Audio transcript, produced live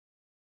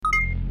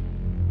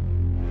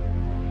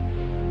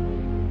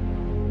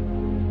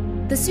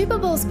The Super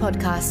Balls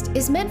podcast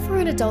is meant for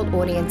an adult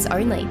audience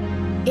only.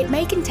 It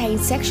may contain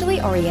sexually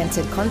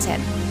oriented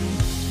content.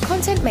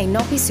 Content may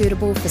not be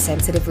suitable for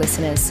sensitive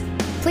listeners.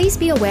 Please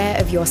be aware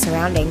of your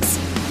surroundings.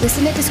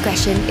 Listener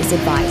discretion is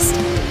advised.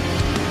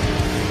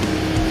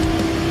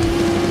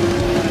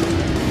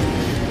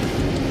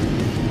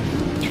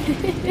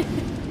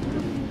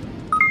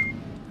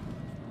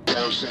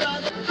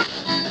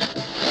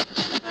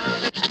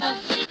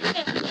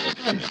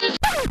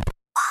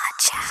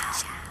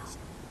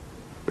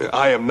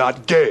 I am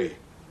not gay.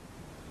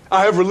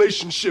 I have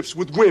relationships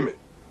with women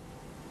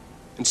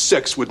and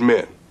sex with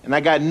men. And I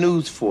got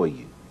news for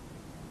you.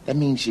 That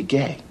means you're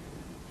gay.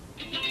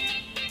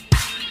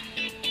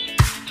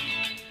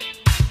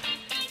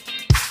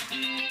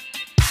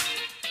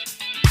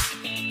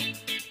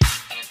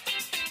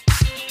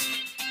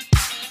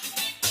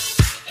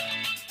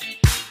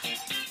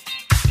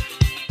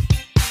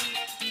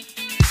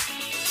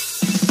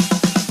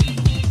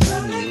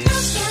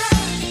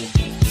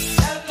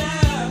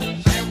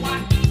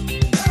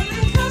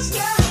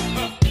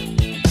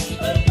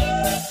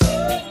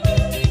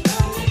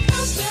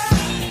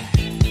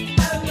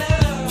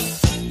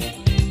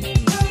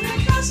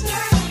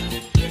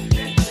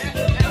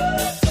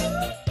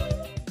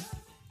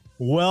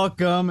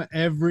 Welcome,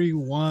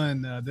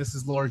 everyone. This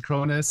is Lord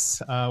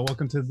Cronus.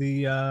 Welcome to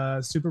the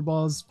Super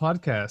Balls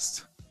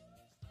podcast.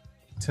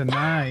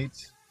 Tonight,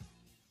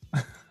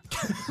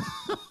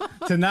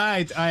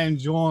 I am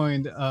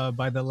joined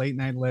by the late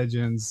night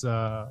legends,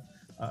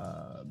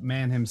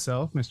 man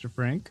himself, Mr.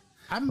 Frank.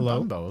 I'm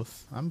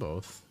both.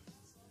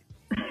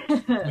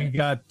 We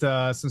got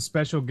some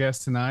special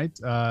guests tonight.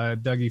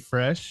 Dougie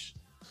Fresh.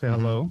 Say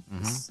hello.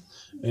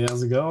 Mm-hmm. Hey,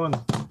 how's it going?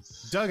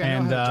 Doug, I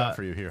know how to drop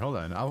for you here. Hold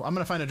on. I'm going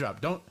to find a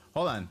drop. Hold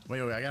on. Wait.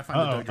 I got to find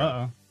the Doug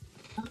drop.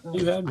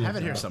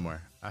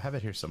 I have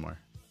it here somewhere.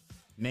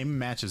 Name and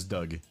matches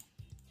Doug.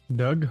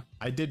 Doug?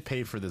 I did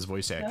pay for this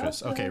voice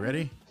actress. Okay,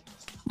 ready?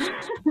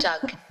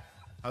 Doug.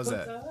 How's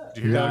that?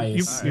 Did you hear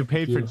Nice. that? You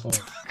paid Beautiful.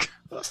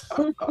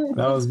 for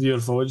That was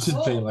beautiful. We should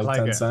pay like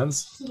 10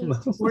 cents.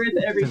 Worth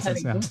every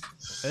penny. Yeah.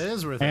 It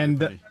is worth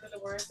And- it. One of the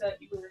words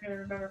that you were going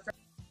to remember from.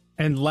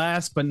 And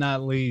last but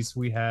not least,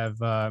 we have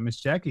Miss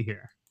Jackie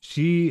here.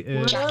 She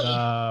is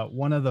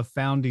one of the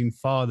founding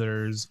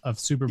fathers of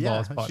Super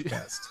Balls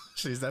podcast.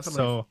 She's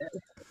definitely.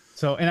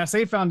 So, and I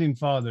say founding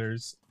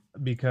fathers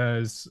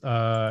because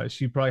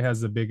she probably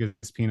has the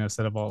biggest penis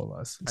out of all of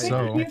us. I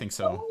So, think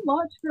so. So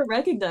much for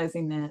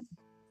recognizing that.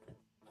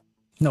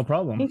 no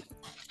problem.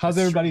 How's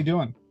everybody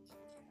doing?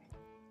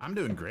 I'm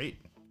doing great.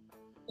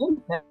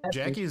 Fantastic.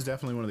 Jackie is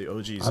definitely one of the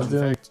OGs. I'm In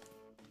doing- fact,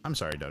 I'm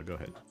sorry, Doug. Go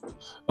ahead.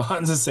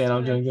 I'm just saying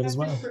I'm doing good as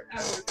well.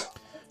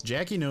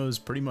 Jackie knows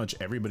pretty much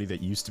everybody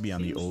that used to be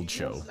on the old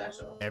show.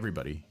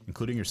 Everybody,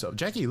 including yourself.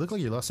 Jackie, you look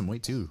like you lost some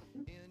weight too.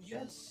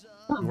 You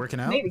working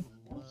out? Maybe.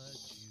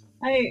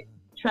 I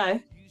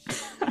try.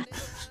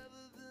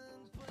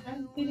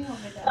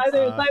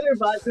 Either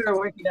vodka or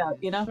working out,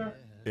 you know?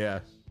 Yeah.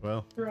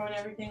 Well, Throwing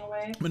everything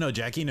away. but no,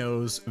 Jackie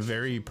knows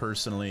very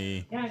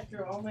personally Yeah, I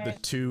threw all the my.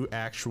 two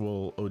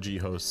actual OG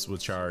hosts,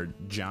 which are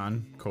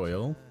John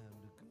Coyle.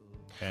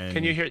 And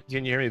Can you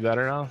hear me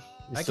better now?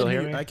 You I still can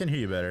hear me? I can hear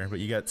you better, but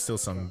you got still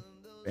some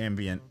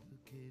ambient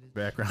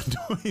background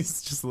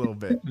noise, just a little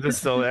bit. Is it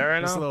still there right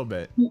Just a now? little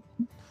bit.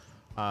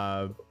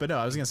 But no,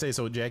 I was gonna say,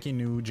 so Jackie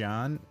knows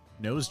John,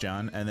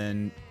 and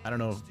then I don't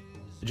know if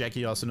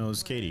Jackie also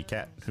knows Katie,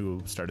 Kat,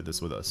 who started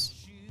this with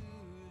us.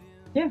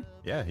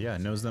 Yeah,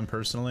 knows them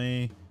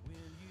personally.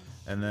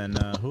 And then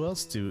who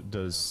else did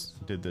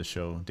this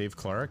show? Dave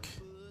Clark.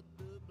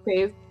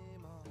 Dave.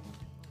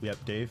 Yep,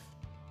 Dave.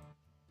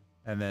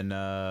 And then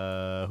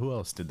who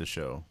else did the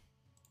show?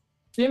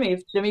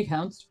 Jimmy. Jimmy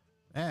counts.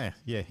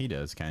 Yeah, he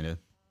does kind of.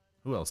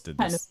 Who else did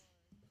Kind this?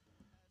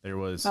 There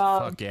was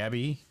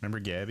Gabby. Remember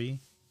Gabby?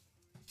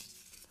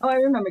 Oh, I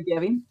remember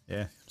Gabby.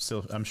 Yeah,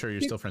 still. I'm sure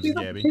you're still friends with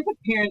Gabby. She's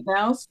a parent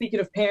now. Speaking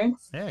of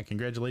parents. Yeah,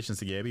 congratulations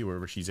to Gabby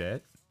wherever she's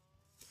at.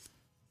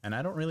 And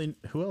I don't really.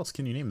 Who else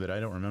can you name that I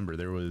don't remember?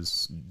 There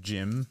was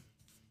Jim.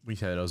 We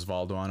had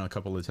Osvaldo on a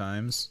couple of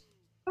times.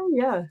 Oh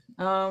yeah.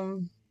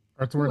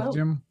 Earthworth Well.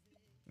 Jim?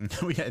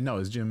 No,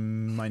 it's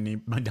Jim, my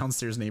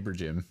downstairs neighbor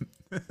Jim.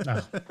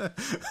 Oh.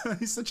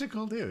 He's such a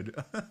cool dude.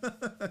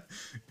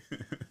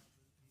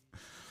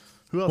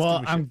 Who else? Well,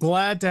 can we I'm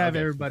glad to have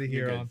Okay, everybody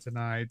you're here good. on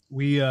tonight.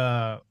 We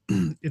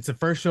it's the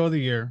first show of the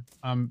year.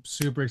 I'm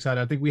super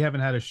excited. I think we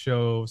haven't had a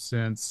show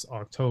since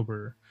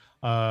October.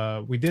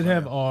 We did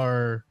have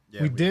our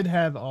Yeah, we we- did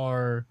have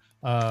our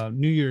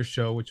New Year's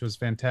show, which was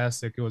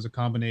fantastic. It was a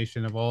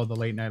combination of all the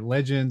late night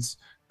legends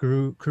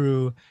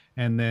crew,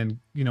 and then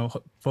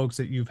folks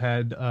that you've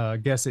had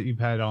guests that you've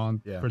had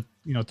on Yeah.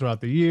 for throughout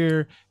the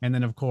year, and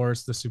then of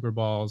course the Super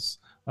Balls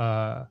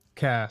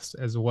cast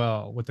as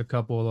well, with a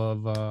couple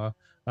of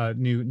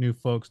new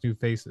folks, new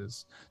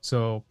faces.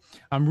 So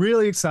I'm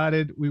really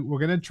excited. We're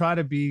gonna try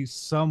to be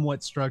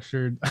somewhat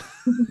structured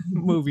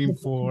moving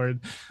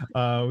forward.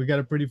 We got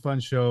a pretty fun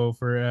show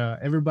for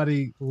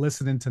everybody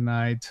listening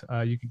tonight.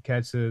 You can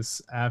catch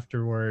this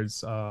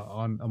afterwards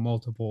on a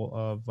multiple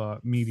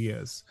of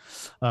medias,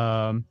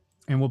 and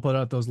we'll put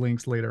out those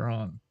links later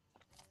on.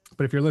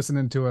 But if you're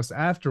listening to us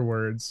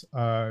afterwards,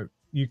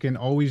 you can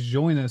always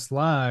join us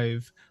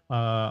live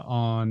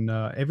on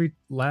every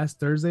last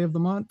Thursday of the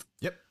month.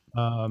 Yep.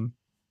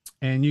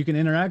 And you can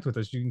interact with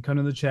us. You can come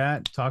to the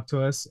chat, talk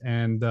to us,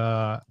 and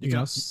you can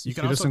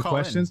also some call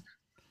questions. In.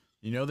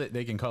 You know that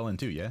they can call in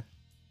too, yeah?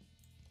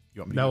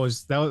 You want me I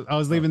was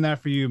leaving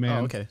that for you, man.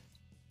 Oh, okay.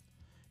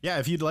 Yeah,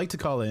 if you'd like to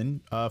call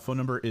in, phone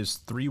number is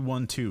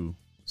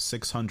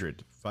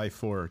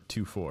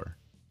 312-600-5424. You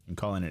can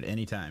call in at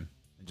any time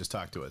and just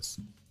talk to us.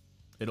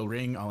 It'll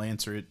ring, I'll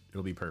answer it,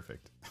 it'll be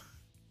perfect.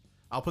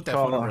 I'll put that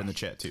phone number in the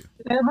chat too.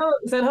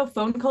 Is that how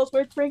phone calls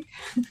work, Frank?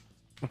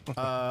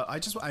 I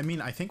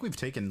think we've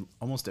taken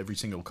almost every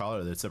single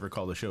caller that's ever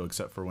called the show,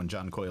 except for when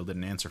John Coyle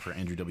didn't answer for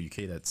Andrew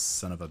WK. That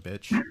son of a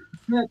bitch.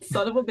 That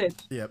son of a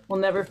bitch. Yep. We'll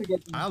never forget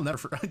him. I'll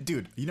never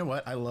dude, you know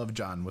what? I love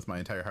John with my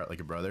entire heart like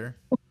a brother.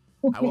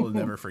 I will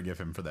never forgive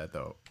him for that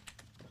though.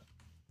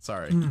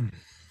 Sorry.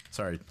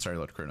 Sorry,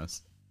 Lord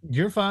Kurnos.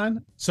 You're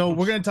fine. So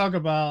we're going to talk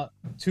about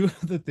two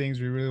of the things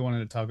we really wanted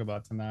to talk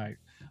about tonight.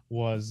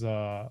 Was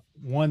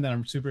one that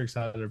I'm super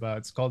excited about.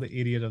 It's called the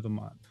Idiot of the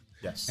Month.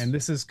 Yes. And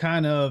this is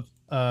kind of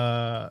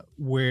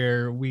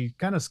where we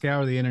kind of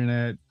scour the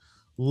internet,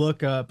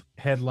 look up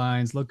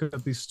headlines, look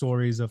up these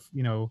stories of,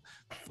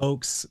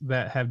 folks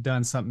that have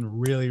done something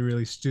really,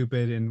 really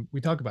stupid, and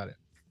we talk about it.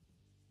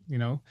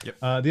 Yep.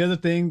 The other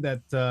thing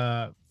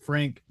that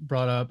Frank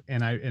brought up,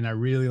 and I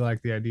really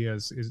like the idea,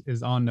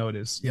 is on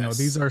notice. Yes.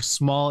 These are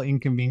small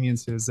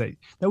inconveniences that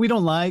we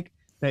don't like.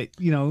 That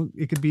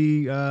it could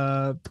be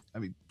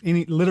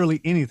literally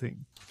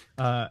anything.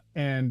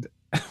 And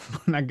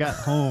when I get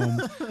home,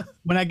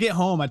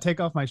 I take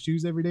off my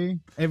shoes every day,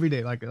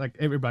 like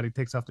everybody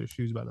takes off their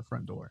shoes by the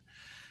front door.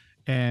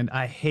 And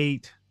I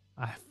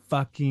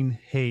fucking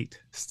hate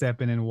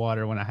stepping in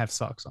water when I have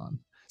socks on.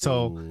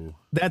 So Ooh.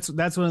 that's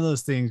one of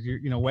those things.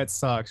 Wet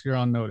socks, you're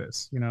on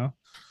notice.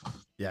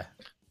 Yeah.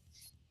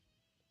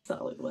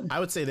 Solid one. I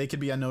would say they could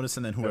be on notice,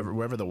 and then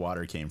whoever the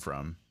water came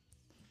from.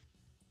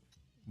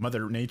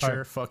 Mother Nature,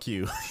 right. Fuck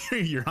you.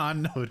 You're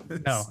on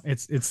notice. No,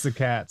 it's the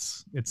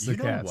cats. It's the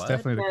cats. What?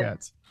 Definitely the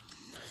cats.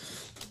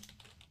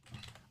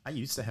 I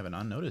used to have an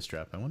on notice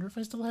trap. I wonder if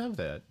I still have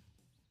that.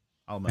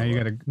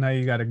 Now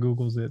you gotta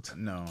Google's it.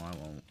 No, I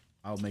won't.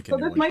 I'll make it. So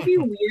this might be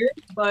weird,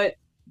 but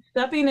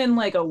stepping in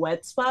like a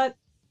wet spot,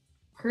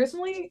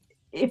 personally,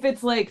 if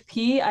it's like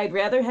pee, I'd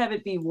rather have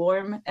it be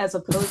warm as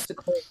opposed to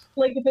cold.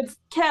 Like if it's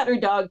cat or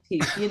dog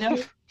pee,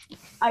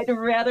 I'd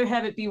rather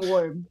have it be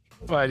warm.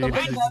 Why do you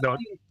just know?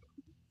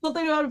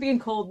 Something about it being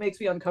cold makes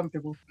me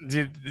uncomfortable.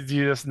 Do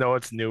you just know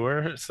it's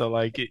newer, so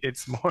like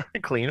it's more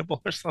cleanable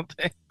or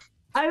something?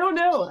 I don't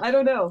know.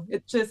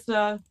 It's just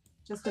a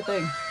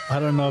thing. I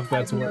don't know if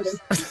that's worse.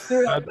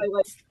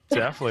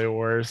 Definitely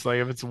worse. Like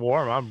if it's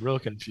warm, I'm real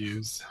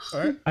confused.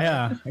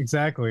 Yeah,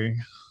 exactly.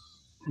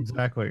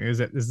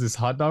 Is this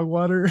hot dog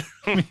water?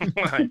 You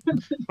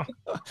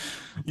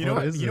know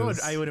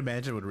what I would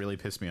imagine would really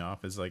piss me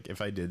off is like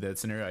if I did that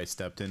scenario, I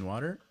stepped in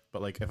water,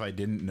 but like if I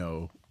didn't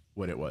know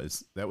what it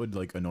was, that would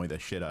like annoy the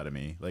shit out of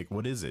me. Like,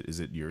 what is it?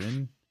 Is it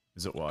urine?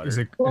 Is it water? Is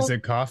it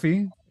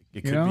coffee?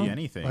 It could be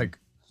anything. Like,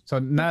 so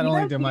not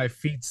only do my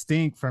feet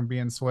stink from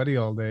being sweaty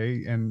all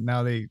day, and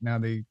now they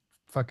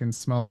fucking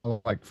smell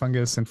like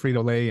fungus and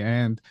Frito-Lay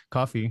and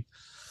coffee.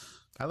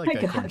 I like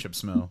that corn chip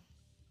smell.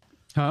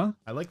 Huh?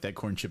 I like that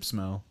corn chip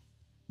smell.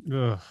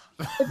 Ugh.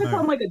 If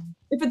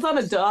it's on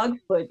a dog,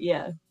 but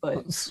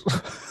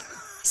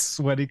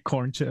sweaty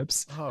corn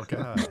chips. Oh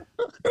god.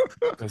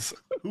 Because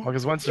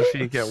once your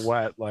feet get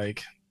wet,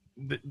 like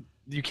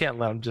you can't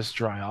let them just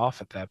dry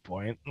off at that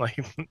point.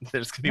 Like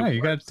there's gonna be.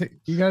 You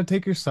gotta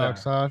take your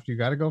socks off. You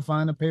gotta go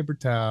find a paper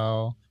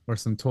towel or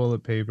some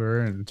toilet paper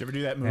and. Did you ever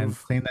do that move? And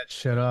clean that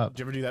shit up. Did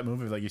you ever do that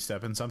move of like you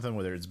step in something,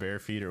 whether it's bare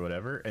feet or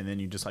whatever, and then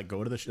you just like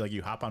go to the like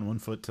you hop on one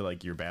foot to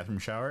like your bathroom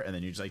shower, and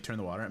then you just like turn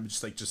the water and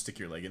just stick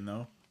your leg in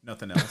though.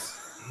 Nothing else.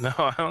 No,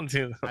 I don't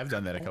do that. I've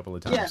done that a couple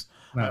of times.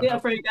 Yeah,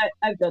 Frank,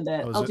 I've done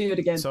that. I'll do it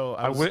again. So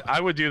I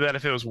would do that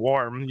if it was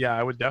warm. Yeah,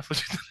 I would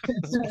definitely do that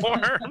if it was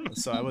warm.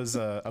 So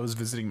I was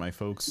visiting my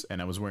folks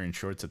and I was wearing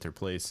shorts at their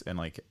place, and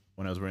like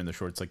when I was wearing the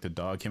shorts, like the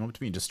dog came up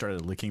to me and just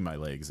started licking my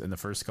legs. And the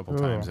first couple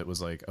times it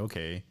was like,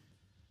 okay.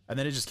 And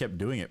then it just kept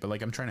doing it. But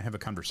like I'm trying to have a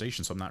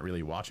conversation, so I'm not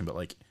really watching, but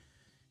like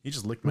he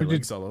just licked my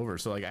legs all over.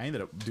 So like I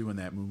ended up doing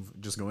that move,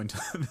 just going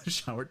to the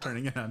shower,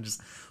 turning it on,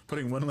 just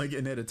putting one leg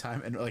in at a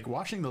time, and like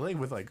washing the leg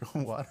with like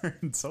water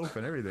and soap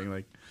and everything.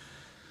 Like,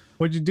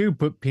 what'd you do?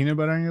 Put peanut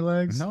butter on your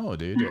legs? No,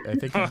 dude. I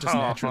think it's just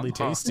naturally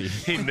tasty.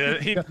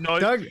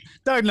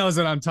 Doug knows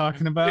what I'm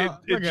talking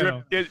about.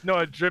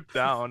 It dripped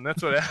down.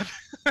 That's what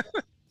happened.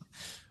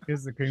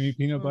 Is the creamy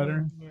peanut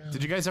butter?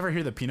 Did you guys ever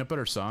hear the peanut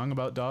butter song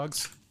about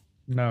dogs?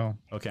 No.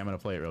 Okay, I'm gonna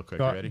play it real quick.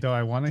 Do, You ready? do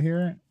I want to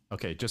hear it?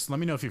 Okay, just let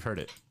me know if you've heard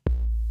it.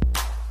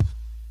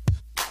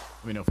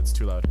 Let me know if it's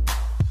too loud.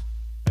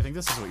 I think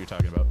this is what you're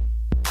talking about.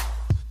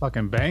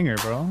 Fucking banger,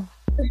 bro.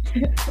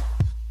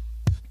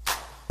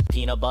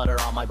 Peanut butter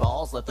on my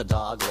balls, let the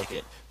dog lick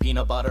it.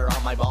 Peanut butter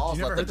on my balls,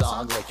 let the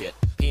dog lick it.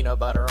 Peanut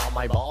butter on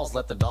my balls,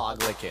 let the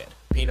dog lick it.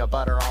 Peanut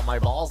butter on my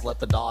balls, let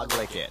the dog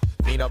lick it.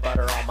 Peanut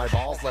butter on my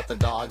balls, let the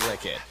dog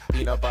lick it.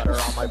 Peanut butter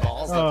on my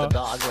balls, let the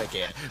dog lick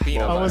it.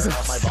 Peanut butter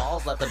on my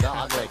balls, let the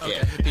dog lick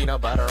it.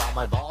 Peanut butter on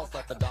my balls,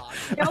 let the dog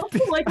lick it. I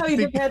also like how you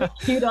just had it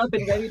queued up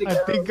and ready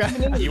to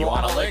go. You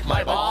want to lick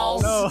my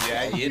balls? No.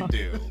 Yeah, you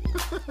do.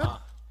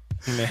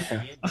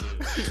 Man,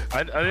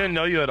 I didn't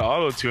know you had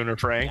auto-tuner,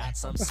 Frank. Got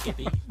some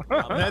Skippy.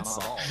 That's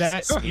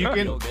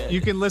you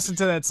can listen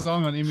to that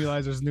song on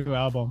Imulizer's new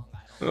album.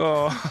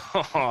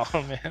 Oh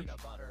man.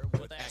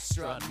 With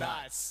extra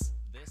nuts.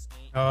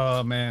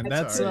 Oh man,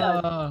 that's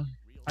alright.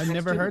 I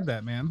never heard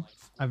that, man.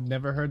 I've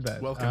never heard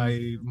that. Welcome.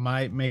 I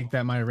might make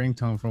that my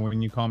ringtone for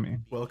when you call me.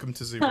 Welcome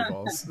to Super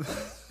Balls.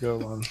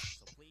 Good one.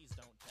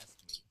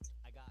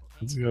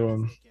 That's a good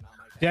one.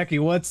 Jackie,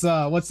 what's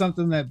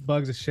something that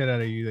bugs the shit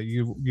out of you that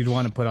you'd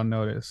want to put on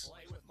notice?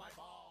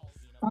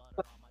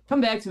 Come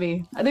back to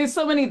me. There's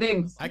so many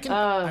things. I can.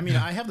 I mean,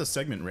 I have the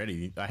segment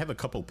ready. I have a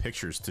couple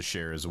pictures to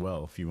share as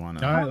well, if you want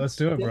to. All right, let's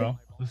do it, bro.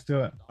 Let's do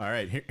it. All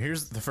right,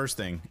 here's the first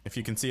thing. If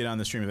you can see it on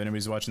the stream, if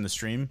anybody's watching the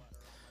stream,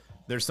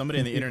 there's somebody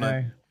on the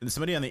internet.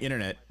 Somebody on the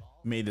internet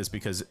made this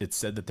because it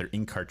said that their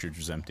ink cartridge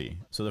was empty.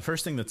 So the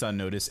first thing that's on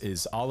notice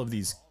is all of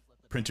these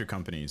printer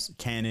companies: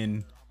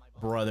 Canon,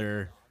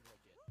 Brother,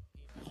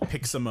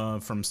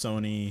 Pixma from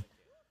Sony.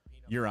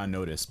 You're on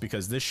notice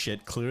because this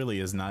shit clearly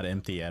is not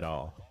empty at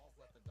all.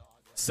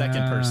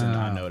 Second person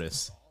on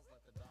notice.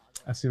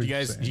 I see what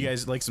you're saying. Do you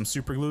guys like some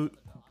super glue?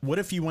 What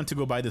if you went to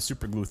go buy the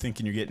super glue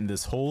thinking you're getting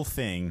this whole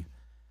thing,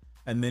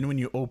 and then when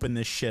you open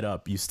this shit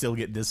up, you still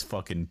get this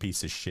fucking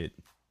piece of shit?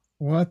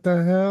 What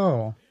the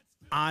hell?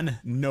 On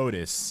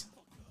notice.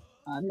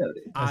 On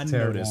notice. On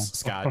terrible.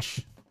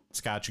 notice.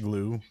 Scotch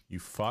glue. You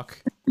fuck.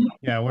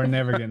 Yeah, we're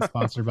never getting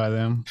sponsored by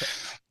them.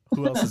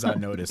 Who else is on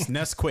notice?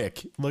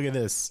 Nesquik. Look at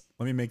this.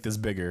 Let me make this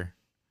bigger.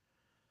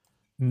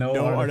 No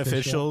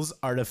artificials,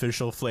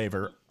 artificial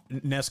flavor.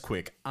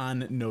 Nesquik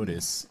on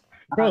notice.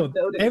 Bro,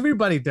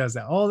 everybody does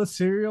that. All the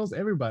cereals,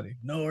 everybody.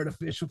 No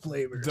artificial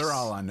flavors. They're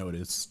all on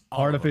notice.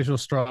 All artificial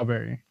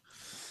strawberry.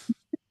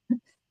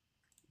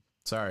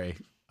 Sorry,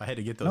 I had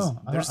to get those.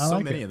 No, There's I so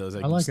like many it. of those. I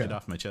I can like just it. get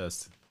off my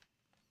chest.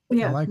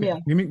 Yeah, I like yeah.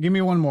 it. Give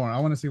me one more. I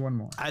want to see one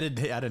more. I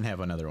didn't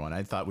have another one.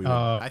 I thought we would.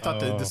 I thought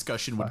the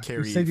discussion would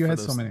carry. You said you for had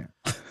those. so many.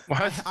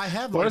 I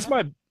have. Why like- does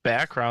my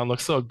background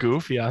look so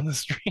goofy on the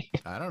stream?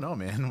 I don't know,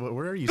 man.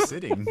 Where are you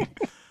sitting?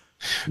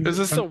 Is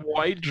this a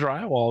white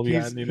drywall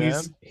behind me,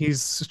 man?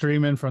 He's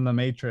streaming from the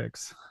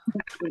Matrix.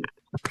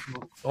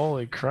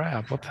 Holy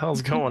crap! What the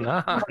hell's going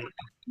on?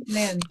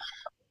 Man.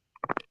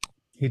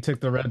 He took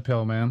the red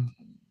pill, man.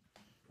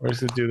 Where's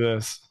to do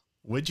this?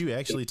 Would you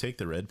actually take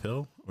the red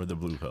pill or the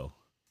blue pill?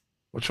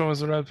 Which one was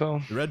the red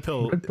pill? The red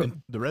pill.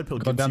 The red pill.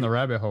 Go gives down you- the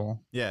rabbit hole.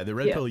 Yeah, the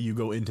red pill. You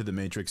go into the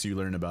Matrix. You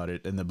learn about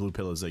it, and the blue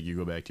pill is like you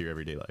go back to your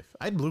everyday life.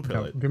 I'd blue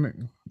pill it. Give me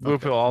Blue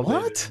pill all day.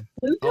 what?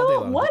 Blue All day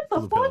pill? long. What the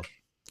Blue pill. fuck?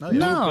 Oh, yeah.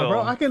 No, pill.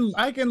 bro.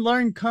 I can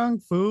learn kung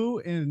fu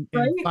in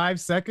Right? 5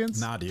 seconds.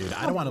 Nah, dude.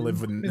 I don't want to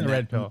live in the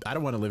red pill. I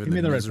don't want to live in Give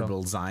me the the red pill.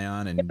 miserable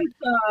Zion and.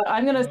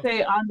 I'm gonna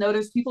say on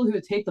notice people who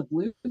would take the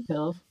blue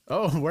pill.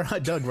 Oh, we're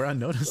on Doug. We're on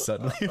notice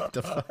suddenly. What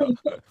the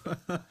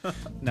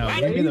fuck? No,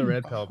 give me the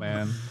red pill,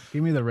 man.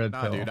 Give me the red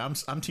Nah, pill. dude.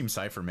 I'm Team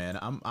Cypher, man.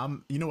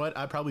 I'm. You know what?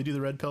 I'd probably do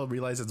the red pill,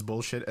 realize it's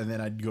bullshit, and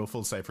then I'd go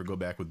full Cypher, go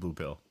back with blue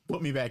pill.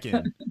 Put me back in.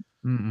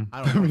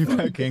 I don't Put me know.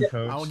 back in,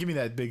 coach. I will give me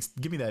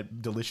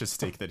that delicious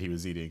steak that he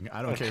was eating.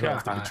 I don't care who I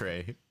have to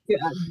betray. Yeah.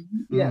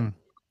 Yeah. Mm.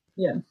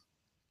 Yeah.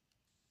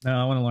 No,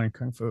 I want to learn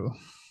kung fu.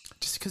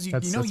 Just because you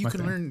That's you my can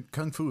thing. learn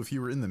kung fu if you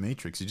were in the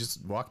Matrix. You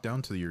just walk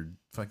down to your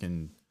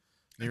fucking.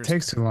 It nearest-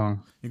 takes too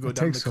long. You go it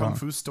down to takes the too kung long.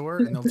 fu store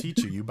and they'll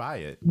teach you. You buy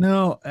it.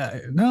 No,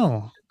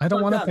 no. I don't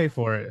Fuck want to up. pay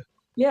for it. I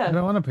Yeah.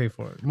 don't want to pay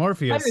for it.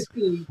 Morpheus.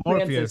 Piracy.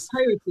 Morpheus.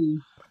 Francis, Piracy.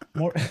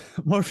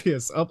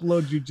 Morpheus,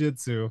 upload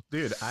jujitsu.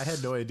 Dude, I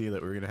had no idea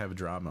that we were gonna have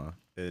drama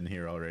in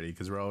here already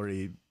because we're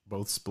already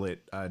both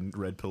split on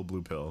red pill,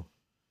 blue pill.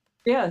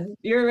 Yeah,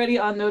 you're already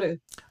on notice.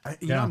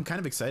 You know, I'm kind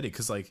of excited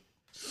because like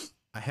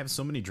I have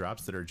so many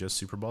drops that are just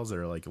Super Balls that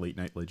are like late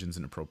night legends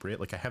and appropriate.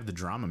 Like I have the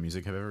drama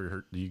music. Have you ever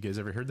heard? Do you guys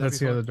ever heard that? Let's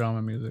before? hear the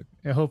drama music.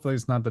 Yeah, hopefully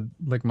it's not the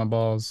lick my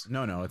balls.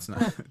 No, it's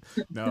not.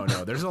 no.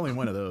 There's only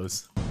one of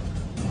those.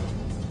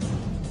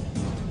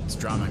 It's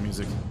drama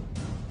music.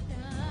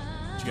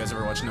 Did you guys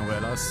ever watch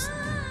Novelas?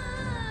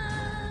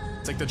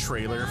 It's like the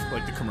trailer,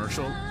 like the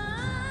commercial.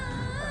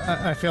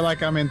 I feel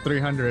like I'm in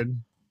 300.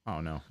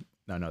 Oh no.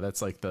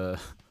 That's like the.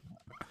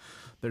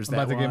 There's I'm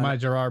that about to get one, my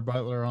Gerard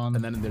Butler on.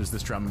 and then there's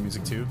this drama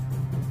music too.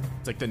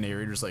 It's like the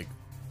narrator's like,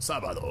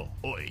 Sábado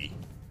hoy.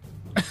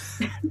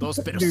 Dos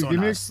Dude, give me-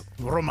 personas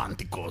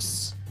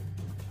románticos.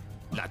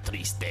 La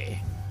triste.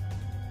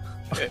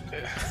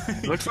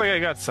 It looks like I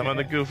got some of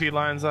the goofy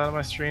lines out of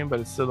my stream, but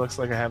it still looks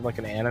like I have like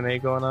an anime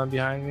going on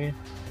behind me.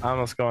 I don't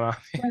know what's going on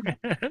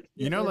here.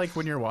 You know, like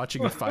when you're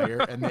watching a fire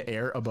and the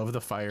air above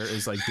the fire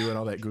is like doing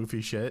all that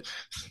goofy shit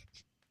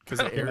because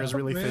the air is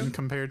really thin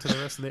compared to the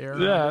rest of the air.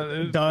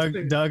 Yeah,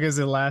 Doug is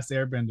the last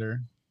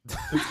airbender.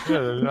 It's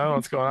good. I don't know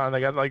what's going on. I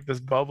got like this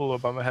bubble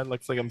above my head.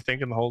 Looks like I'm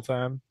thinking the whole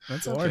time.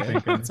 That's okay.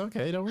 It's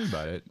okay. Don't worry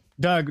about it.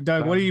 Doug,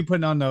 what are you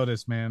putting on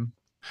notice, man?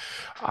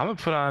 I'm gonna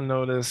put on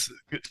notice,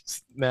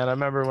 man. I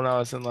remember when I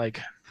was in like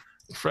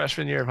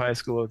freshman year of high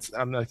school.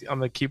 I'm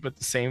gonna keep it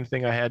the same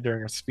thing I had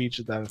during a speech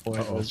at that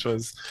point, which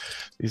was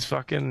these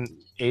fucking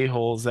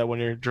a-holes that when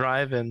you're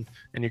driving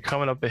and you're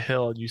coming up a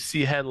hill, you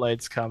see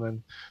headlights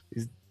coming.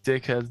 These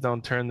dickheads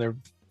don't turn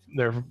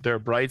their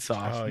brights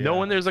off,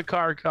 knowing there's a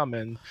car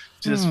coming,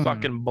 just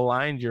fucking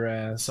blind your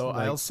ass. So like,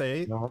 I'll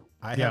say,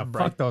 I have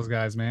fuck those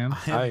guys, man. I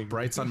have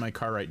brights on my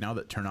car right now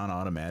that turn on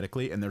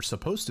automatically, and they're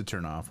supposed to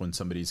turn off when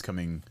somebody's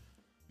coming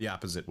the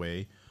opposite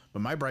way.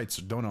 But my brights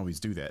don't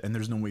always do that, and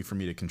there's no way for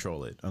me to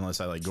control it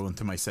unless I like go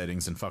into my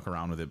settings and fuck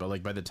around with it. But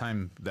like by the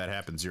time that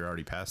happens, you're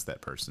already past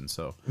that person.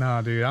 So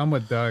no, dude, I'm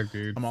with Doug,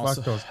 dude. Fuck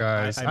those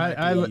guys.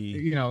 I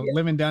you know,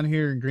 living down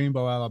here in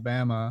Greenbow,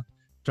 Alabama,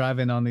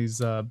 driving on these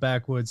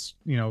backwoods,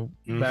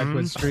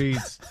 backwoods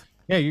streets.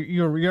 Yeah,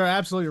 you're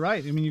absolutely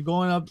right. I mean, you're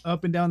going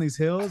up and down these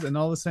hills, and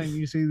all of a sudden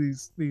you see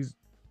these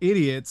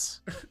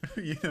idiots,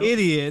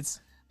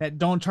 idiots that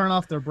don't turn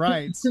off their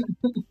brights,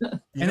 and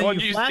then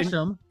you flash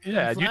them.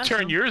 Yeah, you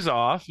turn yours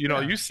off.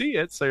 You see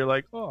it, so you're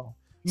like, oh.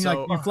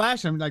 You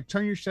flash them, like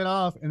turn your shit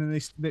off, and then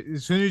they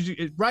as soon as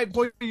right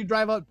before you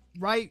drive up,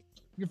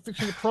 you're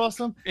fixing to cross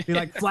them, they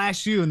like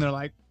flash you, and they're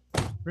like,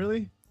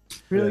 really?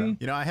 Really?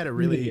 You know, I had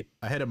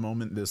a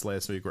moment this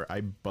last week where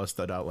I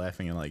busted out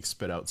laughing and like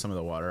spit out some of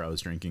the water I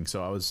was drinking.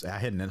 So I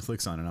had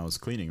Netflix on and I was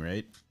cleaning,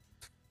 right?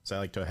 So I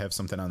like to have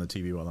something on the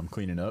TV while I'm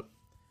cleaning up.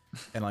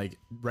 And like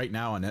right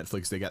now on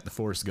Netflix they got the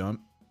Forrest Gump,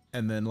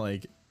 and then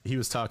like he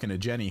was talking to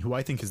Jenny, who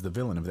I think is the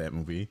villain of that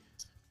movie.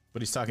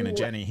 But he's talking to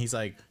Jenny. He's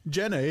like,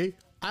 Jenny,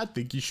 I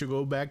think you should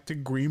go back to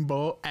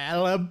Greenbow,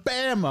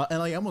 Alabama. And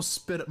like I almost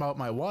spit out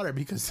my water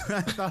because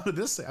I thought of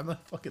this. I'm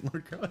like fucking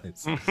Lord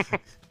Cronus.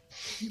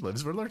 He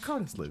lives where Lord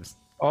Cronus lives.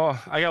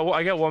 Oh, I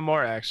got one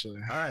more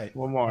actually. All right,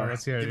 one more.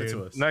 Let's hear it. Give it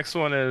to us. Next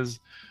one is,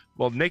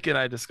 well, Nick and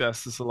I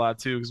discussed this a lot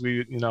too because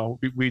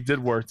we did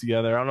work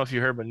together. I don't know if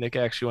you heard, but Nick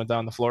actually went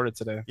down to Florida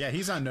today. Yeah,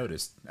 he's on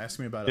notice. Ask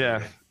me about it.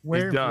 Yeah,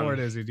 where in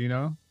Florida is he? Do you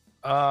know?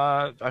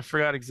 I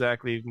forgot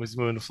exactly. He's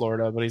moving to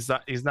Florida, but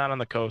he's not on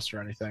the coast or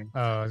anything. Oh,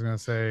 I was gonna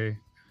say,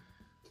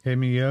 hit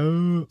me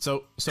up.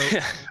 So.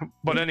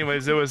 But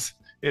anyways,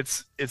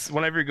 it's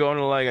whenever you're going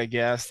to like a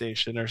gas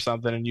station or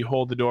something and you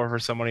hold the door for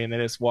somebody and they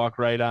just walk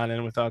right on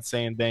in without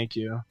saying thank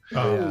you.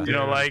 Oh, you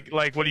know, like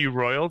what are you,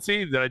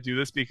 royalty? Did I do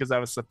this because I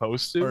was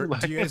supposed to? Or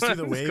like, do you guys do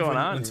the wave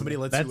when somebody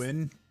lets That's... you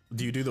in?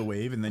 Do you do the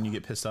wave and then you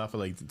get pissed off or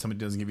like somebody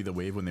doesn't give you the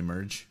wave when they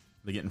merge?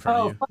 They get in front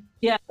of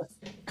you? Yeah.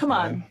 Come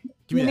on.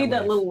 You need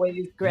that little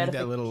wave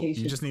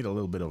gratification. You just need a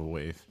little bit of a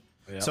wave.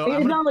 Yeah. So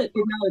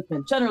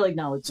acknowledgement, general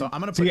acknowledgement. So I'm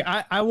gonna see.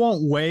 I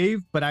won't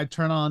wave, but I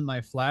turn on my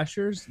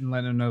flashers and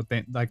let them know.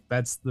 Like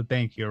that's the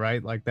thank you,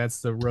 right? Like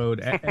that's the road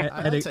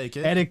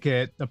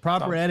etiquette, the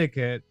proper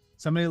etiquette.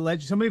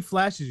 Somebody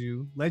flashes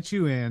you, lets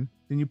you in,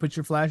 then you put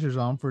your flashers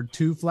on for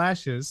 2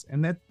 flashes,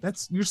 and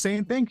that's you're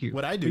saying thank you.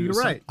 What I do, but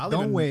you're right.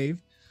 Don't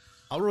wave.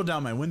 I'll roll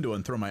down my window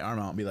and throw my arm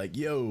out and be like,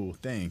 "Yo,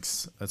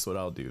 thanks." That's what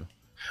I'll do.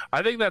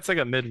 I think that's like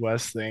a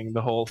Midwest thing.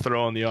 The whole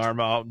throwing the arm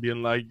out and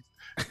being like,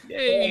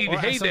 "Hey,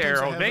 hey there,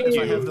 thank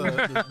you." I have the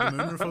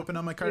moonroof open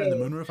on my car, and the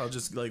moonroof, I'll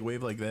just like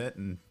wave like that,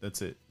 and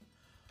that's it.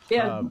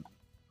 Yeah.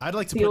 I'd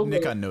like to put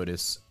Nick on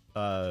notice.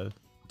 Doug,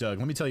 let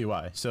me tell you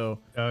why. So,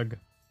 Doug,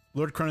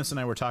 Lord Cronus and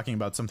I were talking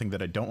about something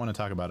that I don't want to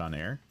talk about on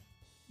air.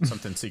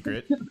 Something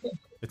secret.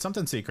 It's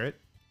something secret.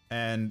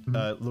 And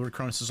Lord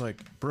Cronus is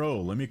like,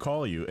 "Bro, let me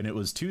call you." And it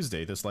was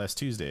Tuesday, this last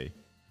Tuesday.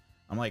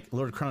 I'm like,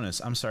 "Lord Cronus,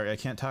 I'm sorry, I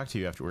can't talk to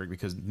you after work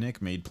because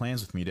Nick made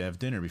plans with me to have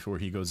dinner before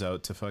he goes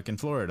out to fucking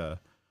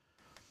Florida."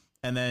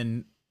 And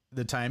then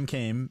the time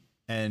came,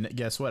 and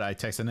guess what? I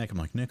texted Nick. I'm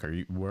like, "Nick,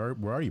 where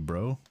are you,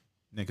 bro?"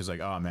 Nick is like,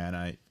 "Oh man,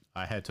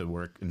 I had to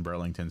work in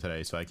Burlington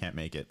today, so I can't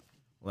make it."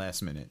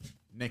 Last minute.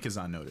 Nick is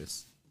on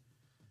notice.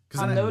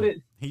 On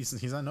notice.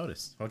 He's on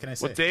notice. What can I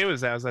say? What day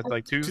was that? Was that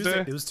like Tuesday?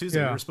 It was Tuesday.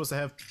 Yeah. We were supposed to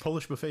have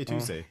Polish buffet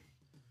Tuesday.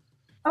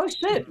 Oh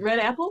shit! Red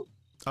Apple.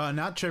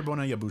 Not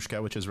Czerwona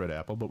Jabłuszka, which is Red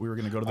Apple, but we were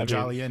going to go to the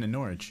Jolly Inn in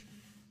Norwich.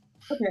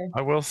 Okay.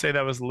 I will say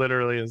that was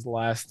literally his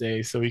last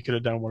day, so he could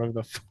have done whatever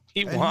the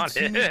he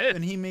wanted.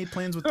 And he made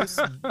plans with this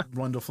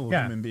wonderful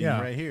human being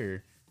right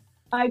here.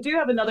 I do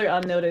have another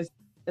on notice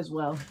as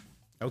well.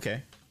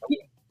 Okay.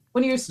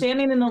 When you're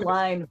standing in the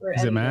line for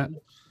Is it Matt?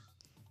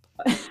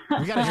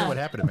 We got to hear what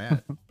happened to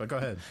Matt, but go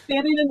ahead.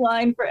 Standing in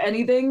line for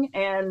anything,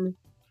 and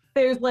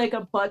there's like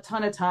a butt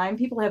ton of time.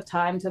 People have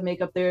time to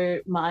make up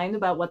their mind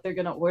about what they're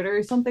gonna order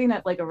or something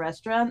at like a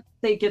restaurant.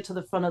 They get to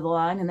the front of the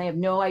line and they have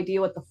no idea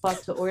what the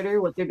fuck to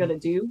order, what they're gonna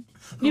do.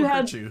 You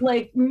have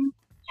like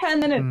 10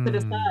 minutes to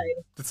decide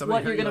Did somebody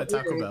what you're hear you gonna at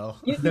Taco order.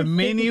 Bell? The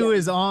menu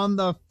is on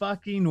the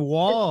fucking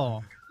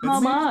wall.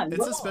 Come on.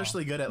 It's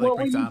especially good at like What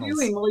were McDonald's. you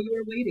doing while you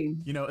were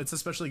waiting? You know, it's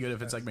especially good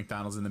if it's like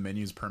McDonald's and the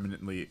menu's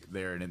permanently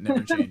there and it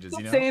never changes.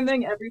 You know, Same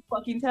thing every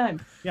fucking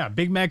time. Yeah,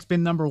 Big Mac's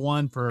been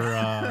 #1 for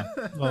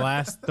the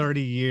last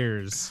 30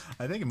 years.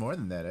 I think more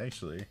than that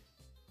actually.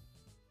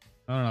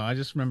 I don't know. I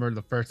just remember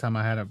the first time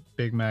I had a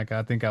Big Mac.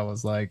 I think I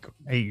was like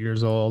 8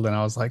 years old, and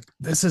I was like,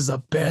 "This is the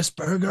best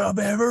burger I've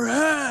ever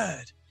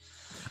had."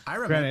 I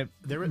remember Granted,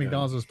 there were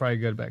McDonald's was probably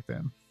good back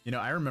then. You know,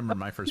 I remember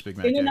my first Big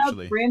Mac In-N-Out's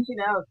actually. branching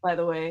out, by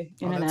the way.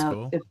 Oh, In-N-Out. that's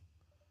cool. It's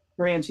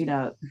branching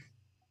out.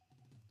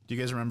 Do you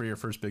guys remember your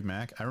first Big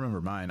Mac? I remember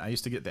mine. I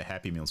used to get the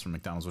Happy Meals from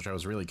McDonald's, which I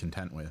was really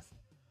content with.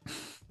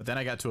 But then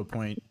I got to a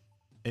point,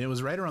 and it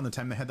was right around the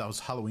time they had those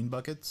Halloween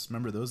buckets.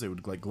 Remember those? They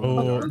would like glow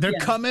in the Oh, dark. they're Yeah.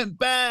 coming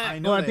back. I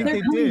know I think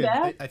they they did.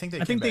 I think they.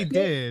 I think they came back.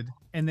 did.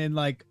 And then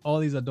like all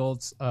these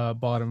adults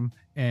bought them,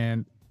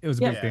 and it was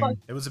a Yeah, big thing. fuck.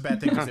 It was a bad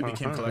thing because they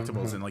became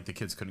collectibles and like the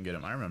kids couldn't get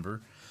them. I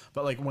remember.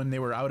 But like when they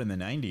were out in the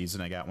 90s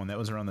and I got one, that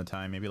was around the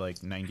time, maybe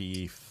like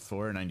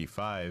 94,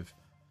 95.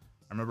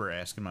 I remember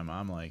asking my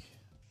mom, like,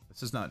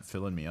 this is not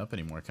filling me up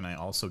anymore. Can I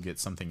also get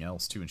something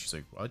else too? And she's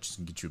like, well, I'll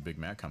just get you a Big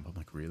Mac combo. I'm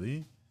like,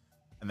 really?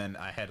 And then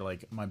I had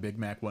like my Big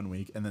Mac one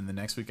week, and then the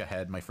next week I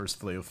had my first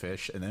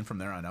Filet-O-Fish, and then from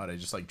there on out I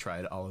just like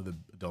tried all of the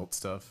adult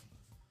stuff.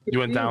 You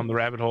went down the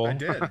rabbit hole. I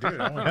did, dude.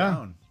 I went Yeah.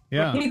 down.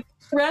 Yeah, He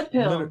red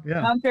pill,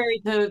 Yeah. contrary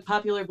to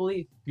popular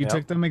belief. you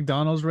took the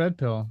McDonald's red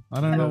pill.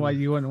 I don't know why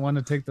you wouldn't want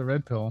to take the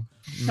red pill.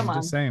 Come on.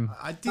 Just saying.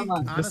 I think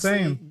on. honestly,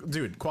 saying.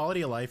 dude,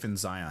 quality of life in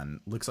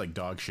Zion looks like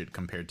dog shit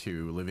compared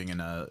to living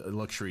in a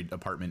luxury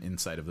apartment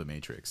inside of the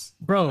Matrix.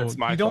 Bro, That's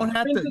my you don't fault.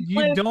 have to.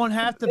 You don't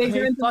have to pay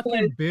Ignorance is fucking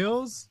bliss.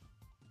 bills.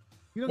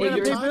 You don't What gotta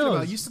you're pay Talking about,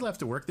 bills, you still have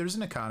to work. There's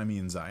an economy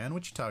in Zion.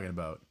 What you talking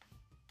about?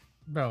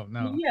 bro.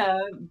 No. Yeah.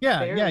 Yeah,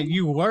 barely. yeah.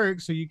 You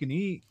work so you can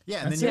eat.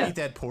 Yeah, and That's then you it. eat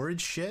that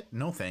porridge shit.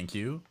 No, thank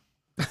you.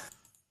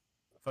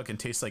 Fucking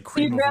tastes like You'd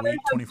cream of rather, wheat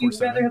have, you'd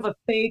rather 24/7. have a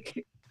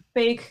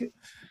fake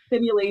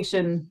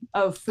simulation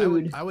of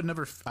food. I would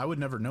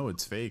never know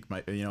it's fake.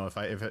 My, you know,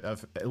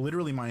 if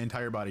literally my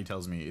entire body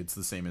tells me it's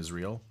the same as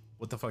real.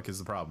 What the fuck is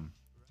the problem?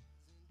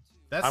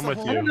 That's I'm the with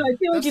whole, I don't know. I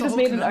feel like that's you the just whole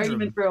made an conundrum.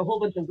 argument for a whole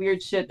bunch of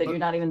weird shit that you're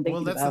not even thinking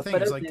Well, that's about. the thing.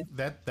 But Is okay.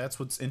 like that's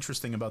what's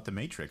interesting about the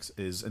Matrix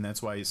is, and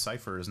that's why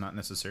Cypher is not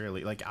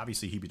necessarily like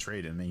obviously he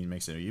betrayed him and he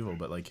makes it evil,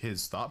 but like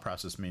his thought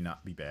process may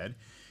not be bad.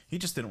 He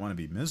just didn't want to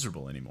be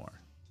miserable anymore.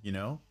 You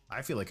know,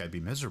 I feel like I'd be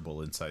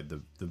miserable inside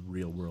the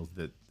real world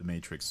that the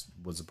Matrix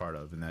was a part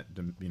of, and that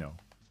you know.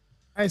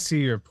 I see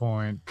your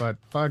point, but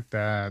fuck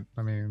that.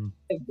 I mean,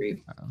 I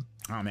agree.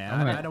 Oh man, I'm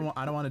gonna-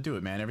 I don't want to do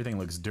it, man. Everything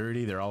looks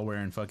dirty. They're all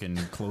wearing fucking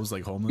clothes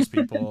like homeless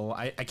people.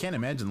 I can't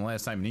imagine the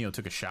last time Neo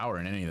took a shower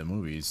in any of the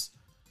movies.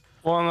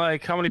 Well, and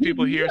like how many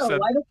people here No, said?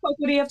 why the fuck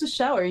would he have to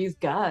shower? He's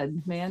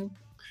God, man.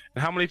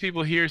 And how many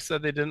people here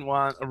said they didn't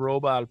want a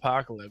robot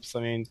apocalypse?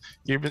 I mean,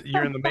 you're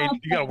in the main.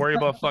 You got to worry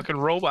about fucking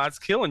robots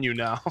killing you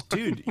now.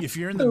 Dude, if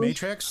you're in the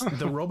Matrix,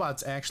 the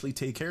robots actually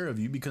take care of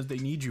you because they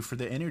need you for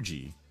the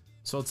energy.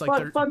 So it's like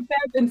they're Fun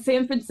fact: in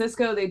San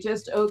Francisco, they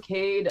just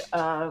okayed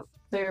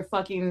their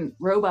fucking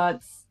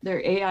robots,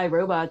 their AI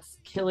robots,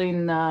 killing.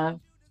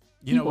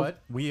 you know what?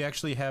 We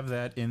actually have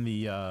that in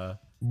the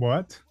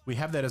what? we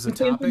have that as a in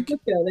San topic.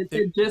 Francisco,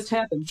 it just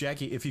happened.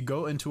 Jackie, if you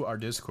go into our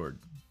Discord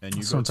and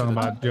you That's go what to I'm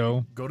the, talking about,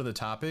 Joe. go to the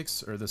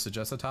topics or the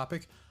suggested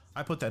topic,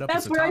 I put that up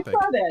That's as a where topic. I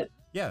saw that.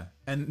 Yeah,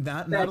 and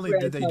not That's only where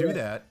I did they saw do it.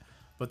 that,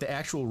 but the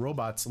actual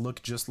robots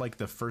look just like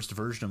the first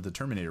version of the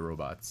Terminator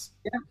robots.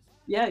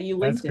 Yeah, you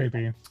That's linked it.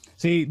 creepy.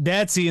 See,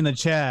 Datsy in the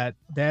chat,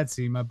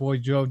 Datsy, my boy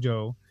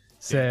Jojo,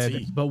 said,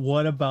 Datsy. but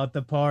what about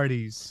the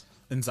parties?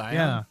 In Zion?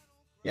 Yeah.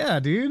 Yeah,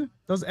 dude.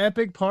 Those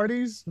epic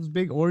parties, those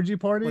big orgy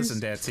parties.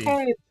 Listen, Datsy.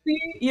 Hey, see,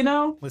 you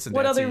know, Listen,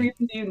 what other Datsy.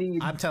 reason do you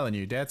need? I'm telling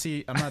you,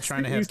 Datsy, I'm not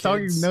trying to have He's kids.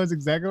 talking, knows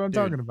exactly what I'm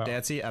Dude, talking about.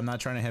 Datsy, I'm not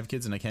trying to have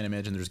kids, and I can't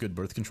imagine there's good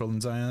birth control in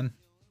Zion.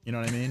 You know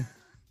what I mean?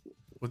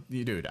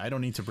 Dude, I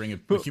don't need to bring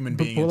a human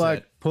being into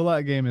that.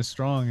 Pull-out game is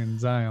strong in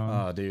Zion.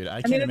 Oh, dude,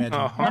 I can't mean, imagine.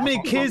 How many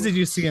kids did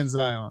you see in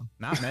Zion?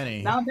 Not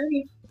many. Not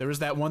many. There was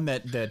that one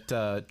that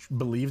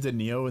believed in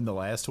Neo in the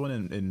last one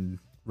in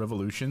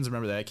Revolutions.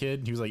 Remember that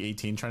kid? He was like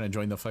 18 trying to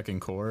join the fucking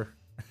Corps.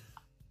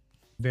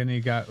 Then he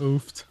got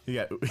oofed. He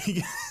got.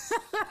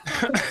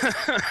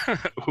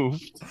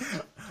 Oof.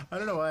 I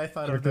don't know why I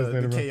thought of Because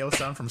the they KO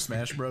sound from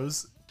Smash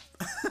Bros.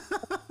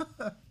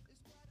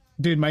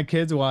 Dude, my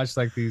kids watch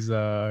like these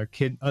other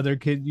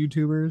kid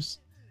YouTubers,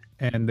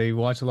 and they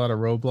watch a lot of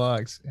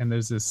Roblox, and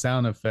there's this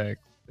sound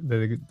effect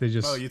that they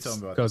just Oh, you tell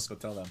them about goes, this, but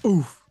tell them.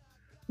 oof,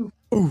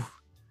 oof.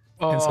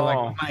 And so Oh.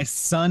 like my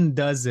son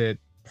does it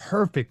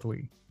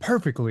perfectly.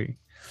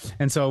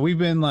 And so we've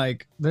been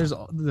like, there's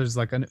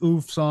like an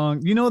oof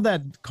song. You know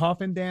that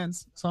coffin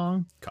dance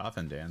song?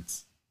 Coffin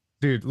dance.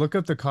 Dude, look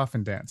up the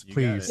coffin dance, You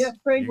got please. it. Yeah,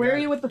 Frank, You where got are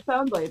it. you with the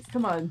sound bites?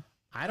 Come on.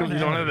 I You don't don't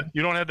have. have the,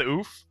 you don't have the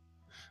oof.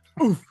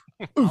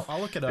 I'll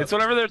look it up. It's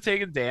whenever they're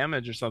taking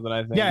damage or something.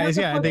 I think. Yeah, What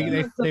the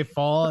yeah. fuck They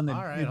fall and All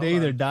right, they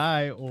hold either on.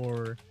 die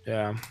or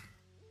Yeah.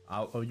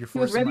 Oh, you're He was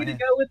forcing ready my to hand.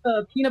 go with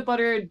the peanut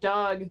butter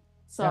dog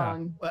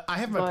song. Well, I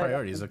have my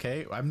priorities,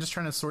 okay? I'm just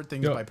trying to sort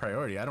things by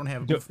priority. I don't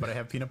have oof, but I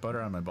have peanut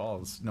butter on my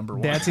balls. Number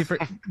one. Datsy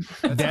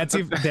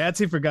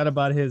forgot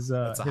about his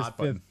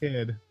fifth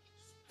kid.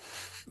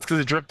 It's because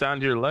it dripped down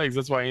to your legs.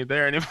 That's why I ain't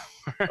there anymore.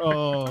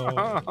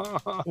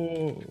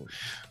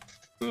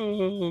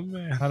 Oh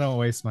man! I don't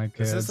waste my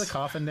kids. Is this the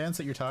coffin dance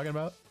that you're talking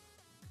about?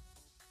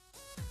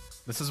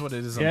 This is what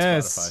it is on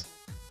Spotify.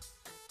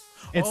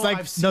 It's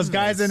like those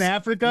guys in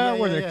Africa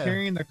where they're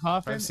carrying the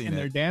coffin and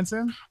they're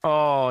dancing.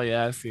 Oh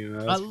yeah, I've seen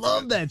that. I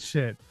love that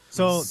shit.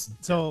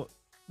 So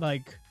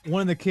like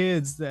one of the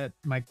kids that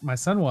my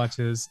son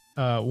watches,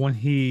 when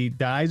he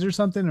dies or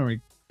something, or he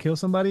kills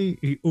somebody,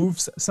 he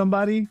oofs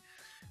somebody.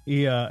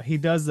 He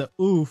does the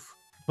oof,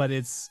 but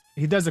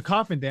he does a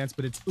coffin dance,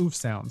 but it's oof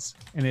sounds,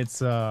 and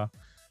it's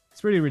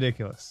pretty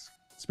ridiculous.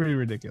 It's pretty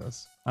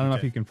ridiculous. I don't know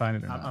if you can find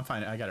it or not. I'm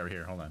fine. I got it right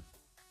here. Hold on.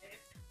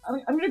 I'm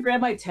gonna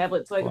grab my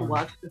tablet so I can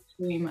watch the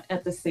stream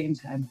at the same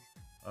time.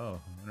 Oh,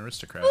 an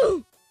aristocrat.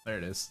 There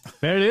it is.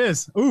 There it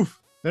is.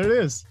 Oof. There it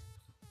is.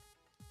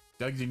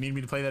 Doug, do you need me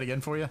to play that again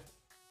for you?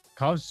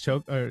 Doug is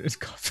choking. Do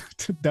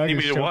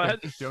you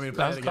want me to play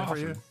that again for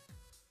you?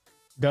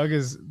 Doug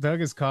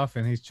is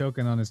coughing. He's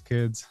choking on his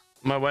kids.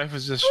 My wife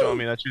was just showing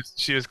me that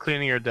she was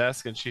cleaning her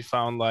desk and she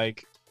found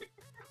like,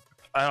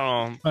 I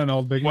don't know, an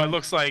old big what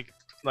looks like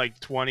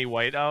 20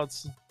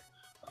 whiteouts.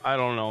 I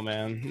don't know,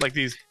 man. Like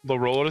these the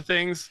roller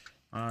things.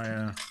 Oh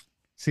yeah.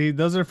 See,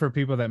 those are for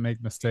people that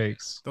make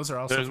mistakes. Those are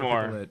also There's for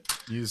more. people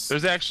that use.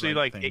 There's actually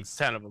like things.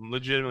 10 of them.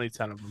 Legitimately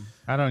 10 of them.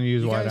 I don't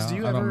use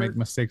whiteout. I don't make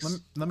mistakes.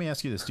 Let me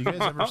ask you this: do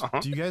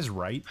you guys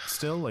write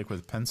still, like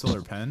with pencil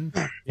or pen?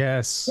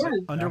 Yes.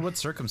 Under what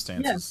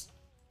circumstances?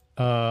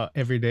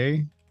 Every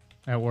day,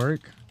 at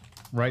work,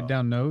 write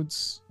down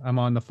notes. I'm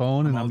on the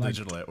phone and I'm I'm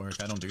digital at work.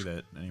 I don't do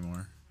that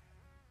anymore.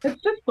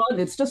 It's just fun.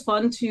 It's just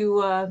fun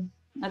to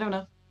I don't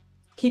know.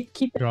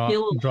 Keep draw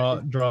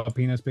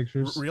penis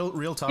pictures.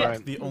 Real talk. Yeah.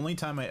 The only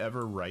time I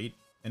ever write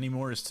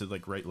anymore is to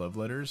like write love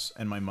letters,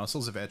 and my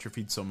muscles have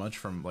atrophied so much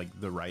from like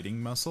the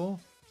writing muscle.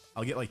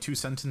 I'll get like 2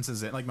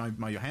 sentences in, like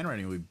my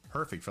handwriting will be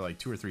perfect for like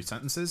 2 or 3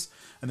 sentences,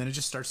 and then it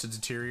just starts to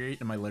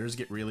deteriorate, and my letters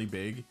get really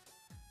big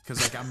because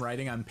like I'm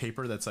writing on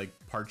paper that's like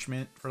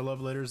parchment for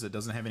love letters that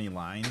doesn't have any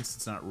lines.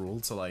 It's not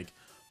ruled, so like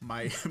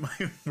my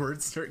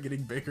words start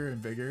getting bigger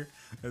and bigger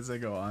as I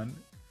go on.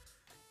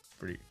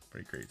 Pretty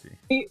crazy.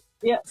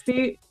 Yeah,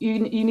 see, you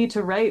need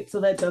to write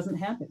so that doesn't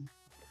happen.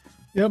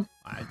 Yep.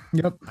 I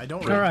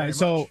don't. All right.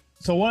 So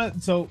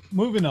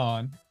moving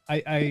on.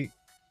 The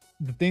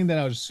thing that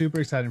I was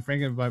super excited.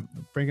 Frank and I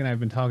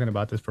have been talking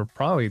about this for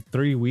probably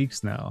 3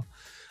 weeks now.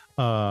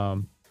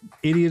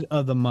 Idiot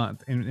of the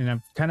month, and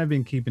I've kind of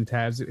been keeping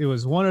tabs. It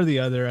was one or the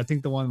other. I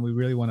think the one we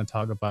really want to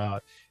talk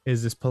about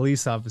is this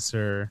police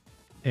officer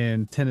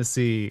in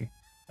Tennessee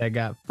that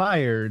got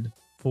fired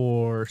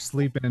for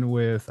sleeping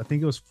with, I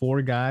think it was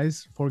 4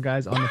 guys on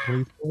the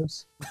police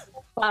force.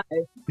 Five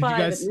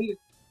at least.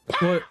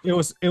 Well,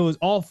 it was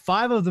all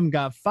 5 of them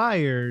got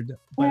fired,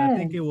 but I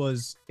think it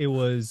was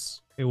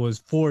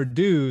 4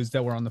 dudes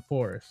that were on the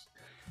force,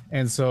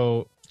 and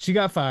so she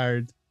got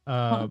fired.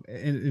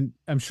 And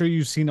I'm sure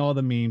you've seen all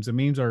the memes. The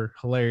memes are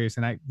hilarious,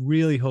 and I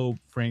really hope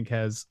Frank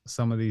has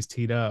some of these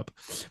teed up.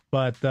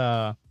 But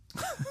but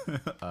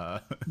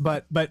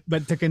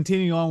to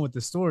continue on with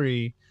the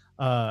story.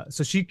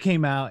 So she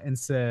came out and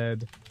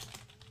said,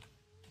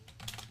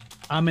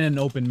 "I'm in an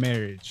open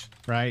marriage,"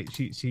 right?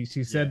 She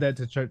said that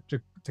to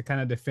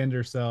kind of defend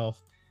herself,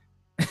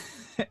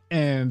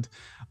 and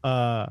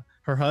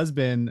her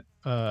husband,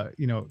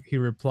 he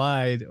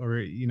replied, or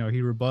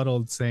he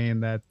rebutted saying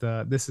that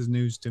this is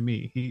news to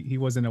me. He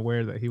wasn't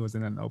aware that he was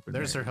in an open.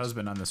 There's marriage. her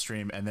husband on the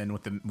stream, and then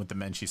with the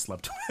men she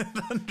slept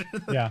with.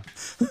 Yeah.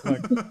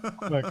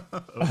 Look.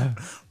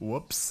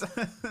 Whoops.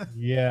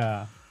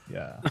 Yeah.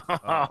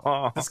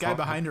 This guy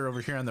behind her over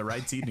here on the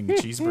right's eating a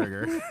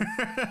cheeseburger.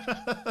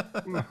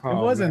 It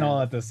wasn't all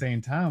at the same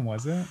time,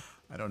 was it?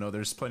 I don't know.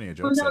 There's plenty of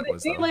jokes. Oh, no,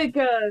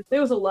 there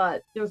was a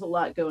lot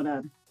going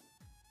on.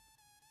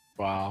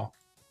 Wow.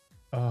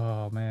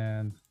 Oh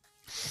man.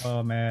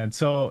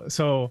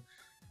 So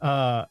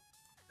I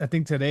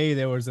think today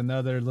there was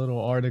another little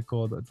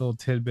article, that little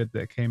tidbit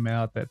that came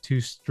out that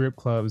 2 strip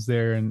clubs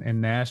there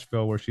in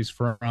Nashville, where she's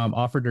from,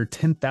 offered her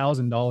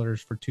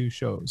 $10,000 for 2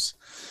 shows.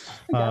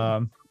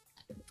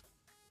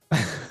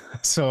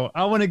 So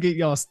I want to get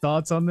y'all's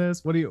thoughts on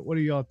this. What do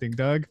y'all think,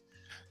 Doug?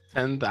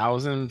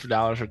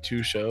 $10,000 for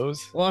 2 shows?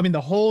 Well, I mean,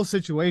 the whole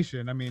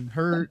situation. I mean,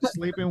 her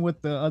sleeping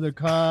with the other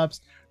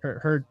cops,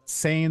 her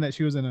saying that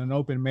she was in an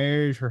open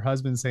marriage, her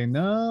husband saying,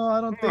 "No, I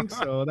don't think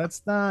so.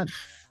 That's not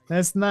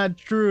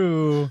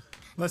true."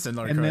 Listen,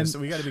 Lord Chris,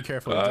 we got to be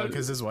careful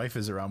because his wife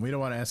is around. We don't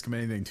want to ask him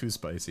anything too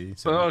spicy.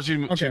 So she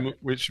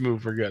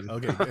moved for good.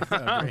 Okay, good.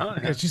 Oh,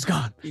 okay, she's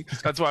gone.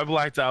 That's why I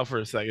blacked out for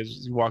a second.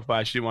 She walked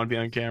by. She didn't want to be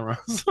on camera.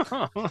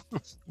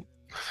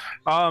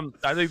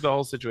 I think the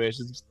whole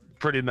situation is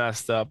pretty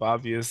messed up.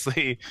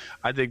 Obviously,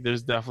 I think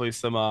there's definitely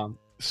some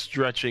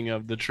stretching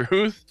of the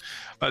truth.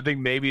 I think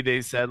maybe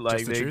they said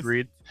like they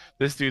agreed.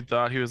 This dude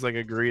thought he was like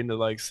agreeing to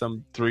like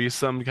some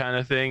threesome kind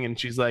of thing, and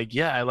she's like,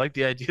 "Yeah, I like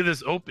the idea of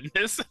this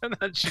openness," and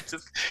then she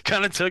just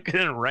kind of took it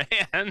and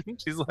ran.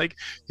 She's like,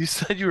 "You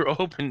said you were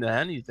open to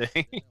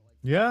anything."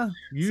 Yeah,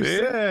 you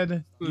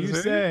said. You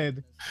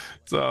said.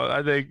 So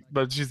I think,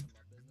 but she's.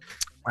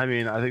 I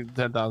mean, I think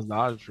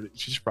 $10,000.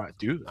 She should probably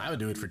do that. I would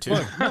do it for 2.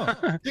 Look,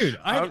 no, dude,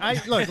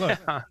 I look.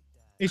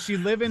 Is she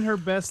living her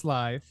best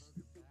life,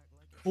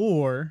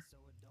 or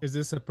is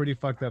this a pretty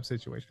fucked up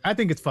situation? I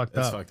think it's fucked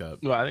up. It's fucked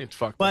up. No, I think it's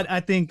fucked but up. I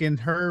think in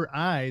her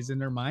eyes,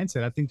 in her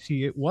mindset, I think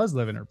she was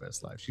living her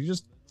best life. She's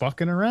just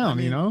fucking around,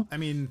 you know? I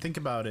mean, think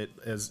about it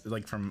as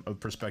like from a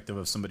perspective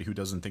of somebody who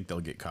doesn't think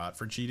they'll get caught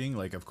for cheating.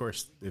 Like, of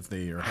course, if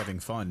they are having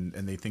fun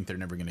and they think they're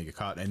never going to get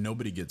caught and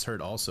nobody gets hurt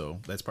also,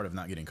 that's part of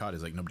not getting caught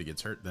is like nobody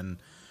gets hurt, then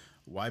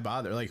why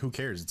bother? Like, who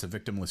cares? It's a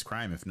victimless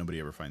crime if nobody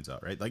ever finds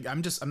out, right? Like,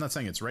 I'm not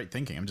saying it's right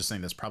thinking. I'm just saying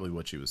that's probably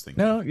what she was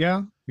thinking. No,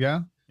 yeah.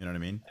 You know what I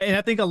mean? And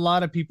I think a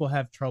lot of people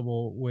have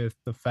trouble with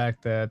the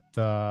fact that,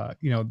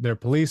 they're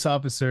police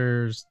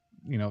officers,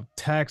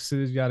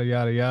 taxes, yada,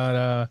 yada,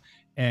 yada.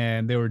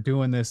 And they were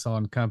doing this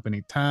on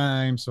company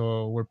time.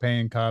 So we're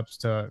paying cops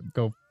to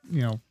go,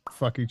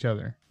 fuck each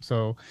other.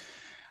 So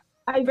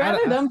I'd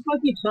rather them fuck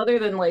each other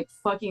than like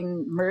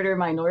fucking murder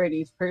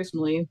minorities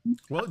personally.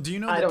 Well, do you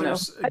know? I don't know.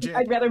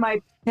 I'd rather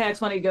my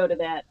tax money go to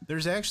that.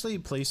 There's actually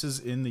places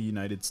in the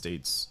United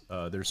States.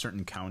 There's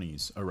certain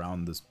counties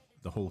around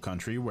the whole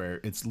country where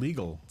it's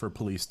legal for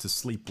police to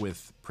sleep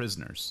with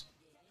prisoners.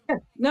 Yeah.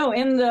 No,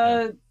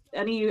 and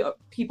any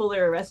people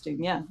they're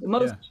arresting. Yeah,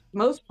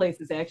 most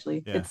places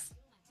actually. Yeah. It's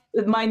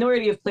the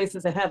minority of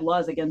places that have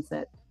laws against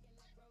that,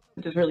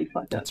 which is really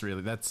fucked up. That's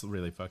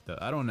really fucked up.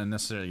 I don't want to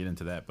necessarily get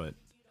into that, but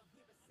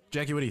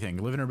Jackie, what do you think?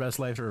 Living her best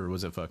life, or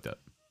was it fucked up?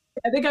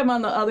 I think I'm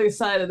on the other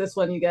side of this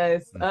one, you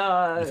guys.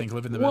 You think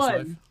living the best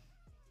life?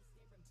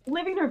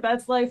 Living her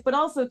best life, but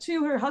also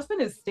too, her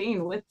husband is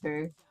staying with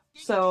her.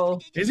 So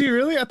is he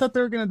really? I thought they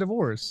were gonna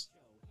divorce.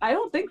 I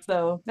don't think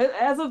so.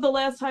 As of the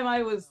last time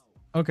I was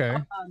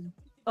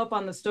up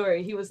on the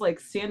story, he was like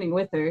standing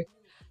with her.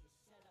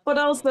 But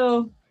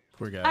also,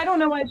 poor guy. I don't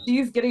know why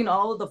she's getting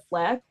all of the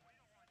flack.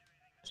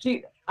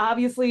 She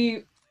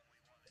obviously,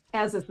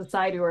 as a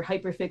society, we're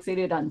hyper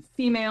fixated on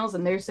females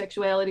and their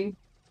sexuality.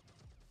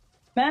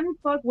 Men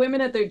fuck women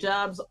at their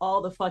jobs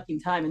all the fucking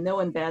time, and no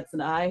one bats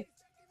an eye.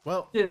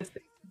 Well,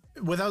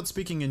 without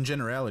speaking in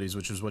generalities,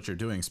 which is what you're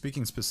doing,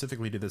 speaking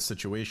specifically to this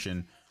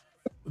situation,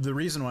 the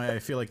reason why I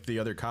feel like the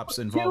other cops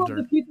involved are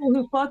the people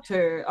who fucked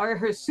her are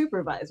her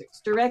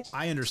supervisors, direct.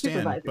 I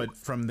understand, but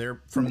they're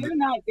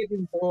not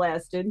getting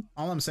blasted.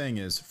 All I'm saying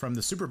is, from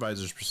the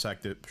supervisor's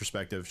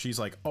perspective, she's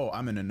like, "Oh,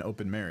 I'm in an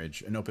open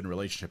marriage, an open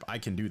relationship. I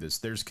can do this.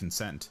 There's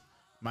consent.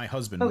 My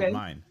husband won't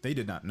mind." They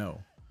did not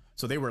know,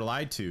 so they were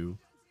lied to.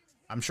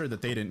 I'm sure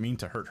that they didn't mean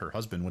to hurt her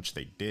husband, which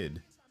they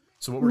did.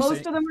 So what we're saying,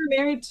 most of them are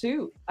married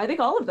too. I think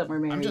all of them are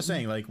married. I'm just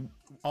saying, like,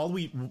 all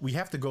we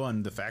have to go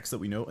on the facts that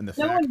we know, and the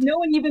no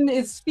one even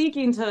is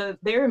speaking to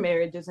their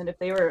marriages and if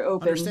they were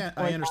open.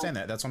 I understand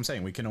that. That's what I'm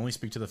saying. We can only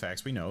speak to the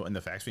facts we know, and the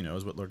facts we know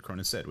is what Lord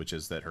Cronin said, which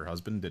is that her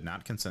husband did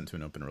not consent to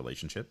an open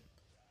relationship.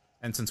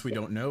 And since we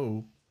don't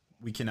know,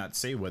 we cannot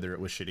say whether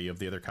it was shitty of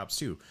the other cops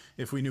too.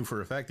 If we knew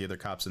for a fact the other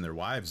cops and their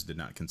wives did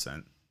not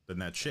consent, then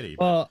that's shitty.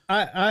 Well,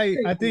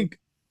 I think.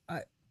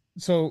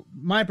 So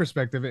my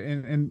perspective,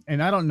 and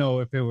I don't know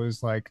if it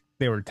was like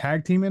they were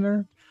tag teaming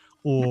her,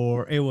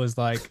 or it was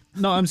like,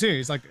 no, I'm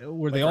serious. Like,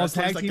 were they all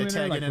tag teaming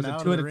her? Like, was it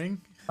two at a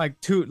ring?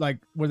 Like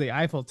were they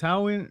Eiffel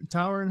towering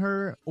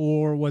her,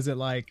 or was it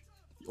like,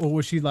 or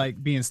was she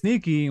like being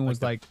sneaky and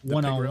was like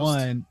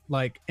one-on-one,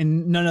 like,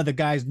 and none of the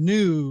guys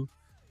knew,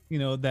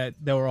 that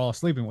they were all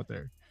sleeping with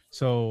her.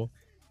 So,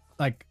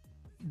 like,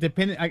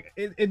 depending,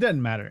 it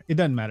doesn't matter. It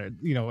doesn't matter.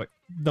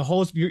 The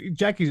whole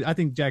I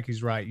think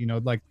Jackie's right.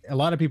 Like a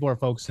lot of people are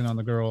focusing on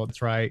the girl.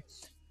 That's right,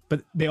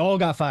 but they all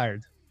got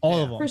fired.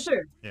 All of them for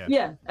sure.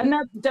 Yeah, and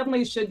that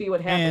definitely should be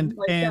what happened.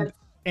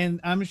 And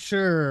I'm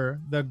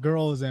sure the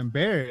girl is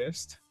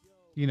embarrassed,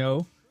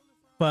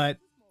 but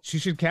she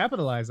should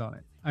capitalize on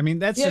it. I mean,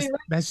 that's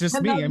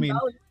just me. I mean,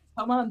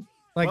 come on.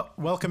 Like,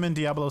 welcome in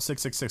Diablo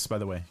 666, by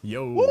the way.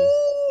 Yo.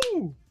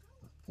 Woo!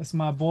 That's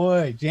my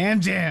boy,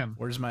 Jam.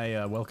 Where's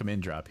my welcome in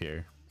drop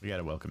here? We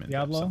got a welcome in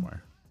Diablo drop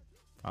somewhere.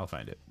 I'll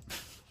find it.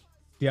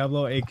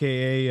 Diablo,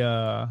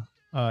 aka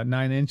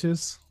 9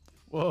 inches.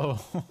 Whoa.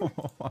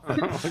 I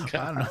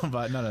don't know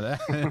about none of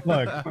that.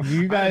 Look,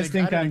 you guys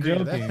think I'm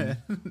joking.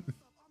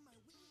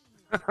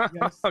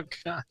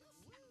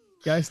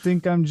 Guys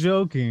think I'm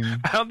joking.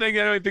 I don't think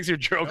anyone thinks you're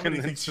joking.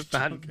 It's just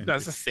not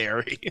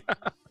necessary.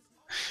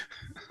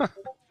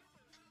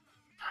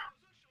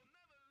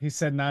 He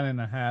said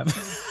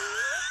 9.5.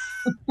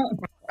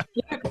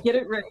 Get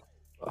it right.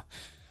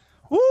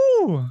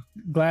 Woo!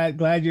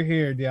 Glad you're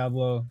here,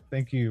 Diablo.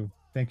 Thank you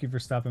for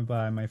stopping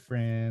by, my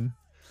friend.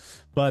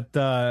 But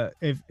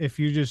if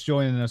you're just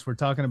joining us, we're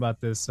talking about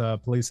this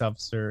police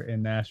officer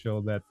in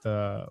Nashville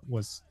that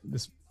was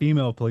this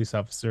female police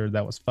officer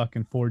that was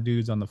fucking 4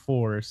 dudes on the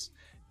force,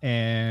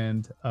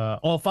 and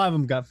all 5 of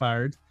them got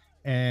fired,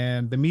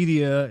 and the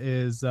media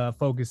is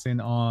focusing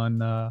on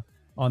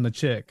the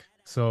chick.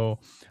 So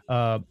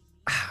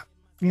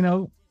you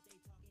know,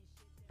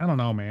 I don't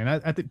know, man.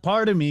 I think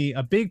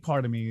a big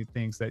part of me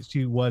thinks that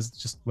she was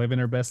just living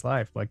her best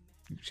life. Like,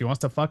 she wants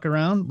to fuck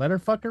around, let her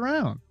fuck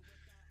around,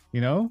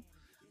 you know.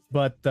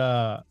 But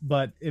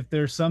if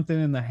there's something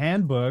in the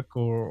handbook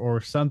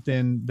or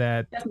something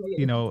that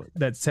you know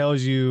that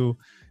tells you,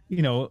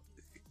 you know,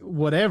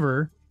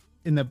 whatever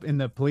in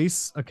the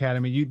police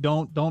academy, you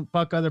don't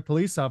fuck other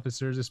police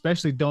officers,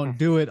 especially don't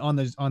do it on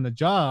the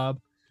job,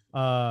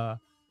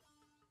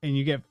 and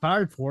you get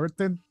fired for it,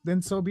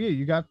 then so be it.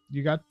 You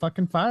got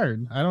fucking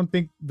fired. I don't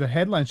think the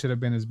headline should have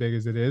been as big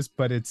as it is,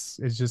 but it's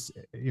just,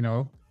 you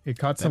know, it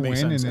caught some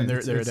wind, and there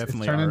it's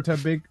definitely turned are, into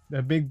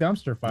a big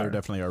dumpster fire. There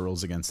definitely are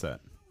rules against that.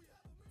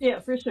 Yeah,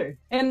 for sure.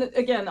 And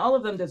again, all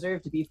of them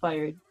deserve to be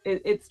fired.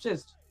 It's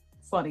just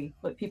funny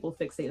what people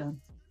fixate on.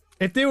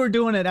 If they were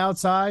doing it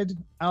outside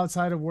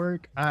of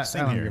work, I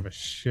don't give a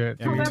shit.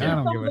 Yeah, I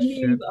don't give a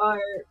shit. The memes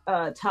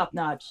are top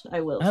notch.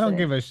 I will. I don't say.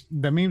 give a.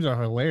 The memes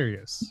are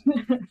hilarious,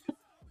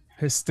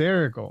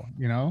 hysterical.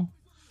 You know,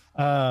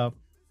 man,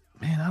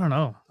 I don't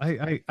know.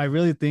 I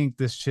really think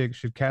this chick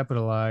should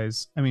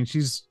capitalize. I mean,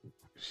 she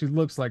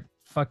looks like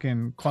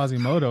fucking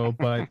Quasimodo,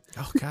 but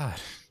oh god,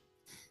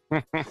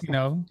 you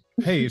know,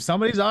 hey, if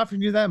somebody's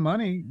offering you that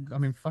money, I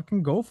mean,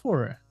 fucking go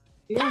for it.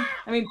 Yeah,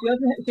 I mean,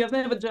 she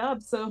doesn't have a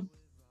job, so.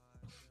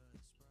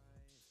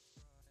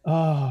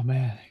 Oh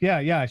man,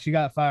 yeah, she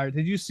got fired.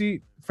 Did you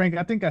see, Frank?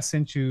 I think I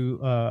sent you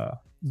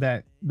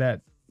that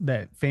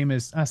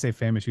famous. I say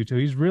famous YouTube.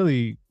 He's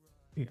really,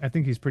 I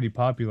think he's pretty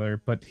popular.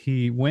 But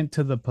he went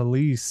to the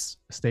police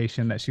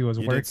station that she was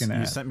working at.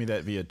 You sent me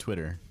that via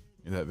Twitter.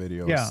 That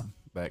video. Yeah.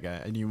 That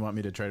guy. And you want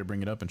me to try to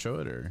bring it up and show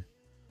it, or?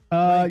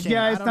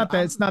 Yeah, it's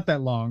not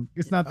that long.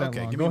 It's not that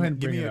long. Go ahead and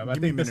bring it up.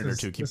 Give me a minute or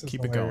two.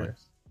 Keep it going.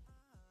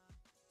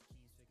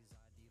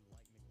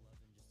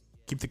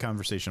 Keep the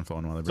conversation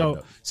flowing while they bring it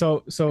up.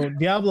 So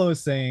Diablo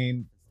is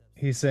saying,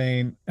 he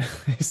said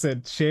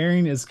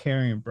sharing is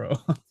caring, bro.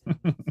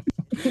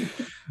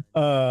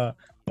 But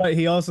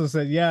he also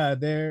said, yeah,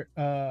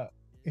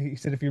 he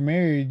said if you're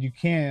married you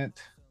can't,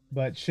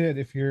 but shit,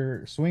 if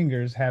you're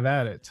swingers, have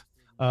at it.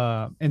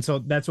 And so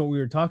that's what we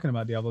were talking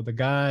about, Diablo. The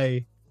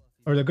guy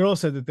or the girl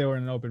said that they were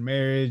in an open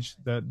marriage.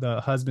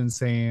 The husband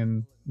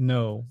saying,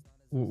 no,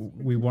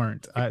 we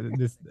weren't.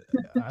 I'm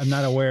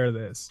not aware of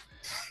this.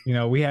 You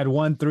know, we had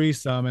 1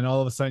 threesome, and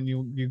all of a sudden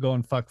you go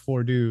and fuck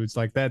 4 dudes.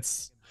 Like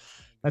that's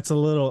a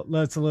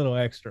little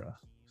extra.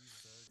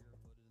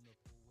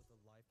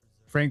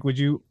 Frank, would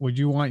you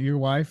want your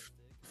wife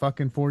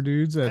fucking 4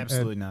 dudes?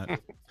 Absolutely not.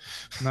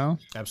 No,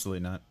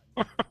 absolutely not.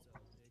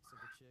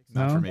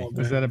 Not for me.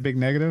 Is that a big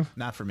negative?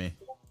 Not for me.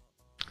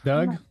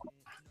 Doug?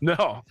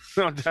 No,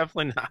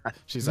 definitely not.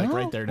 She's like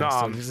right there next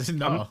to him. She said,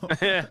 no.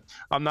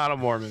 I'm not a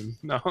Mormon.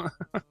 No.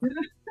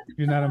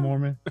 You're not a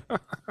Mormon?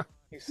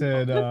 He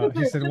said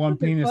 1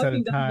 penis at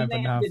a time,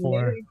 but not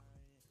 4.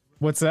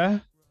 What's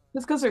that?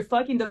 Just because they're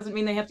fucking doesn't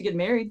mean they have to get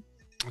married.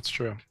 That's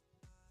true.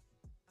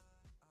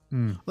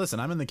 Listen,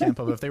 I'm in the camp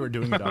of if they were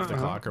doing it off the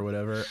clock or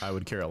whatever, I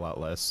would care a lot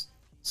less.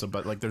 So,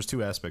 but like, there's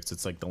 2 aspects.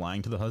 It's like the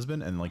lying to the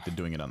husband and like the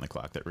doing it on the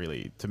clock. That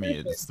really, to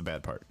me, it's the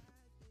bad part.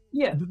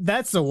 Yeah,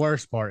 that's the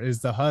worst part.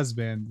 Is the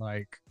husband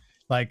like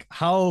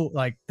how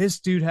like this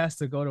dude has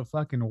to go to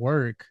fucking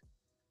work,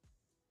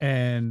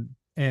 and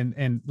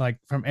like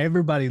from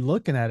everybody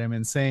looking at him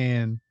and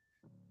saying,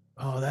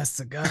 "Oh, that's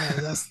the guy.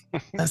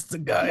 That's the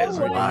guy. His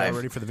wife.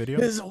 Ready for the video?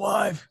 His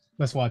wife."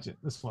 Let's watch it.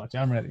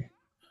 I'm ready.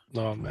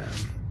 Oh man.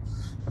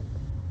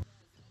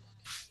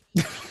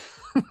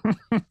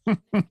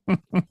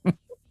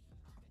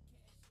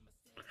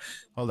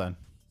 Hold on.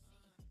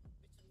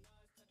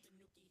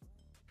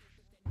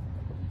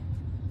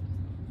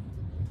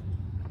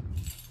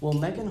 Will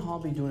Megan Hall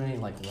be doing any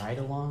like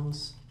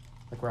ride-alongs,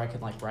 like where I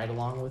can like ride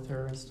along with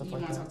her and stuff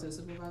like that? You want to talk to the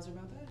supervisor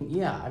about that?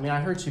 Yeah, I mean,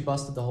 I heard she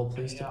busted the whole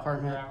police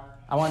department.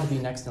 I wanted to be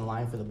next in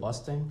line for the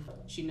busting.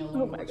 She no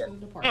longer works for the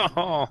department.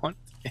 Oh,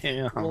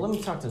 damn. Well, let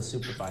me talk to the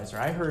supervisor.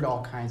 I heard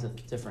all kinds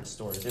of different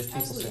stories. There's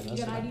people saying You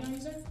this. got ID on you,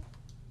 sir?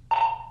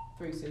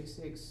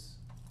 366.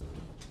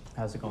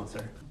 How's it going,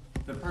 sir?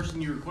 The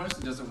person you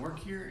requested doesn't work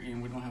here,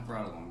 and we don't have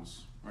ride-alongs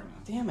right now.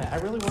 Damn it, I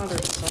really wanted her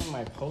to sign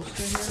my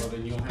poster here. So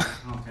then you'll have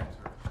to contact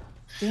her.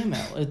 Damn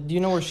it, do you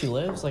know where she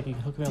lives? Like, you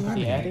can hook me up with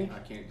the Addy? I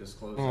can't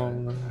disclose that.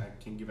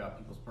 I can't give out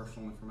people's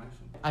personal information.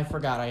 I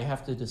forgot, I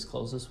have to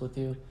disclose this with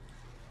you.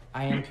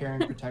 I am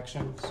carrying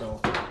protection,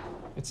 so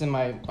it's in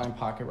my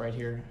pocket right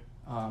here.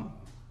 I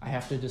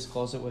have to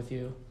disclose it with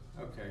you.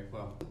 Okay,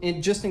 well.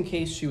 Just in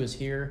case she was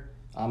here,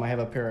 I have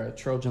a pair of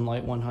Trojan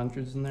Light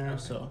 100s in there,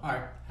 so. All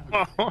right.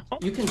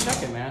 You can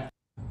check it, man.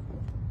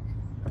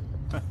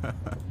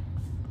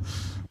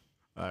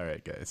 All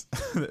right, guys.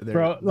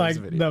 Bro, like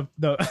the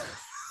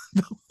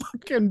the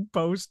fucking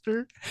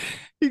poster.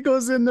 He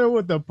goes in there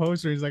with the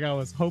poster. He's like, I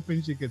was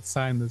hoping she could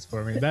sign this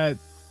for me. That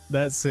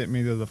sent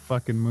me to the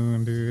fucking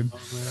moon, dude. Oh,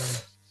 man.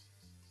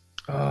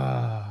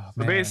 Ah.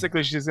 So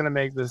basically, she's gonna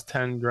make this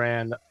 10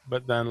 grand,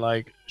 but then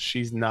like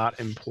she's not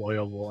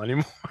employable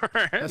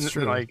anymore. That's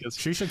true. Like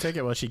she should take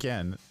it while she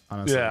can.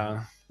 Honestly.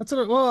 Yeah. That's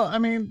what. Well, I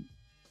mean,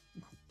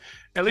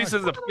 at least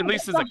as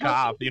a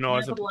cop, you know,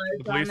 as a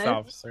police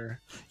officer.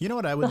 You know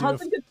what I would The do?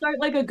 husband could start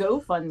like a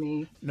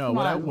GoFundMe. No, Come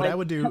what on, I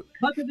would do.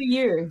 Buck of the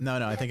year.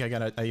 No, I think I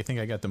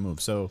got the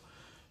move. So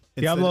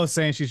Diablo is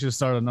saying she should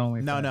start an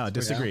OnlyFans. No,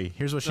 disagree.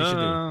 Here's what she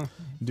should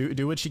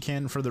do what she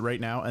can for the right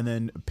now, and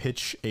then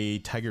pitch a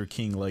Tiger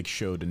King like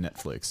show to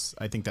Netflix.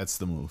 I think that's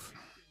the move.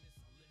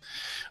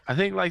 I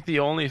think like the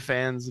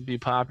OnlyFans would be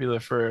popular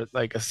for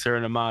like a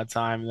certain amount of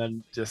time and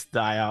then just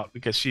die out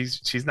because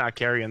she's not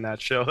carrying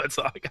that show. That's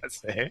all I gotta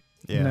say.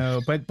 Yeah.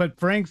 No, but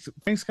Frank's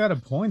got a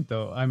point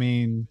though. I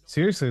mean,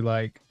 seriously,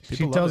 like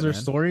she tells her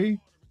story.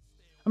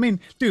 I mean,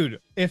 dude,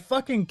 if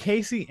fucking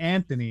Casey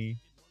Anthony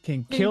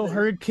can kill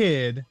her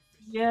kid,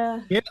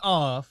 get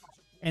off,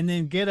 and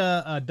then get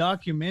a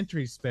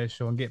documentary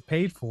special and get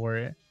paid for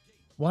it,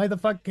 why the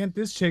fuck can't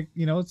this chick?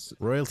 You know, it's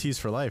royalties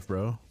for life,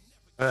 bro.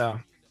 Yeah.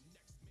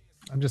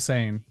 I'm just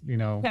saying, you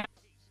know,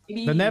 the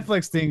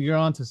Netflix thing, you're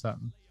onto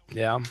something.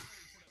 Yeah.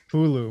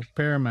 Hulu,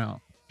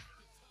 Paramount.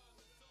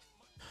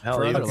 Hell,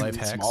 for even other life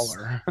hacks.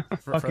 smaller.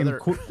 Fucking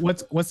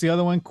what's the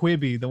other one?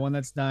 Quibi, the one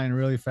that's dying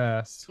really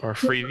fast. Or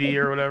Freebie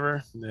or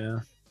whatever. Yeah.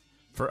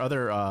 For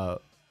other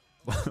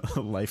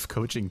life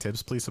coaching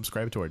tips, please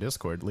subscribe to our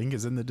Discord. Link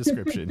is in the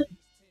description.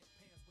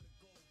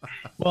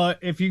 Well,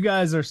 if you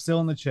guys are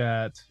still in the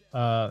chat,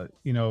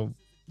 you know,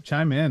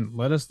 chime in.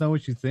 Let us know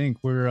what you think.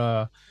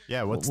 We're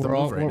what's the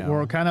move right now?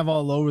 We're kind of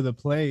all over the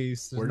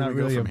place. There's not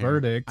really a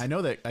verdict. I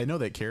know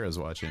that Kara's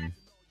watching.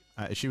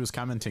 She was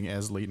commenting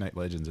as Late Night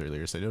Legends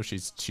earlier, so I know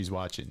she's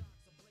watching,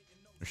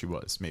 or she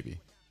was maybe.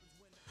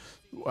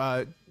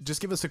 Just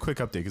give us a quick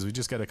update because we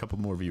just got a couple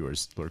more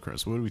viewers. Lord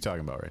Chris, what are we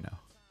talking about right now?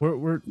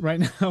 We're right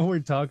now we're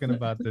talking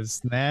about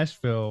this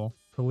Nashville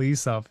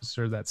police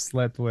officer that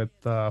slept with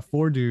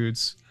 4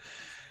 dudes.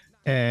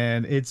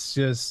 And it's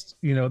just,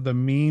 you know, the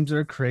memes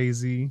are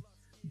crazy.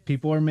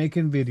 People are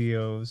making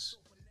videos.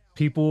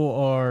 People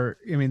are,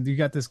 I mean, you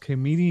got this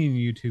comedian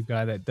YouTube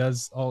guy that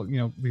does all, you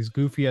know, these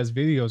goofy ass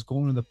videos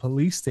going to the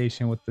police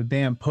station with the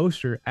damn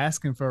poster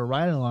asking for a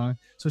ride along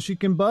so she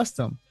can bust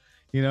him,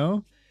 you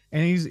know?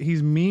 And he's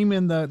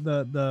memeing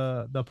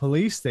the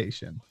police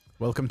station.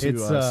 Welcome to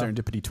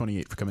Serendipity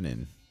 28 for coming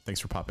in.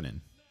 Thanks for popping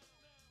in.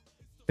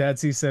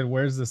 Dadsy said,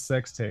 "Where's the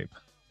sex tape?"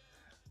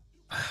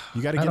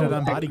 You got to get it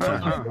on body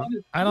cam.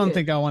 I don't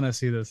think I want to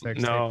see the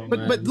sex tape.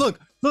 But look,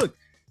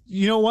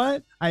 you know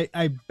what?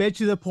 I bet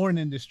you the porn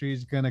industry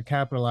is gonna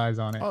capitalize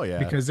on it. Oh yeah,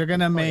 because they're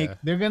gonna make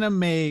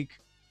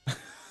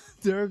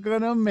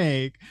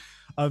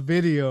a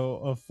video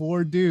of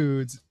 4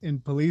 dudes in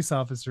police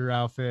officer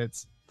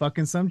outfits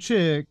fucking some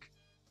chick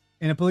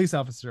in a police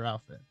officer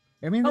outfit.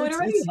 I mean, I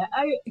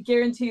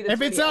guarantee that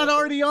if it's not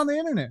already on the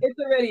internet, it's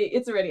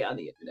already on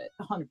the internet,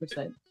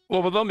 100%.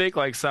 Well, but they'll make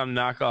like some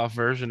knockoff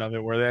version of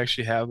it where they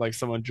actually have like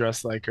someone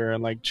dressed like her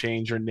and like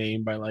change her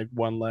name by like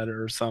 1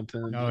 letter or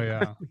something. Oh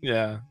yeah,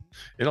 yeah,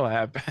 it'll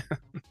happen.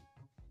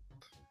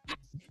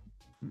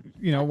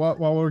 You know,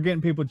 while we're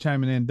getting people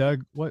chiming in,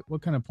 Doug,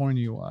 what kind of porn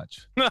do you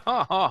watch?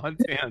 Oh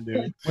damn,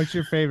 dude. What's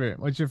your favorite?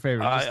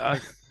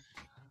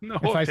 No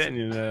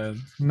opinion.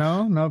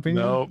 No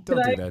opinion. No,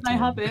 don't do that. Can I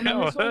hop in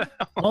on this one?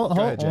 Hold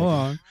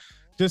on.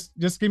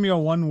 Just give me a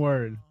one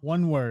word,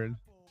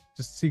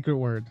 just secret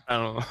word. I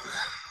don't know.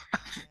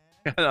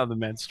 Another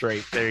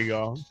menstruate. There you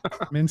go.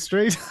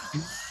 Menstruate.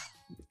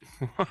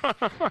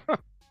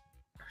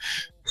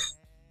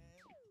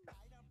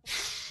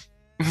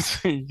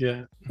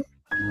 Yeah.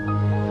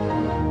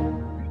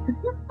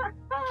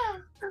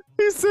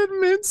 He said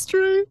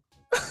menstruate.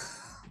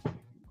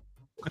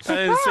 I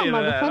didn't say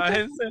that. I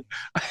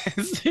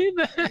didn't say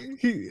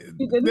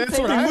that. That's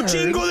what I heard.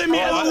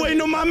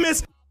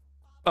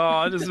 Oh,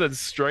 I just meant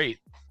straight.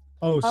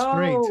 Oh,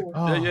 straight.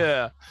 Oh.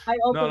 Yeah.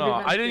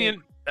 No, I didn't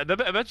even. I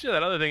bet you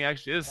that other thing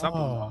actually is something.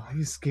 Oh,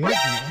 he scared me.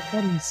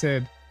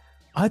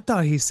 I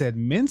thought he said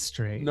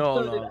menstruate.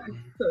 No.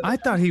 I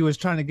thought he was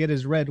trying to get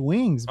his red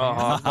wings. Man.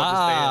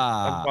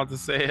 I'm about to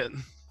say it.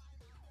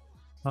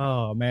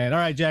 Oh man! All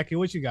right, Jackie,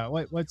 what you got?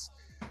 What's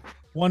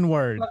one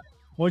word?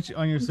 What's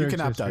on your search? You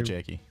can opt out,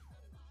 Jackie.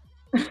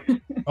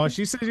 Oh,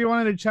 she said you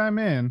wanted to chime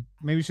in.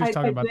 Maybe she was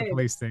talking about the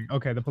police thing.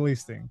 Okay, the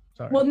police thing.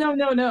 Sorry. Well,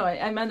 no.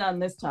 I meant on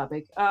this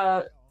topic.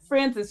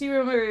 Francis, you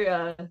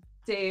remember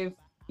Dave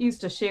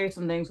used to share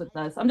some things with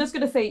us. I'm just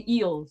gonna say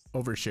eels.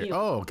 Overshare. Eels.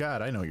 Oh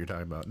God, I know what you're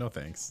talking about. No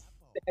thanks.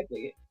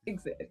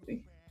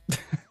 Exactly.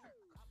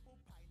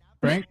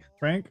 Frank.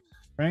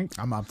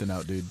 I'm opting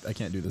out, dude. I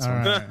can't do this All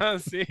one. right.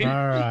 See?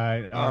 All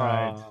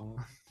right.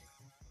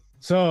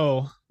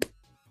 So,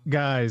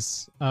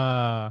 guys,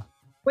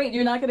 wait,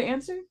 you're not gonna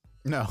answer?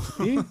 No.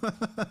 Yeah.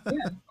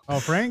 Oh,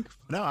 Frank?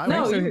 No,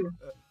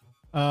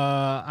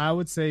 I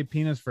would say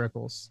penis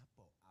freckles.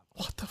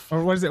 What the fuck?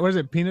 Or what is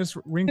it? Penis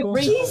wrinkle?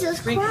 Jesus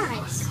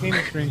Christ.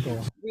 Penis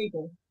wrinkle.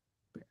 Wrinkle.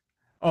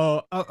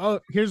 Oh,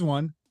 here's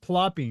one.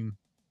 Plopping.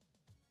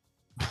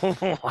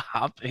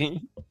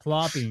 Plopping.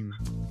 Plopping.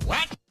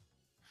 What?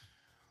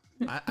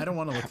 I don't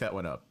want to look that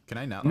one up. Can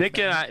I not? Nick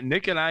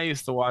and I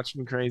used to watch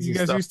some crazy You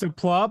guys stuff. used to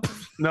plop?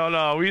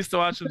 No, we used to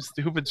watch some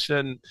stupid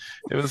shit. And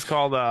it was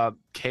called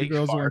cake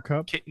Girls Wear fart.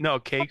 Cup? Cake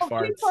Cake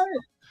farts. fart.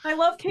 I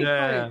love cake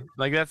Yeah, fart.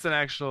 like that's an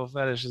actual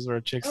fetish, is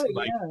where chicks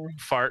like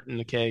fart in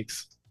the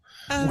cakes.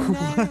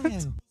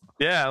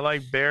 Yeah,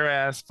 like bare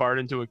ass fart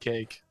into a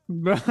cake. All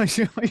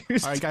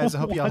right, guys. I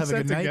hope y'all have a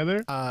good night.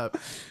 Together?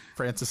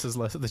 Francis has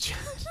left the chat.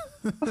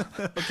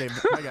 Okay,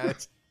 bye,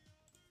 guys.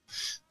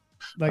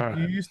 Like All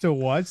you right. used to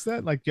watch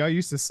that? Like y'all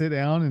used to sit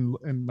down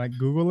and like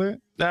Google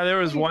it? Now there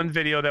was one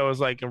video that was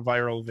like a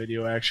viral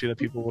video actually that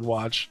people would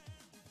watch.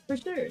 For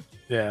sure.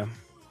 Yeah.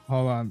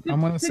 Hold on,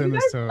 I'm gonna Did send you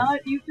this guys to.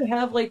 not used to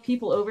have like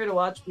people over to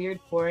watch weird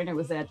porn, or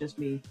was that just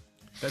me?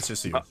 That's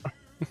just you.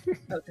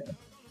 Okay.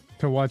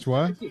 To watch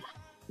what?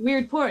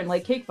 Weird porn,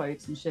 like cake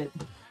farts and shit.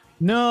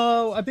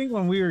 No, I think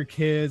when we were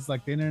kids,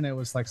 like the internet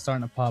was like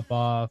starting to pop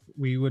off.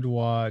 We would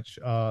watch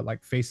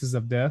like Faces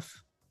of Death.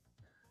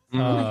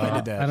 I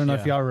did that, I don't know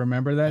if yeah. y'all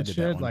remember I that did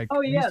that shit. one. Like, Oh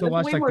we yeah, used to that's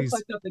watch way like more these.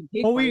 fucked up than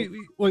cake Oh,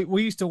 farts.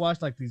 we used to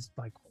watch like these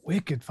like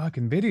wicked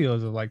fucking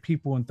videos of like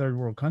people in third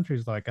world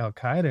countries like Al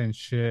Qaeda and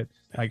shit,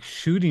 like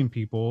shooting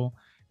people.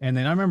 And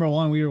then I remember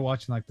one we were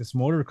watching like this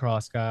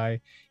motocross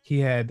guy. He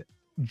had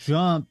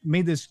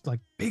made this like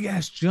big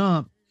ass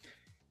jump,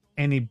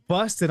 and he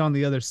busted on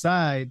the other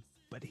side.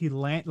 But he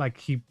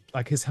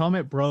his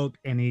helmet broke,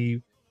 and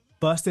he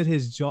busted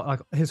his jaw. Like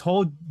his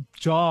whole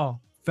jaw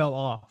fell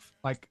off.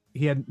 Like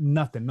he had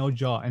nothing, no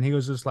jaw, and he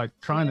was just like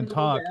trying to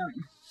talk.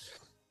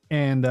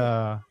 And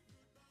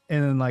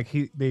then like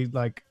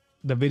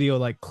the video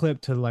like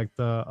clipped to like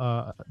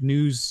the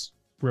news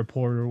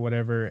report or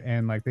whatever,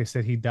 and like they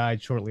said he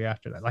died shortly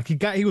after that. Like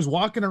he was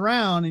walking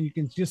around, and you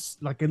can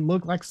just like it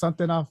looked like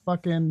something off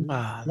fucking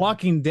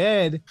Walking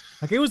Dead.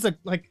 Like it was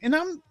like, and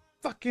I'm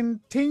fucking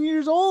 10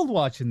 years old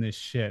watching this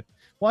shit,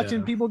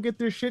 watching people get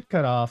their shit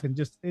cut off, and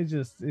it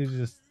just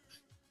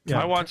yeah.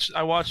 I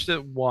watched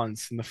it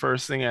once, and the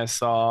first thing I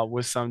saw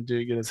was some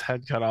dude get his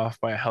head cut off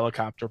by a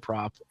helicopter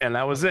prop, and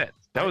that was it.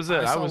 That was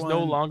it. I was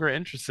no longer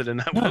interested in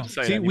that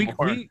website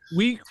anymore.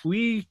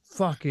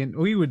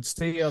 We would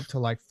stay up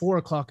till like 4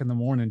 o'clock in the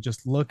morning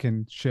just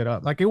looking shit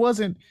up. Like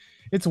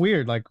it's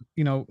weird. Like,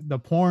 you know, the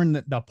porn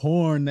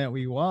that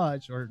we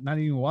watch, or not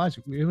even watch,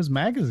 it was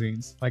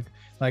magazines. Like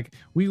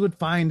we would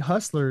find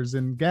hustlers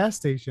in gas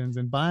stations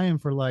and buy them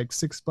for like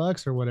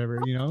 $6 or whatever,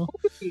 you know.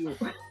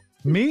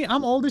 Me,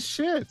 I'm old as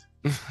shit.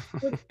 What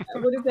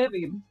does that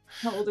mean?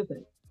 How old is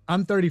it?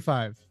 I'm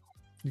 35.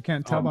 You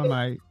can't tell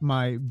by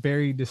my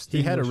very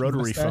distinct. He had a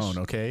rotary mustache. phone,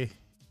 okay?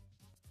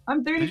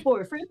 I'm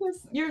 34.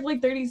 Francis, you're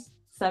like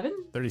 37?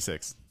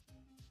 36.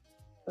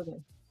 Okay.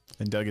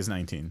 And Doug is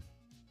 19.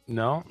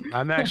 No,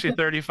 I'm actually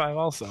 35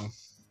 also.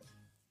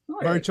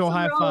 Virtual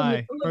high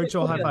five.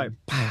 Virtual high five.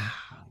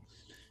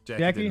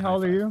 Jackie, how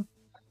old are you?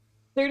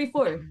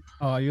 34.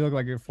 Oh, you look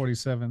like you're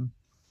 47.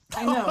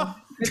 I know.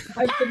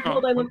 I've been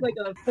told I look like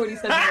a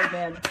 47-year-old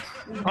man.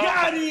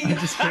 Got him!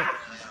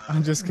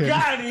 I'm just kidding.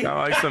 I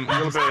like some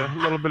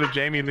little bit of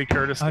Jamie Lee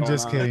Curtis. I'm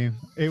just kidding.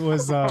 It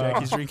was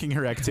Jackie's drinking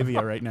her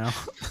Activia right now.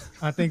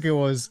 I think it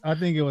was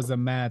a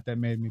Matt that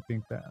made me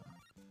think that.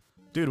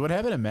 Dude, what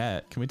happened to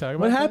Matt? Can we talk about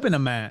what that? happened to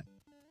Matt?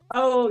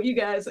 Oh, you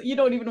guys, you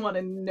don't even want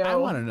to know. I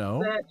want to know.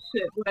 That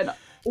shit went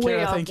way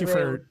Kara, off thank the you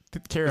rails. for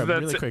Kara.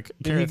 Really quick.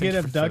 Did he get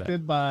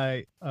abducted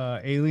by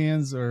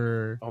aliens,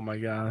 or? Oh my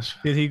gosh!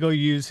 Did he go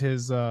use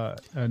his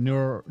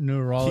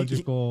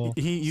neurological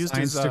he used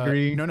science his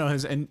degree? No,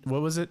 his and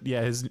what was it?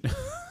 Yeah, his.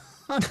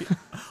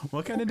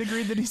 What kind of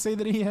degree did he say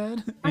that he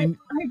had? I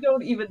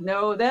don't even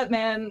know. That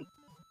man.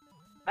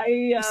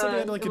 He said he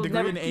had like a will degree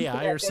never in speak to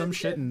AI that or some man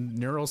shit again.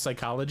 in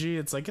neuropsychology.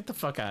 It's like, get the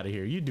fuck out of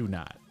here. You do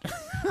not.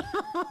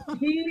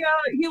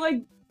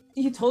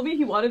 He told me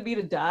he wanted me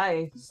to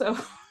die. So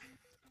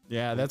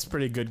Yeah, that's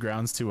pretty good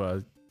grounds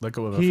to let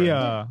go of a He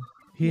friend.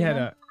 he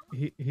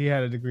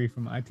had a degree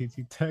from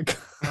ITT Tech.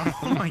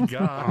 Oh my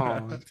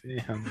god. Oh,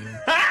 damn,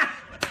 man.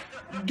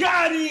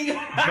 Got him!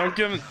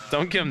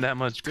 Don't give him that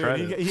much Dude,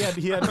 credit. he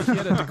had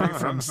a degree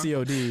from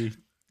COD.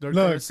 Dark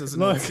Horse doesn't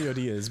know what COD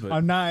is, but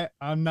I'm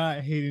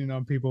not hating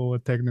on people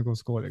with technical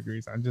school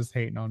degrees. I'm just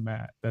hating on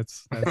Matt.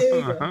 That's there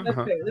you go. That's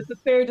fair. That's a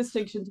fair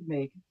distinction to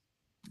make.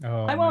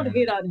 oh, I won't man.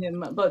 hate on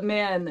him, but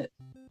man,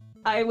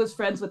 I was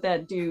friends with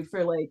that dude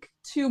for like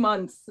 2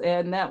 months,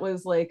 and that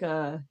was like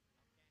a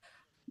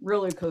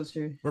roller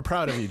coaster. we're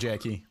proud of you,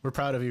 Jackie. We're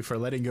proud of you for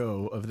letting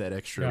go of that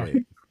extra Yeah.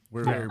 weight.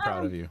 We're very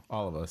proud of you,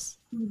 all of us.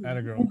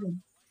 Atta girl.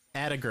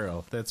 Atta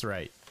girl, that's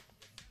right.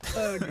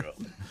 Atta girl.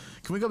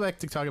 Can we go back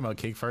to talking about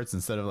cake farts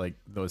instead of like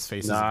those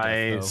faces?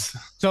 Nice.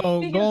 So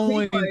Speaking of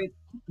going cake farts,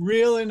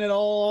 reeling it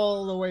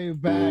all the way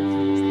back.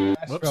 To the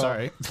Whoops,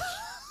 sorry.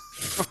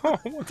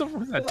 What the fuck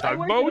was that,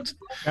 tugboat?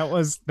 That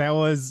was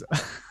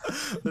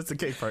That's a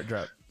cake fart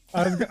drop.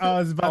 I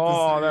was about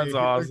Oh, to say. that's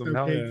awesome.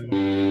 Hell cake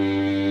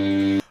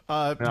yeah.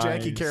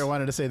 Jackie Nice. Kara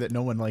wanted to say that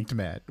no one liked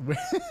Matt.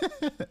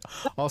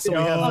 Also,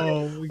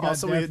 Yo, we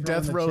got we had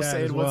Death in the Row chat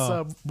saying, as "What's well.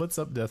 up? What's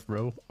up, Death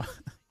Row?"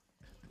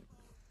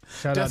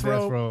 Shout out Death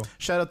Row.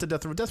 Shout out to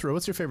Death Row. Death Row,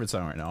 what's your favorite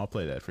song right now? I'll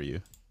play that for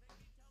you.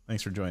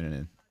 Thanks for joining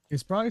in.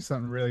 It's probably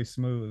something really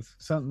smooth.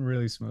 Something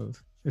really smooth.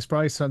 It's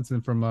probably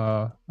something from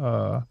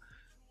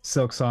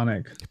Silk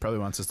Sonic. He probably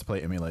wants us to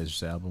play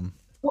Emulators album.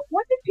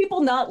 What did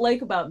people not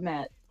like about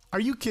Matt? Are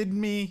you kidding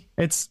me?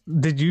 It's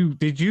did you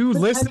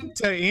listen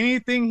to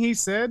anything he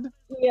said?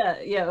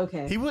 Yeah,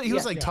 okay. He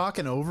was like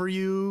talking over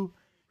you.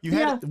 You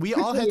had we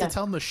all had to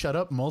tell him to shut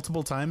up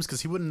multiple times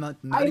because he wouldn't not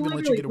even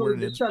let you get a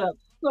word in. Shut up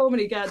so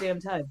many goddamn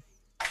times.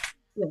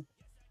 Yeah.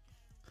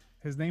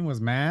 His name was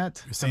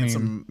Matt. You're saying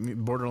some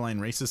borderline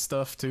racist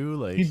stuff too.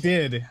 Like he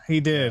did.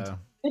 Did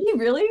he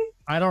really?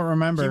 I don't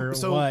remember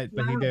what,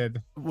 but he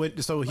did.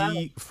 So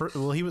he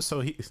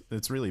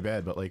it's really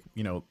bad, but like,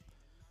 you know,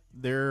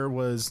 there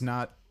was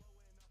a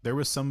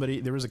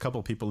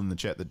couple people in the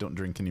chat that don't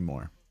drink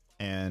anymore,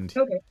 and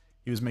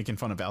he was making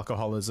fun of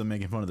alcoholism,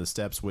 making fun of the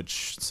steps,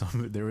 which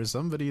there was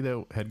somebody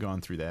that had gone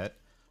through that.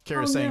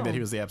 Kara saying that he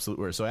was the absolute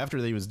worst. So after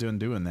he was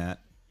doing that,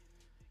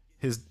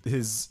 his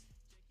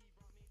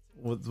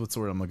what's the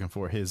word I'm looking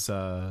for? His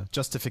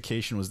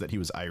justification was that he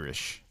was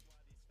Irish.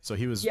 So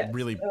he was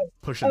really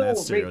pushing that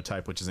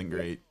stereotype, which isn't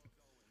great.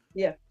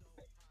 Yeah.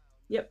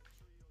 Yep.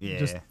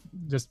 Yeah.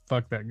 Just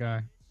fuck that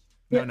guy.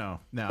 No,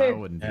 I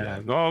wouldn't do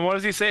that. Well, what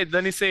does he say?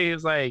 Then he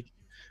was like,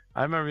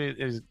 I remember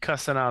he was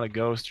cussing out a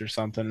ghost or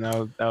something.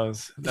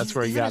 That's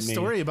where he got me. The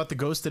story about the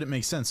ghost didn't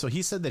make sense. So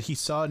he said that he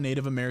saw a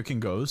Native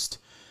American ghost,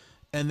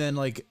 and then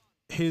like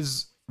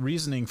his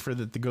reasoning for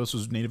that the ghost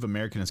was Native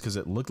American is because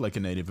it looked like a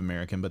Native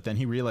American, but then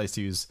he realized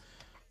he was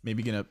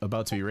maybe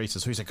about to be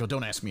racist. So he's like, "Oh,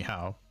 don't ask me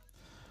how."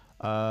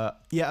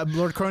 Yeah,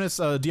 Lord Cronus,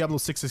 Diablo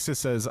 666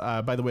 says,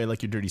 by the way, I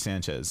like your Dirty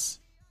Sanchez.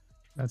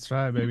 That's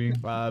right, baby.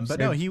 But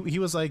no, he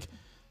was like,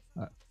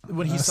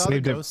 when he saw the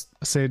ghost,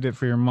 I saved it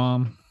for your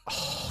mom.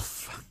 Oh,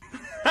 fuck.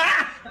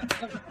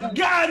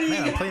 Got him!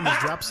 Man, I'm playing this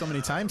drop so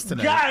many times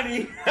tonight. Got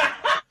him!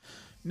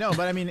 No,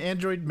 but I mean,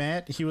 Android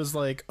Matt, he was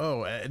like,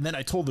 oh, and then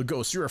I told the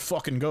ghost, you're a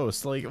fucking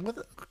ghost. Like,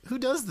 who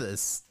does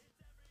this?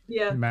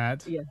 Yeah.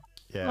 Matt. Yeah.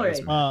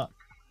 Yeah.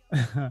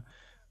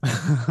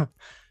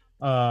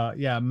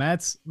 Yeah,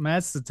 Matt's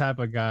the type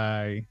of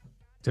guy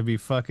to be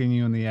fucking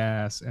you in the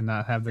ass and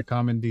not have the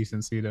common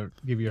decency to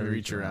give you a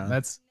reach around.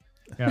 That's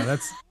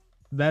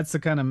the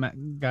kind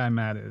of guy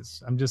Matt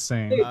is. I'm just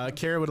saying.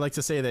 Kara would like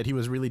to say that he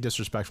was really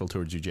disrespectful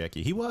towards you,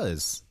 Jackie. He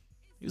was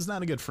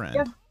not a good friend.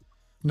 Yeah.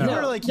 No. You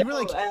were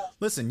like,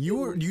 listen,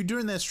 you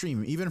during that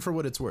stream, even for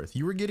what it's worth,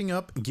 you were getting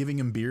up and giving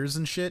him beers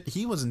and shit.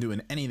 He wasn't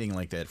doing anything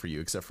like that for you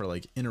except for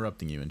like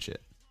interrupting you and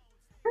shit.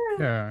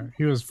 Yeah,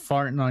 he was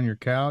farting on your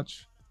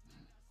couch.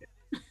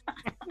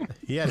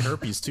 He had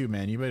herpes too,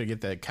 man. You better get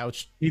that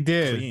couch. He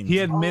did. Cleaned. He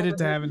admitted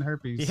to having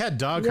herpes. He had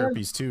dog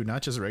herpes too,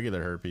 not just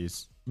regular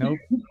herpes. Nope.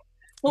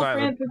 Well,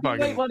 Francis, you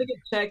might want to get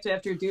checked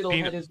after Doodle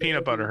had his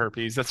peanut butter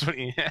herpes. That's what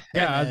he had.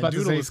 Yeah, I was about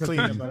Doodle to say was clean.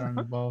 peanut butter on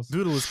the balls.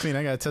 Doodle was clean.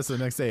 I got to test it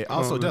the next day.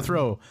 Also, Death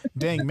Row.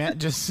 Dang, Matt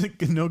just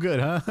no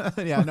good, huh?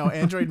 Yeah, no,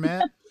 Android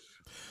Matt.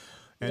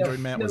 Android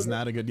Matt was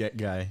not a good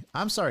guy.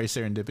 I'm sorry,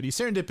 Serendipity.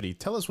 Serendipity,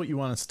 tell us what you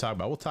want us to talk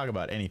about. We'll talk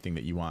about anything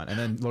that you want. And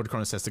then Lord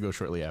Cronus has to go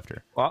shortly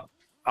after. Well,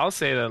 I'll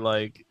say that,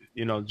 like,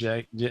 you know,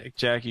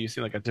 Jackie, you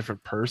seem like a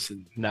different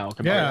person now.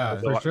 Yeah,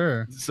 for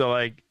sure. So,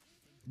 like,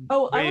 I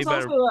was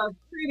also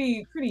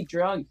pretty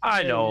drunk.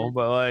 I know,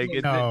 but like,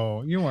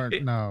 you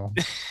weren't. No,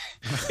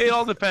 it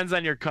all depends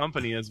on your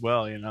company as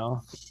well, you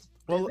know.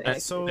 Well,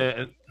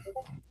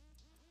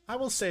 I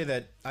will say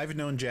that I've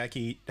known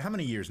Jackie. How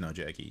many years now,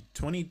 Jackie?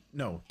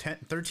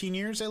 13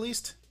 years at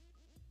least.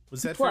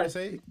 Was that fair to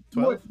say?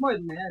 12? More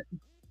than that.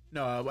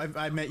 No,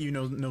 I met you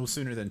no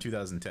sooner than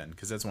 2010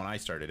 because that's when I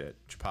started at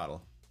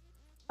Chipotle.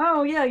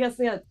 Oh yeah, I guess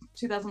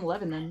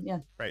 2011 then. Yeah.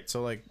 Right.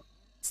 So like,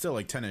 still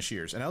like 10ish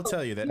years, and I'll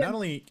tell you that not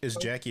only is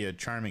Jackie a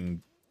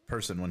charming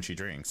person when she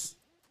drinks,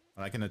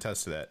 and I can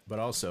attest to that, but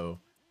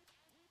also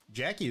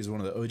Jackie is one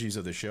of the OGs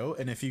of the show.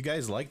 And if you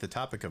guys like the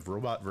topic of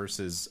robot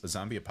versus a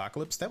zombie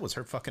apocalypse, that was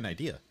her fucking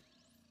idea,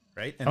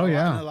 right? And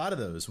a lot of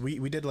those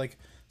we did like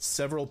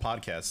several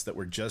podcasts that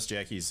were just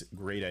Jackie's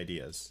great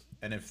ideas.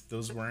 And if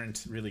those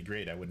weren't really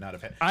great, I would not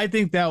have had. I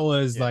think that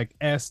was like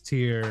S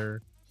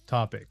tier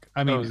topic.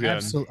 I mean,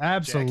 absolutely.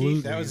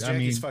 Jackie, that was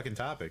Jackie's fucking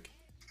topic.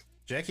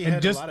 Jackie and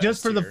had just a lot of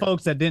for the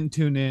folks that didn't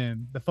tune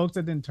in,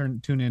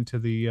 tune into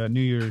the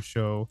New Year's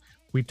show,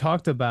 we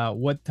talked about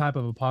what type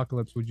of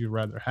apocalypse would you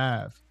rather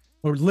have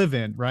or live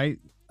in, right?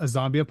 A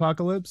zombie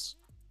apocalypse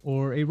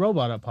or a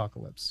robot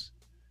apocalypse.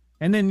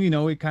 And then, you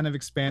know, it kind of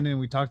expanded and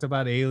we talked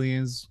about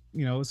aliens,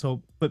 you know,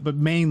 so but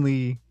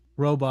mainly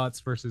robots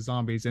versus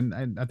zombies,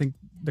 and I think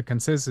the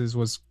consensus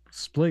was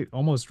split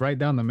almost right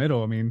down the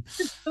middle. I mean,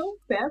 it's so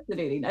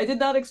fascinating. I did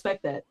not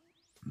expect that.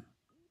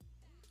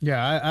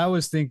 Yeah, I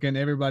was thinking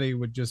everybody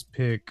would just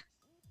pick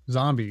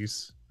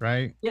zombies,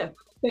 right? Yeah,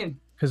 same.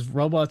 Because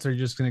robots are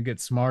just gonna get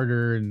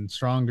smarter and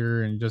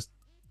stronger and just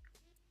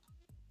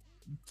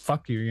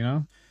fuck you, you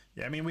know?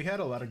 Yeah, I mean, we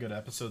had a lot of good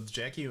episodes.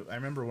 Jackie, I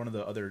remember one of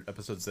the other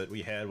episodes that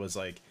we had was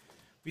like,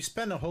 we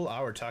spent a whole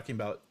hour talking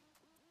about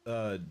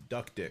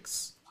duck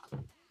dicks.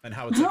 And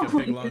how it's like a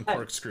big long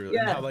corkscrew,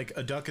 and how like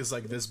a duck is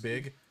like this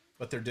big,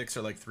 but their dicks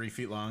are like 3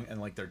 feet long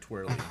and like they're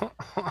twirly.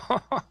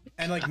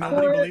 And like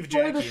nobody believed For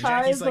Jackie. the And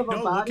Jackie's size like, of a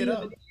no, look body it of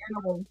up. an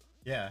animal,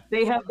 Yeah.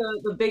 they have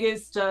the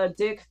biggest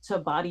dick to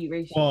body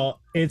ratio. Well,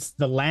 it's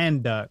the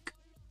land duck.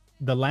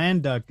 The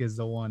land duck is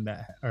the one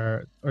that,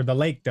 or the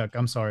lake duck.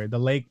 I'm sorry, the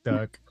lake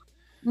duck.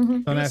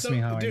 Mhm. Don't ask me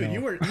how dude, I know.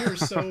 you were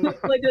so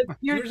Like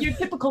your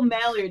typical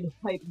mallard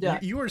type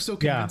duck. you were so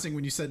Yeah. convincing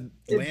when you said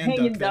It's land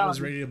hanging duck that I was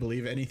down. ready to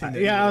believe anything.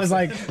 That Yeah, you I was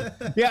like,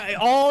 said. yeah,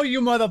 all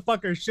you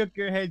motherfuckers shook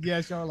your head.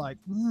 Yes, y'all like,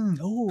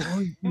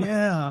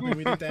 yeah. When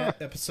we did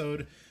that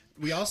episode.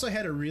 We also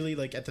had a really,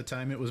 like, at the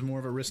time, it was more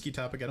of a risky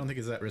topic. I don't think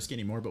it's that risky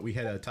anymore, but we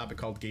had a topic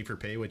called Gay for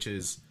Pay, which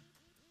is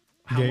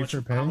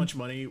how much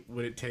money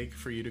would it take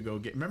for you to go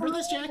get. Remember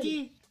this,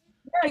 Jackie?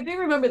 Yeah, I do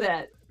remember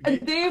that.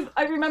 And Dave,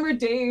 I remember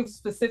Dave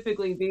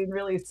specifically being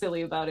really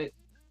silly about it.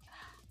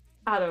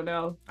 I don't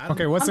know.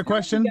 Okay, what's the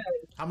question?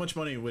 How much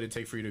money would it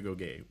take for you to go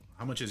gay?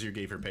 How much is your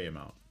Gay for Pay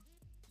amount?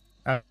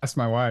 Ask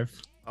my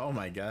wife. Oh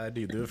my god,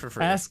 dude, do it for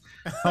free.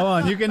 Hold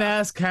on, you can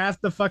ask half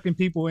the fucking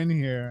people in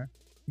here.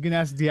 You can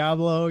ask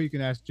Diablo, you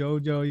can ask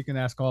Jojo, you can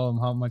ask all of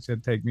them how much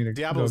it'd take me to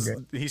Diablo's, go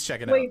gay. he's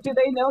checking Wait, do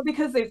they know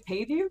because they've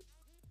paid you?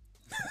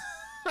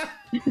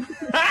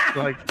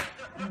 Like,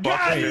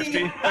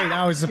 Wait,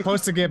 I was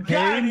supposed to get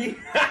paid?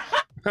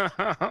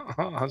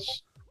 I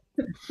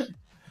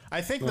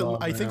think Oh,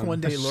 I think man.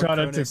 one day Lord Shot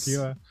at Cronus,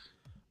 tequila.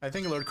 I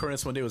think Lord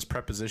Cronus one day was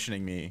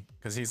prepositioning me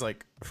because he's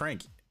like,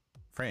 Frank,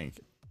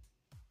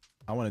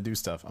 I want to do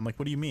stuff. I'm like,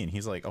 what do you mean?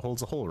 He's like, a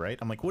hole's a hole, right?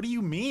 I'm like, what do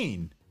you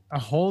mean? A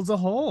hole's a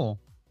hole.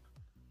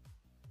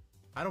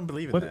 I don't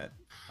believe in What? that.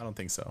 I don't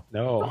think so.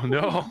 No.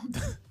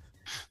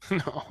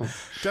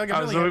 Doug,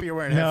 I'm really happy you're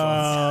wearing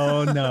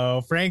headphones.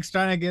 No. Frank's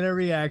trying to get a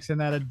reaction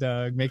out of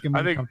Doug, make him I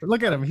think- uncomfortable.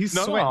 Look at him, he's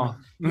sweating.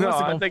 He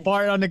wants to go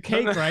fart on the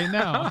cake right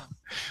now.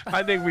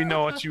 I think we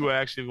know what you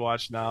actually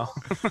watch now.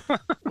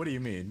 What do you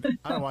mean?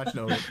 I don't watch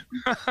no.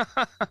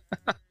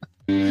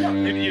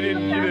 You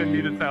didn't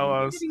need to tell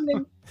us.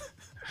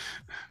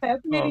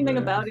 Fascinating Oh, thing man.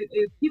 about it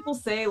is people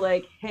say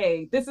like,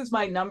 hey, this is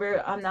my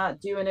number, I'm not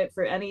doing it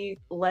for any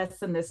less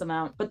than this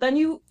amount. But then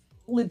you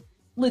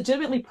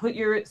legitimately put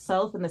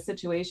yourself in the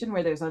situation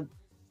where there's a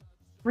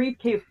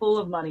briefcase full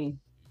of money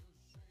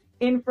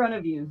in front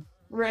of you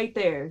right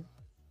there.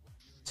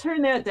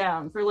 Turn that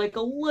down for like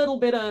a little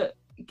bit of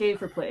gay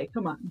for play.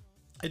 Come on.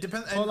 It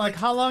depends. Well, like,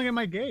 how long am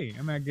I gay?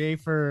 Am I gay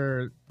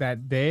for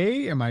that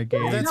day? Am I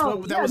gay? That's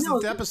what that was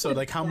the episode.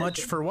 Like, how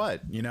much for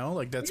what? You know,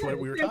 like that's what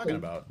we were talking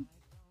about.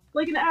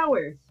 Like an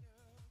hour.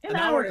 An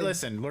hour.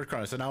 Listen, Lord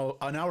Cronus, an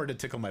hour to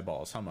tickle my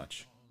balls. How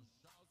much?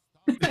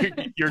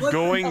 Your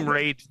going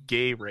rate,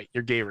 gay rate.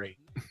 Your gay rate.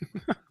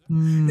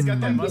 He's got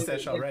that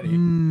mustache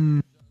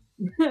already.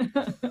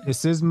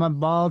 This is my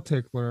ball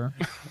tickler.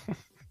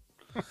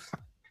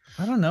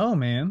 I don't know,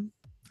 man.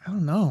 I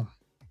don't know.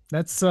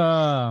 That's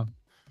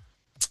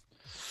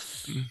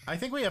I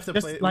think we have to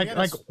just play.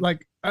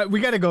 we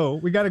gotta go.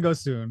 We gotta go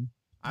soon.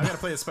 I gotta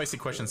play a spicy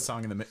question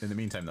song in the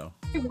meantime, though.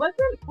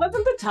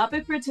 Wasn't the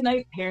topic for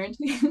tonight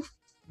parenting?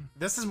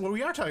 This is what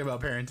we are talking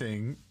about,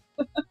 parenting.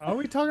 Are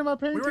we talking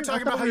about parenting? We were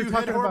talking I thought about how we you were had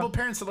talking horrible about-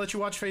 parents that let you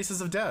watch Faces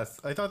of Death.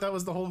 I thought that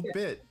was the whole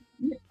bit.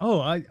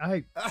 Oh,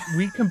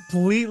 we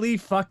completely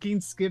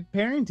fucking skipped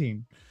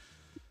parenting.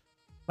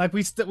 Like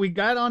we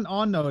got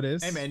on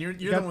notice. Hey man, you're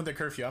the one with the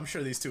curfew. I'm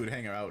sure these two would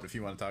hang out if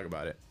you want to talk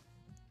about it.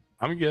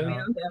 I'm good.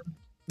 All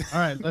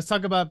right, let's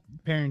talk about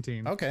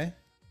parenting. Okay.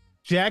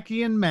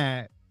 Jackie and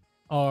Matt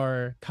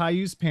are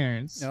Caillou's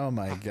parents. Oh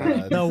my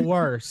god. The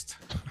worst.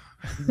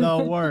 The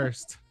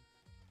worst.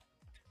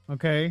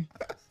 Okay.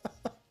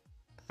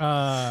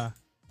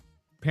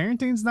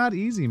 Parenting's not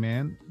easy,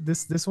 man.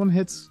 This one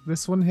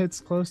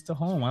hits close to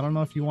home. I don't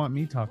know if you want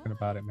me talking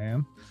about it,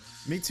 man.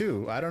 Me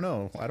too. I don't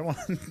know. I don't want.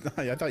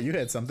 I thought you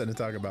had something to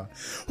talk about.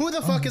 Who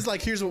the fuck is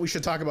like, here's what we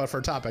should talk about for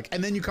a topic,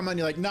 and then you come on,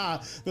 you're like,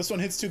 nah, this one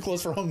hits too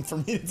close for home for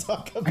me to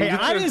talk about. Hey,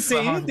 I didn't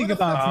say anything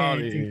about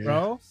parenting,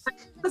 bro.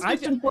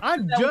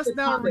 I'm just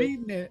now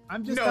reading it.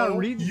 I'm just now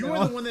reading it. You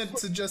were the one that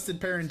suggested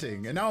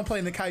parenting, and now I'm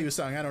playing the Caillou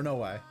song. I don't know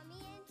why.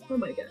 Oh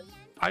my god.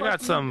 I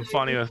got something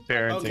funny with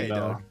parenting Okay,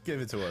 though. Doug,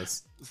 give it to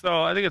us.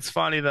 So I think it's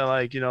funny that,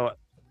 like,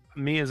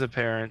 me as a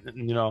parent,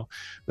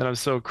 that I'm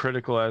so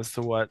critical as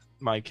to what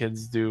my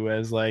kids do,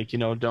 as like,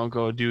 don't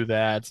go do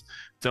that,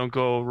 don't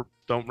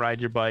ride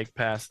your bike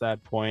past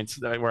that point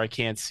where I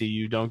can't see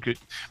you, don't go.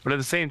 But at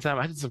the same time,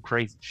 I did some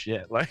crazy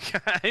shit. Like,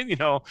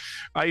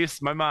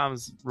 my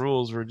mom's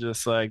rules were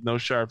just like, no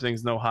sharp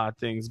things, no hot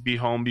things, be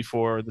home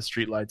before the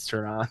street lights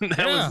turn on.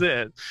 That was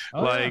it.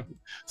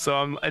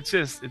 So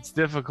it's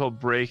difficult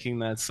breaking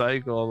that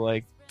cycle,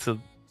 like, to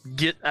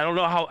get. I don't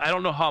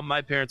know how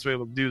my parents were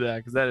able to do that,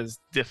 because that is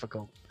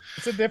difficult.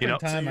 It's a different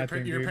time. So I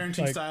think your dude.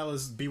 parenting style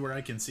is be where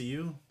I can see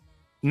you.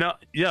 No,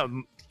 yeah,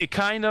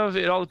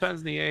 it all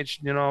depends on the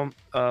age.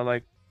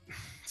 Like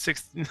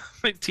 16.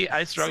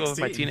 I struggled with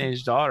my 16.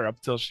 teenage daughter up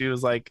till she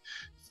was like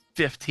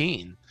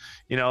 15.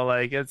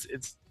 Like it's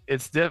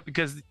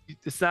because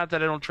it's not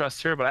that I don't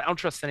trust her, but I don't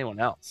trust anyone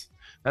else.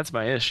 That's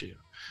my issue.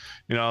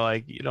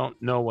 Like, you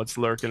don't know what's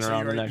lurking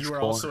around the next You were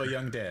corner. also a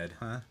young dad,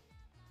 huh?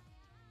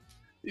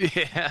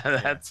 Yeah,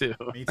 that too.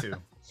 Me too.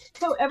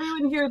 So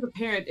everyone here is a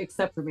parent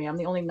except for me. I'm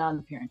the only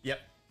non-parent. Yep.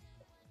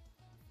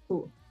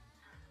 Cool.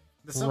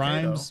 That's okay,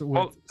 Rhymes though. with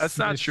Well, that's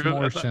not true.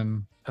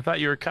 distortion. I thought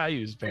you were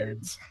Caillou's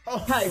parents.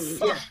 Oh,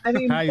 Caillou, yeah. I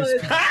mean,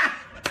 Caillou's-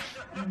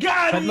 but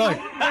Got But it. look,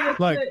 I have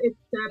look. to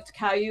accept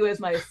Caillou as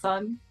my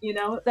son. You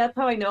know, that's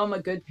how I know I'm a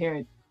good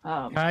parent.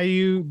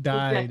 Caillou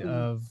died Exactly.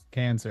 of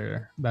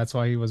cancer. That's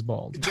why he was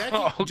bald.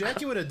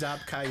 Jackie would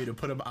adopt Caillou to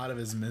put him out of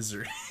his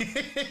misery.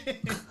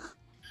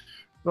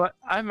 But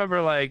I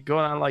remember like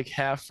going on like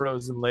half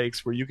frozen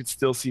lakes where you could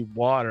still see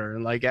water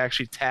and like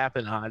actually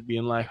tapping on it,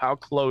 being like, how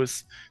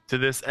close to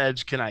this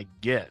edge can I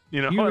get?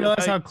 You know, You realize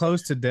like, how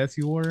close to death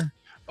you were?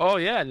 oh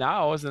yeah,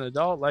 now as an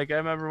adult, like I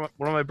remember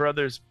one of my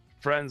brother's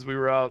friends, we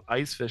were out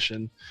ice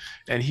fishing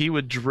and he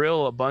would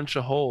drill a bunch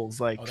of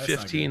holes, like Oh, that's not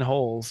 15 good.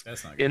 holes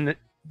That's not good. in the,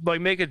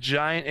 like make a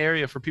giant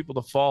area for people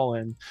to fall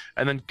in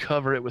and then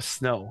cover it with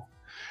snow.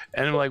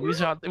 And like we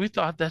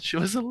thought that shit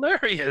was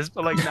hilarious,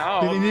 but like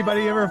now Did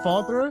anybody ever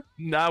fall through it?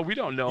 nah, we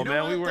don't know, You know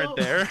man. what, We weren't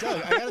though? there.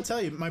 Doug, I gotta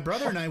tell you, my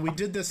brother and I, we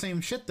did the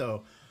same shit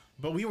though,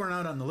 but we weren't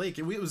out on the lake.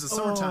 It was the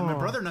summertime. My Oh.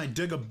 brother and I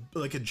dug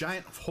a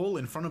giant hole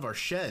in front of our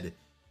shed,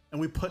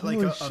 and we put like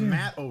Holy a shit.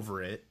 mat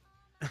over it,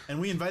 and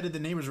we invited the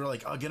neighbors. We're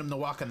like, "I'll get them to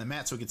walk on the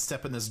mat so we could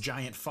step in this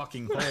giant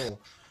fucking hole."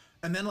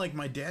 And then like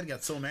my dad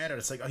got so mad at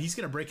us, like, "Oh, he's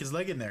gonna break his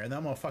leg in there, and then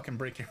I'm gonna fucking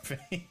break your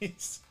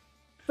face."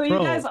 So you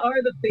Bro, guys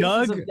are the faces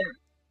Doug- of death.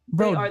 They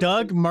Bro, are the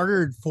Doug faces.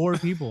 murdered 4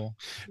 people.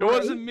 It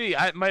wasn't me.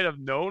 I might have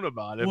known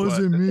about it. It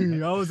wasn't but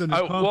me. I was an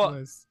well,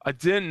 accomplice. I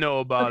didn't know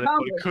about it, but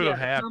it Accomplice, could have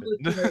yeah,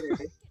 happened. accomplice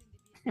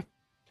murder.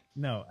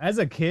 No, as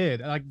a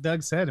kid, like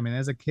Doug said, I mean,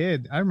 as a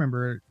kid, I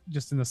remember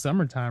just in the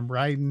summertime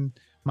riding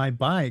my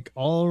bike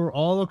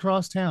all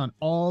across town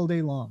all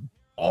day long.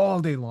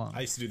 I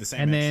used to do the same.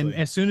 And then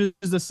actually. as soon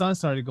as the sun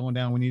started going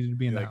down, we needed to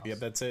be in the Like, house. yep,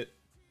 that's it.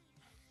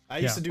 I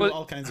Yeah. used to do But-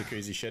 all kinds of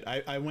crazy shit.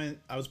 I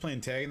was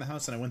playing tag in the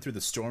house and I went through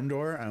the storm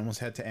door. I almost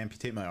had to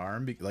amputate my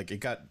arm. Like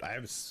I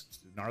have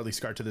a gnarly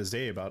scar to this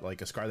day about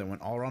like a scar that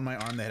went all around my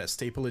arm. They had to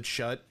staple it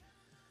shut.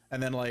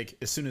 And then like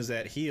as soon as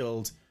that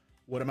healed,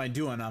 what am I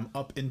doing? I'm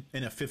up in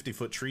a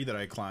 50-foot tree that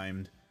I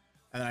climbed.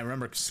 And I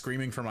remember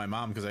screaming for my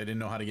mom because I didn't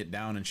know how to get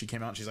down. And she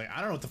came out and she's like, I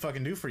don't know what to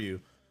fucking do for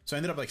you. So I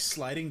ended up like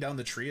sliding down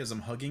the tree as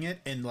I'm hugging it.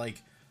 And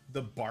like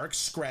the bark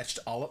scratched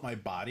all up my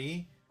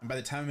body. And by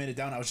the time I made it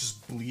down, I was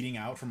just bleeding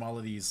out from all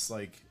of these,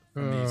 like,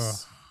 from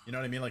these, you know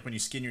what I mean? Like when you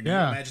skin your knee,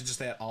 Yeah. imagine just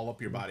that all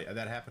up your body.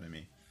 That happened to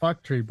me.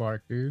 Fuck tree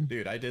bark, dude.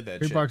 Dude, I did that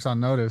Tree shit. bark's on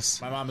notice.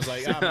 My mom was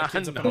like, my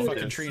kid's up in a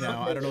fucking tree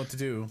now. I don't know what to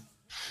do.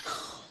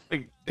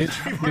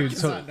 Dude,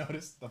 so Not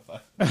noticed the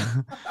fuck.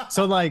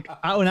 so like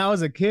when I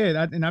was a kid,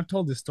 and I've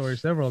told this story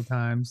several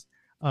times.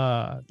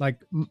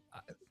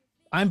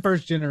 I'm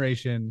first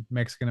generation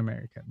Mexican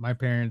American. My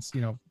parents,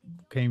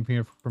 came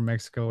here from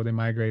Mexico. They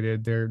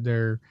migrated.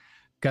 They're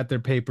got their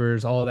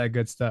papers, all that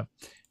good stuff.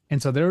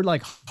 And so they're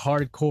like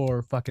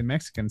hardcore fucking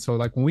Mexican. So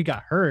like when we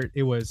got hurt,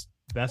 it was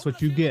that's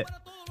what you get.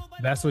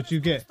 That's what you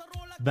get.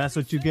 That's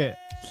what you get.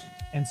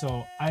 And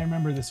so I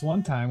remember this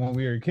one time when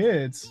we were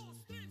kids,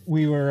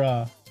 we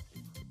were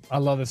I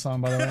love this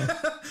song, by the way.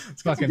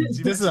 It's fucking.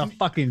 This is a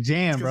fucking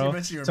jam, bro.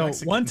 So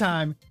one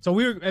time, so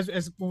we were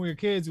as when we were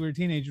kids, we were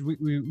teenagers. We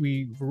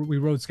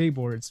rode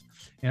skateboards,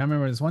 and I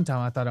remember this one time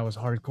I thought I was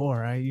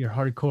hardcore. Right, you're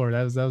hardcore.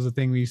 That was the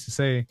thing we used to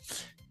say.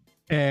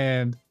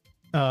 And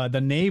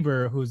the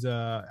neighbor, who's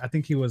I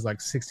think he was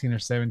like 16 or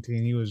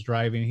 17. He was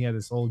driving. He had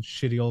this old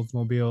shitty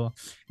Oldsmobile,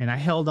 and I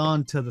held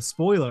on to the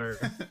spoiler,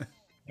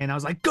 and I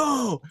was like,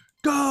 "Go,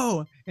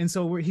 go!" And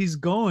so he's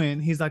going.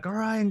 He's like, "All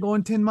right, I'm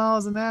going 10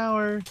 miles an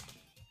hour."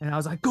 And I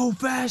was like, go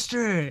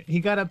faster. He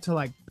got up to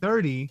like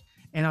 30.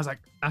 And I was like,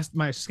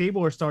 my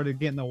skateboard started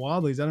getting the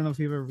wobblies. I don't know if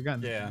you've ever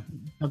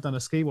jumped on a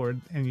skateboard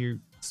and you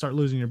start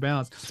losing your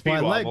balance.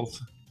 Speed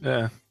wobbles.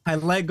 I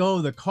let go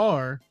of the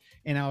car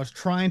and I was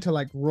trying to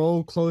like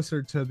roll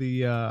closer to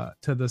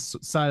the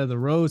side of the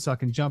road so I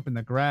can jump in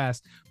the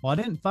grass. Well, I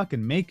didn't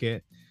fucking make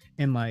it.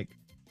 And like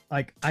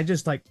I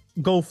just like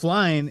go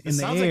flying in the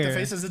sounds air. like the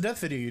Faces of Death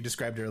video you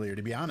described earlier,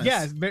 to be honest.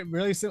 Yeah, it's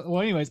really simple.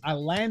 Well, anyways, I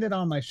landed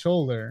on my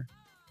shoulder.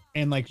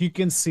 And like you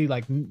can see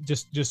like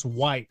just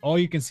white. All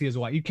you can see is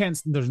white. You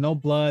can't. There's no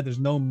blood. There's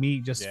no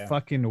meat. Just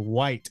fucking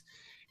white.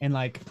 And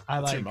like I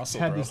That's your like muscle,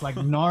 had bro. this like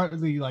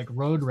gnarly like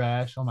road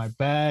rash on my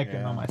back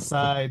and on my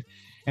side.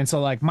 And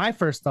so like my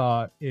first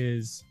thought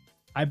is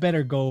I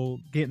better go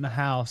get in the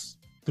house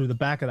through the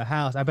back of the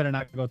house. I better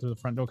not go through the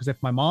front door because if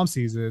my mom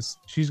sees this,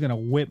 she's gonna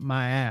whip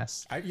my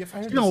ass. She's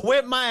gonna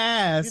whip my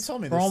ass You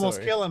told me for this almost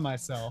story. killing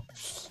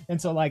myself.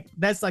 And so like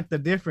that's like the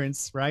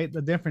difference, right?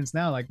 The difference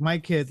now, like my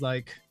kid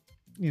like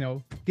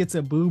gets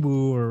a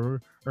boo-boo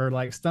or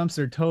like stumps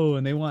their toe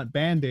and they want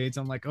band-aids.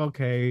 I'm like,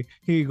 okay,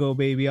 here you go,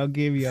 baby, I'll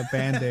give you a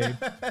band-aid.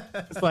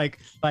 It's like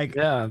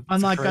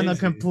I'm like on the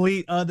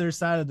complete other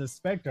side of the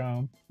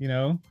spectrum.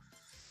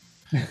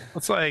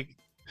 It's like,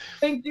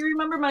 Hank, do you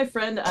remember my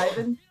friend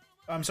Ivan?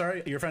 I'm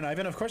sorry, your friend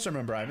Ivan? Of course I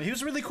remember Ivan. He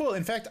was really cool.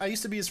 In fact, I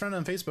used to be his friend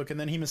on Facebook, and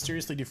then he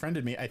mysteriously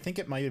defriended me. I think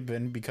it might have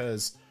been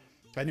because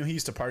I knew he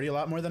used to party a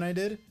lot more than I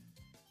did.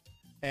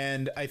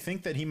 And I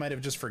think that he might have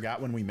just forgot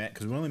when we met,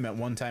 because we only met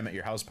one time at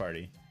your house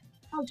party.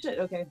 Oh shit.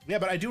 Okay. Yeah,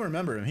 but I do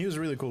remember him. He was a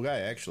really cool guy,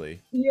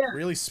 actually. Yeah.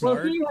 Really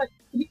smart. Well,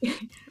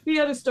 he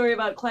had a story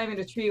about climbing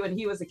a tree when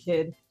he was a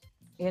kid,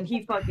 and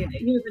he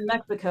was in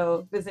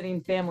Mexico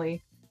visiting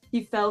family.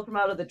 He fell from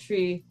out of the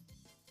tree,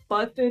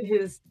 busted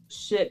his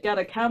shit, got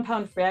a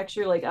compound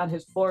fracture like on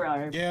his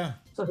forearm. Yeah.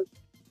 So his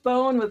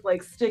bone was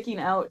like sticking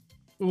out.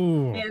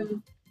 Ooh.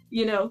 And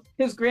you know,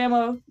 his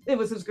grandma's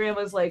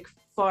like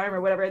farm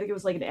or whatever. I think it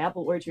was like an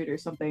apple orchard or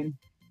something.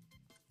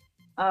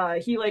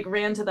 He like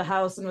ran to the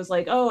house and was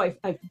like, "Oh,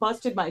 I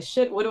busted my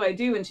shit. What do I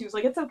do?" And she was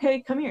like, "It's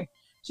okay. Come here."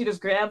 She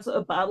just grabs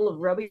a bottle of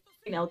rubbing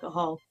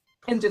alcohol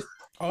and just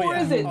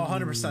pours it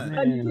 100%.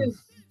 on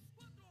his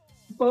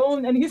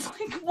bone. And he's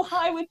like,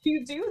 "Why would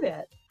you do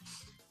that?"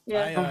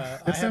 Yeah,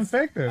 It's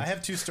infected. I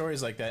have two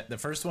stories like that. The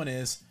first one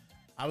is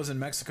I was in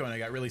Mexico and I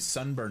got really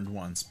sunburned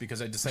once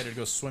because I decided to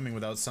go swimming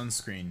without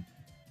sunscreen.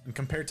 And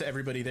compared to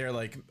everybody there,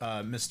 like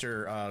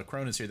Mr.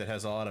 Cronus here that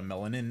has a lot of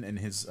melanin in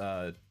his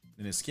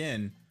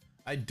skin,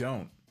 I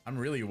don't. I'm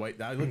really white.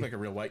 I look like a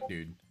real white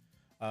dude.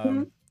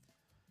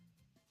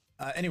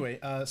 Anyway,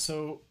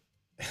 so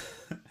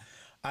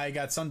I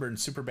got sunburned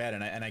super bad,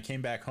 and I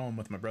came back home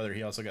with my brother.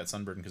 He also got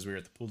sunburned because we were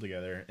at the pool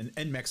together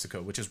in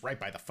Mexico, which is right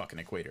by the fucking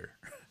equator.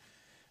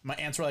 My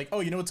aunts were like,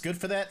 "Oh, you know what's good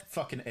for that?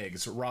 Fucking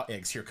eggs, raw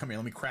eggs. Here, come here.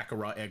 Let me crack a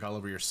raw egg all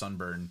over your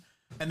sunburn."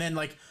 And then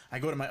like I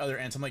go to my other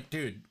aunts. I'm like,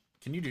 "Dude,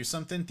 can you do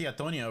something? Tia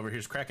Tonia over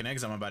here's cracking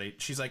eggs on my body."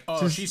 She's like,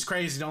 "Oh, she's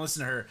crazy. Don't listen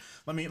to her.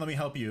 Let me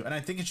help you." And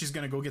I'm thinking she's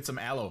gonna go get some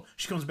aloe.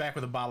 She comes back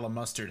with a bottle of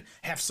mustard.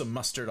 Have some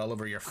mustard all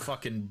over your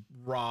fucking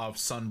raw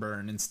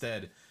sunburn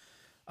instead.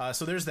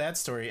 So there's that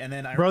story. And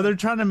then Bro, they're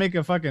trying to make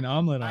a fucking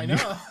omelet on I you.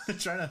 know. They're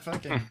trying to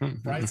fucking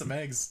fry some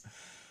eggs.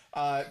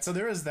 So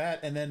there was that,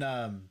 and then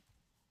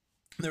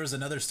there was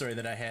another story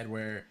that I had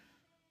where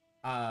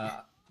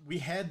we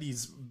had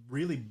these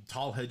really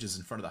tall hedges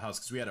in front of the house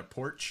because we had a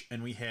porch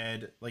and we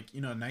had like,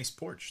 you know, a nice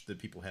porch that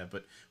people have,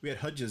 but we had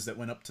hedges that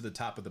went up to the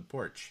top of the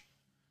porch.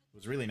 It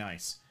was really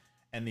nice.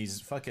 And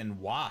these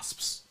fucking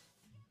wasps,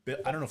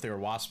 I don't know if they were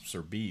wasps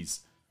or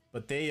bees,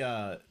 but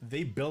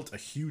they built a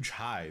huge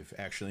hive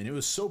actually, and it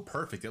was so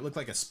perfect. It looked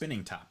like a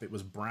spinning top. It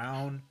was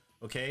brown,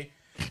 okay?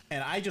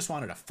 And I just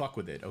wanted to fuck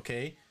with it,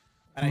 okay?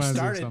 And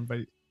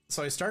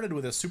I started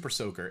with a super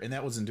soaker, and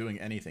that wasn't doing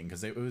anything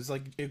because it was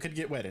like it could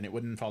get wet and it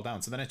wouldn't fall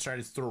down. So then I tried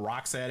to throw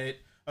rocks at it.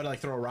 I'd like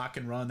throw a rock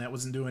and run. That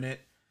wasn't doing it.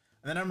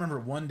 And then I remember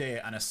one day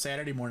on a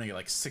Saturday morning at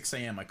like 6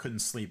 a.m. I couldn't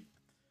sleep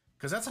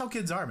because that's how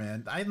kids are,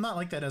 man. I'm not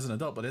like that as an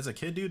adult, but as a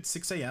kid, dude,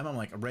 6 a.m. I'm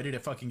like ready to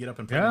fucking get up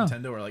and play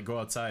Nintendo or like go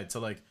outside. So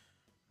like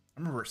I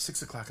remember at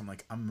 6 o'clock, I'm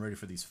like, I'm ready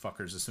for these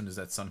fuckers as soon as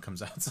that sun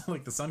comes out. So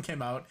like the sun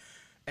came out,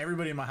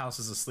 everybody in my house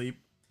is asleep,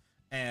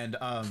 and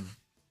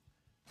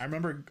I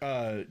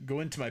remember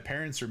going to my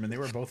parents' room and they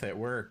were both at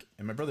work,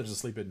 and my brother's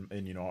asleep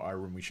in you know our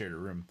room. We shared a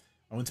room.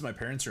 I went to my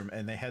parents' room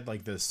and they had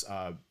like this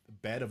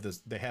bed of this.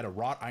 They had a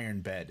wrought iron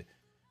bed,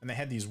 and they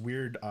had these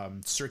weird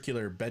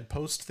circular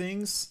bedpost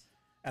things.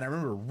 And I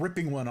remember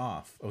ripping one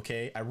off.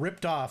 Okay, I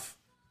ripped off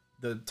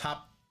the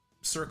top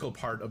circle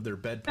part of their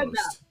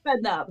bedpost.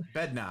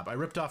 Bed knob. I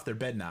ripped off their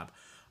bed knob.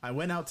 I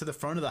went out to the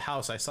front of the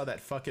house. I saw that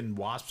fucking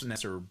wasp's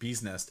nest or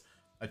bee's nest.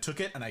 I took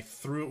it and I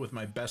threw it with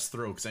my best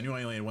throw because I knew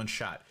I only had one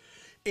shot.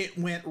 It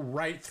went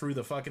right through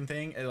the fucking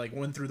thing. It like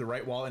went through the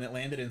right wall and it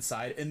landed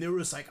inside. And there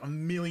was like a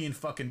million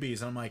fucking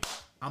bees. And I'm like,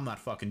 I'm not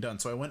fucking done.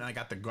 So I went and I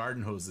got the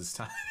garden hose this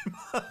time.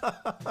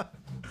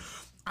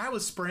 I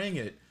was spraying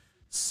it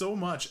so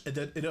much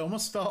that it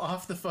almost fell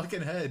off the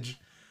fucking hedge.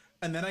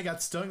 And then I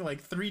got stung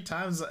like 3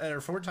 times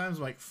or 4 times.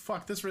 I'm like,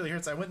 fuck, this really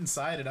hurts. I went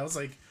inside and I was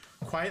like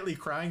quietly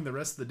crying the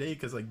rest of the day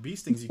because like bee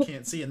stings you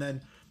can't see. And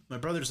then my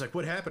brother's like,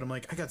 what happened? I'm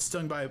like, I got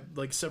stung by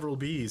like several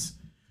bees.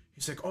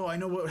 He's like, oh, I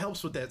know what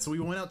helps with that. So we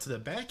went out to the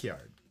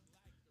backyard.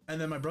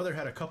 And then my brother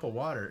had a cup of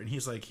water and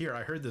he's like, here,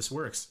 I heard this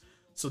works.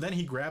 So then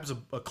he grabs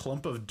a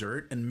clump of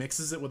dirt and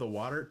mixes it with the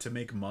water to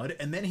make mud.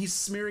 And then he's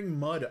smearing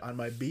mud on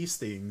my bee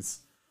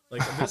stings.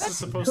 Like, this is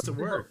supposed to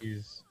work.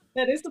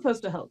 That is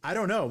supposed to help. I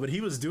don't know, but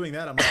he was doing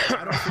that. I'm like,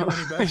 I don't feel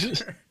any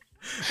better.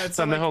 That's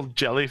on the whole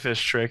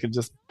jellyfish trick and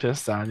just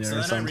pissed on you. So or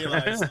then something. I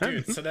realized,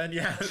 dude. So then,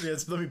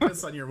 let me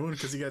piss on your wound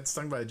because you got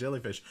stung by a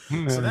jellyfish.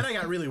 So then I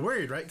got really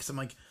worried, right? Because I'm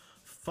like,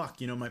 fuck,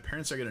 you know, my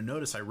parents are gonna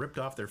notice I ripped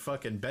off their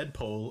fucking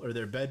bedpole or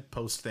their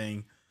bedpost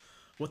thing.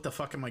 What the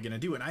fuck am I gonna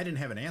do? And I didn't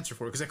have an answer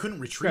for it because I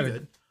couldn't retrieve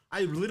it.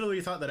 I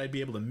literally thought that I'd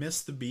be able to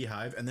miss the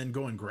beehive and then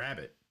go and grab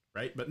it,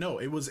 right? But no,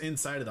 it was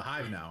inside of the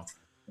hive now.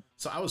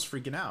 So I was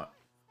freaking out.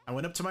 I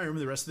went up to my room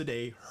the rest of the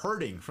day,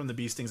 hurting from the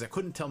bee stings. I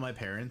couldn't tell my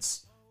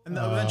parents. And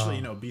eventually,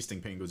 you know, bee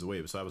sting pain goes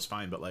away, so I was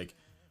fine. But, like,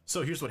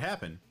 so here's what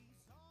happened.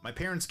 My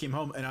parents came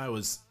home, and I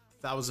was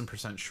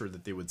 1000% sure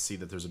that they would see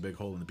that there's a big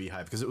hole in the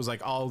beehive. Because it was,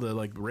 like, all the,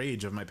 like,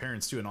 rage of my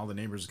parents, too, and all the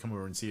neighbors would come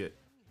over and see it.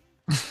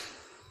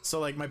 So,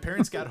 like, my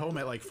parents got home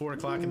at, like, 4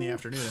 o'clock in the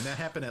afternoon, and that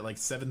happened at, like,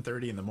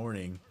 7:30 in the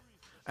morning.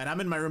 And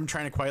I'm in my room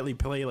trying to quietly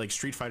play, like,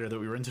 Street Fighter that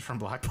we rented from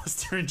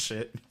Blockbuster and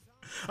shit.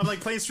 I'm like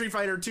playing Street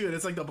Fighter 2 and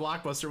it's like the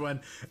Blockbuster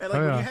one. And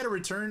like when you had to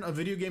return a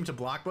video game to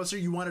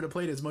Blockbuster, you wanted to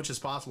play it as much as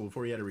possible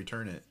before you had to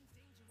return it.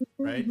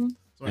 Right?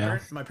 So So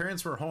my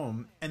parents were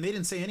home and they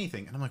didn't say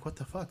anything, and I'm like, what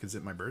the fuck? Is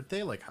it my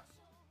birthday? Like,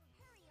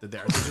 are they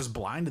just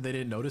blind and they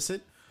didn't notice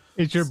it?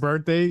 It's your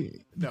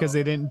birthday because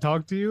they didn't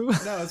talk to you?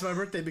 No, it's my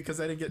birthday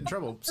because I didn't get in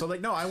trouble. So like,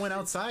 no, I went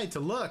outside to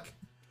look,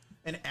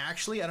 and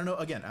actually, I don't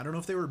know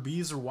if they were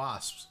bees or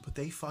wasps, but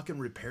they fucking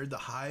repaired the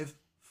hive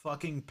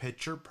fucking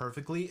picture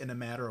perfectly in a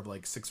matter of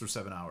like 6 or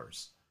 7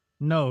 hours.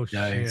 No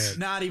shit.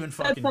 Not even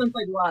fucking. That sounds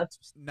like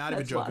wasps. Not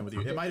even joking with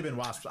you. It might have been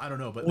wasps. I don't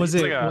know, but was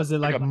it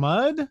like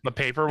mud? The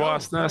paper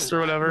wasp nest or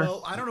whatever.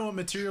 Well, I don't know what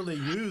material they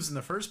used in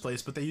the first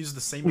place, but they used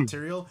the same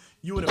material.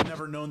 You would have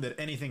never known that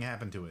anything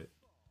happened to it.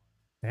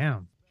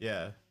 Damn.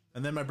 Yeah.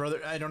 And then my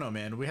brother, I don't know,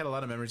 man. We had a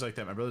lot of memories like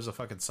that. My brother's a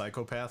fucking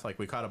psychopath. Like,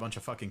 we caught a bunch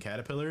of fucking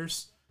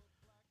caterpillars.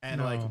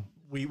 And, like,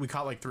 we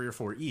caught, like, 3 or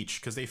 4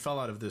 each because they fell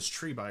out of this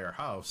tree by our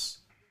house.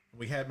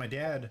 My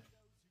dad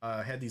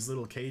had these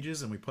little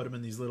cages, and we put them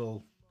in these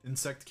little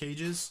insect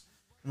cages.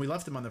 And we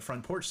left them on the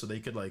front porch so they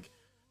could, like,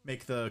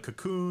 make the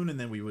cocoon, and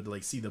then we would,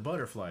 like, see the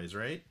butterflies,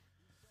 right?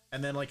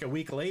 And then, like, a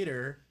week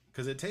later,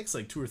 because it takes,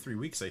 like, 2 or 3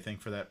 weeks, I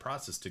think, for that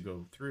process to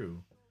go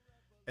through.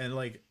 And,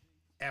 like,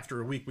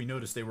 after a week, we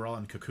noticed they were all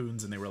in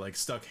cocoons and they were like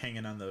stuck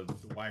hanging on the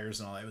wires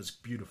and all that. It was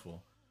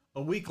beautiful.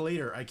 A week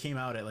later, I came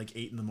out at like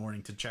 8 in the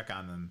morning to check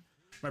on them.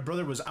 My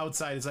brother was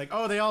outside. He's like,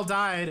 "Oh, they all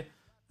died."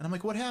 And I'm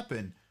like, "What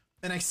happened?"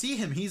 And I see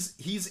him. He's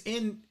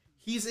in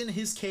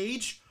his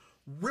cage,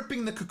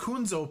 ripping the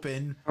cocoons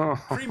open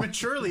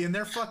prematurely, and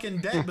they're fucking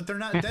dead. But they're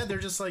not dead. They're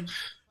just like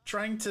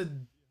trying to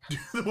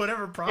do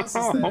whatever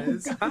process that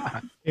is.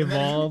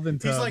 Evolve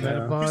into he's like,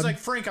 metapod.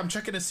 Frank, I'm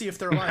checking to see if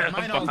they're alive.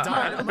 Mine all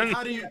died. I'm like,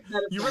 how do you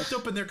ripped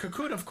open their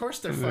cocoon? Of course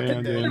they're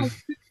fucking dead.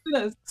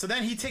 So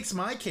then he takes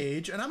my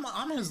cage, and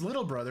I'm his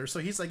little brother, so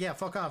he's like, yeah,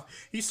 fuck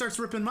off. He starts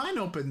ripping mine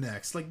open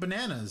next, like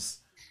bananas.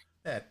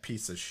 That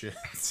piece of shit.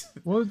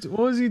 What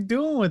was he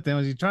doing with them?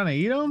 Was he trying to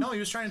eat them? No, he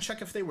was trying to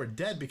check if they were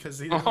dead because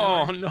they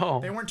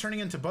weren't turning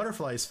into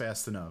butterflies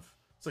fast enough.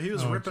 So he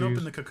was ripping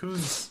open the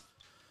cocoons.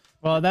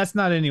 Well, that's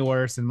not any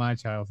worse in my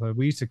childhood.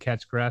 We used to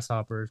catch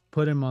grasshoppers,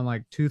 put them on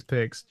like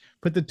toothpicks,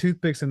 put the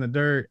toothpicks in the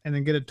dirt, and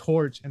then get a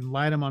torch and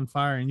light them on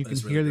fire, and you can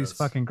hear these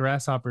fucking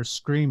grasshoppers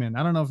screaming.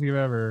 I don't know if you've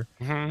ever.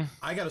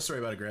 I got a story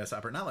about a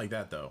grasshopper, not like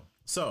that though.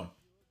 So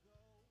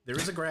there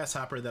was a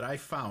grasshopper that I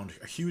found,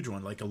 a huge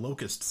one, like a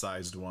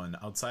locust-sized one,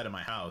 outside of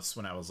my house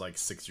when I was like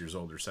 6 years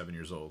old or 7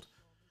 years old.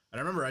 And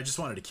I remember I just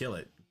wanted to kill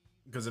it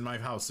because in my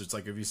house it's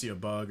like if you see a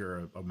bug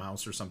or a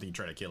mouse or something, you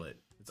try to kill it.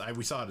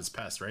 We saw it as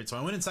pests, right? So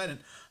I went inside and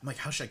I'm like,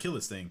 how should I kill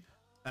this thing?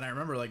 And I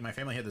remember like my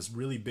family had this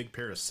really big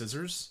pair of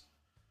scissors,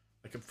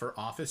 like for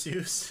office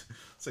use.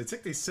 So I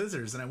took these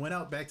scissors and I went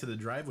out back to the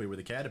driveway where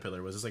the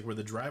caterpillar was. It's like where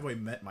the driveway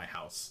met my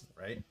house,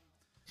 right?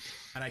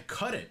 And I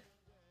cut it,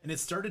 and it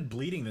started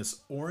bleeding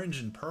this orange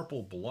and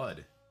purple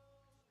blood.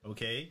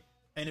 Okay?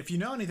 And if you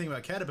know anything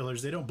about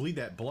caterpillars, they don't bleed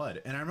that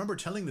blood. And I remember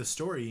telling this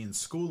story in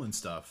school and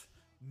stuff.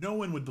 No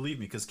one would believe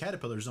me because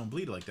caterpillars don't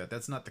bleed like that.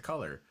 That's not the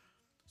color.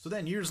 So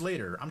then years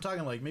later, I'm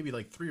talking like maybe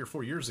like 3 or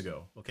 4 years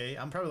ago, okay?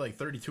 I'm probably like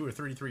 32 or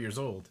 33 years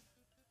old.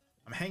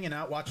 I'm hanging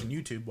out watching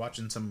YouTube,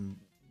 watching some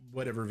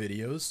whatever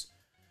videos.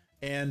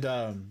 And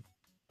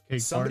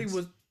somebody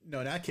was...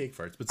 No, not cake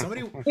farts, but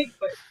somebody...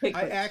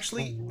 I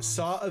actually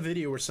saw a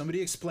video where somebody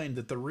explained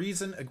that the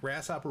reason a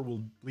grasshopper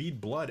will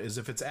bleed blood is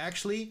if it's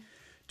actually...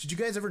 Did you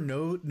guys ever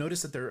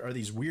notice that there are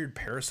these weird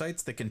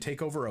parasites that can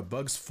take over a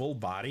bug's full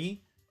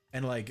body?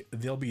 And like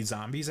they'll be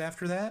zombies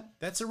after that.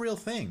 That's a real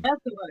thing.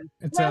 Last of Us.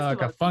 It's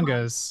like a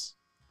fungus.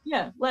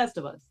 Yeah, Last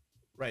of Us.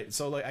 Right.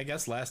 So like I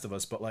guess Last of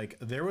Us, but like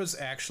there was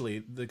actually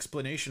the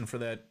explanation for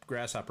that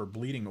grasshopper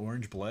bleeding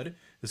orange blood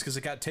is because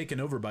it got taken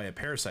over by a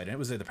parasite, and it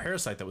was the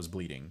parasite that was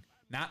bleeding,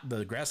 not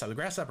the grasshopper. The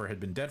grasshopper had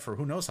been dead for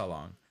who knows how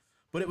long,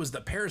 but it was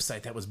the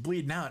parasite that was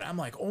bleeding out. I'm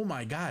like, oh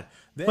my god.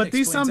 But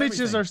these some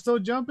bitches are still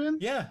jumping.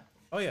 Yeah.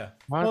 Oh yeah.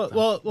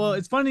 Well,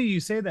 it's funny you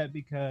say that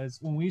because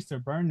when we used to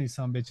burn these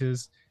some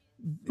bitches,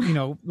 you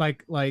know,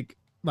 like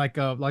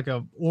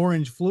a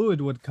orange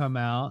fluid would come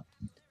out,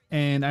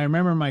 and I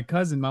remember my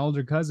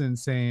older cousin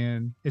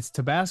saying it's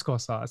Tabasco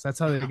sauce. That's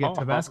how they get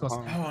Tabasco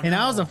sauce. And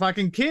I was a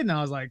fucking kid, and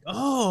I was like,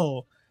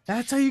 oh,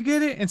 that's how you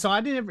get it. And so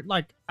I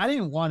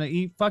didn't want to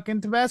eat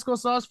fucking Tabasco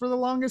sauce for the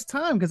longest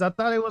time because I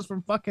thought it was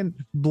from fucking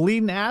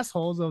bleeding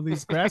assholes of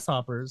these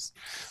grasshoppers.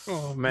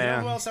 Oh man. You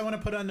know who else I want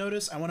to put on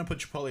notice? I want to put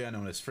Chipotle on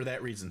notice for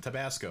that reason.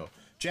 Tabasco.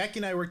 Jackie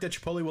and I worked at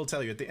Chipotle. We'll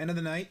tell you at the end of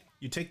the night,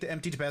 you take the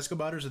empty Tabasco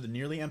bottles or the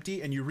nearly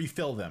empty, and you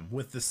refill them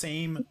with the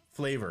same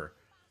flavor.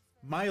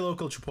 My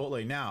local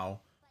Chipotle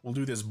now will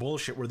do this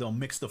bullshit where they'll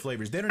mix the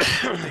flavors. They don't even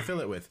know what they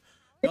fill it with.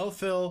 They'll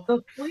fill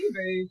the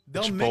flavors.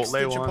 They'll mix the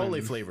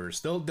Chipotle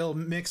flavors. They'll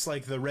mix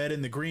like the red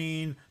and the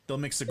green. They'll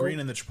mix the green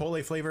and the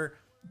Chipotle flavor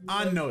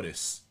on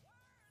notice.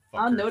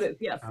 On notice,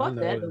 yeah. Fuck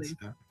that.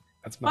 Yeah.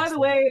 That's By the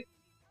way,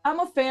 I'm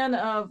a fan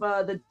of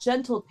the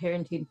gentle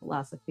parenting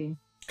philosophy.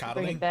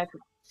 Coddling. Bring it back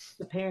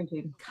to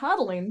parenting.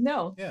 Coddling,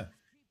 no. Yeah.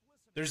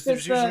 There's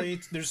usually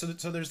there's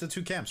the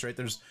two camps, right?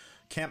 There's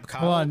Camp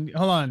Coddle.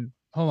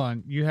 Hold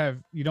on. You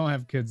don't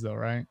have kids though,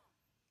 right?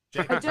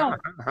 I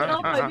don't. But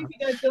also, I think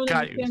you guys don't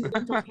Caillou. understand what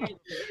gentle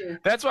parenting is.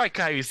 That's why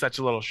Caillou's such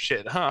a little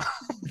shit, huh?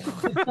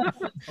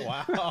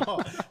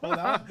 Wow.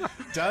 Well,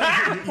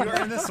 Doug, you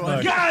are in this one.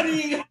 Look. Got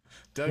him!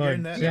 Doug, you're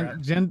in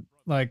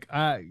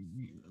that.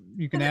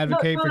 You can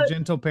advocate for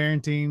gentle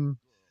parenting.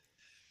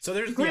 So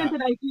there's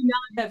Granted, I do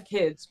not have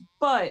kids,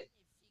 but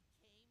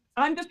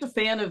I'm just a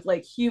fan of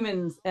like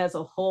humans as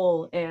a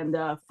whole and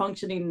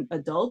functioning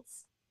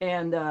adults,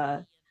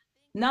 and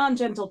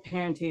non-gentle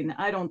parenting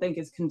I don't think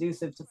is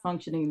conducive to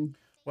functioning.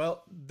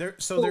 Well,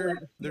 there's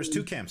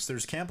two camps.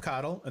 There's Camp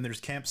Coddle and there's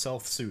Camp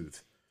Self-Soothe,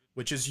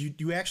 which is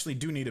you actually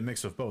do need a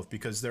mix of both,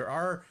 because there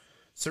are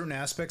certain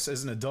aspects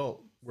as an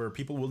adult where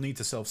people will need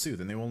to self-soothe,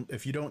 and they won't,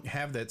 if you don't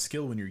have that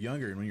skill when you're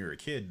younger and when you're a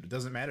kid, it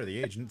doesn't matter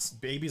the age, and it's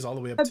babies all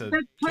the way up to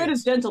That's part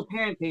of gentle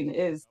parenting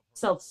is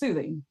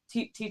self-soothing,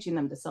 teaching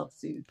them to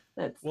self-soothe.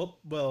 That's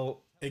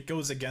well, it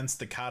goes against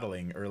the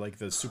coddling or like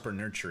the super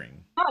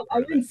nurturing. Oh, I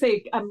didn't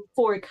say I'm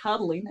for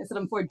coddling. I said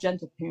I'm for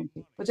gentle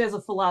parenting, which as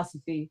a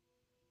philosophy,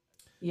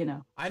 you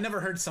know. I never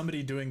heard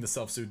somebody doing the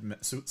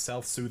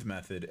self-soothe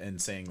method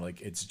and saying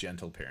like it's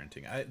gentle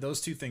parenting.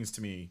 Those two things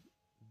to me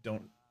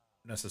don't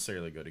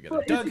necessarily go together.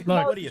 Well, Doug,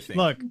 Look, what do you think?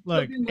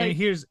 Look,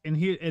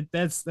 and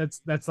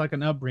that's like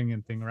an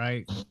upbringing thing,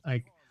 right?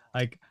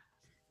 Like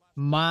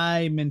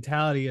my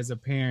mentality as a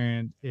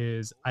parent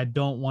is I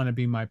don't want to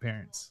be my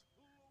parents.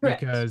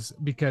 Correct.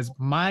 Because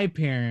my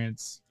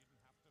parents,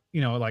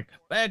 you know, like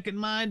back in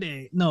my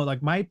day, no,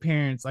 like my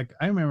parents, like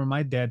I remember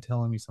my dad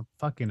telling me some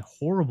fucking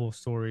horrible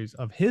stories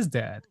of his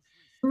dad.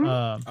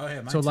 Oh,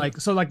 yeah, so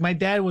like my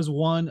dad was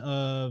one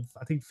of,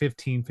 I think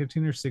 15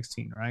 or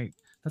 16, right?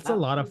 That's a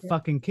lot of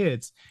fucking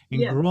kids. And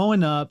Yeah.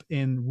 growing up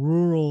in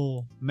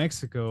rural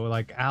Mexico,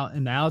 like out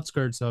in the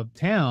outskirts of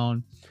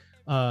town,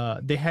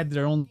 they had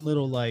their own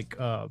little like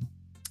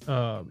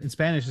in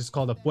Spanish it's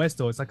called a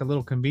puesto. It's like a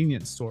little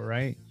convenience store,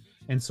 right?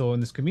 And so in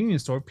this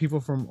convenience store, people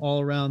from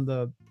all around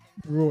the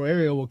rural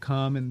area will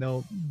come and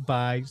they'll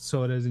buy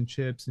sodas and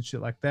chips and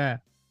shit like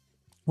that.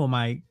 Well,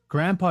 my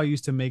grandpa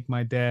used to make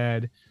my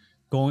dad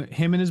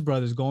him and his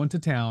brothers go into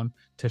town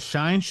to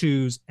shine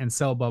shoes and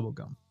sell bubble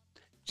gum.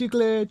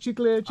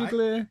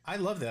 Chicle. I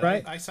love that.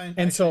 Right? I signed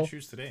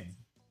shoes today.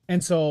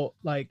 And so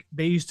like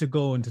they used to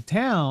go into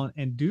town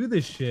and do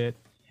this shit,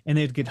 and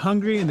they'd get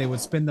hungry and they would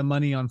spend the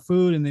money on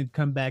food and they'd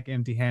come back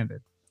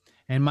empty-handed.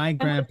 And my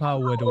grandpa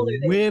would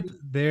whip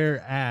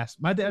their ass.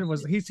 My dad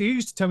was he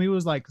used to tell me he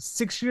was like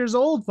 6 years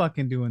old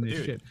fucking doing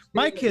this shit.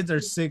 My kids are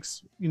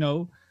 6, you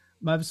know.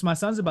 My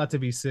son's about to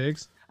be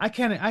 6. I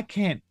can't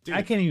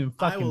even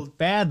fucking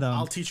fathom.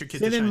 I'll teach your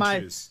kids to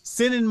shine shoes.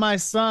 Sending my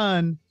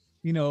son,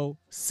 you know,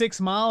 6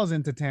 miles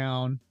into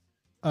town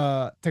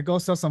to go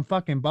sell some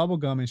fucking bubble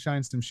gum and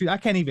shine some shoes.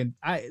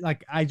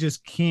 I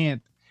just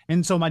can't.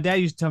 And so my dad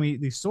used to tell me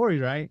these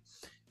stories, right?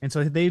 And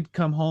so they'd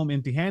come home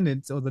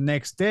empty-handed. So the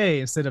next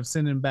day, instead of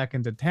sending him back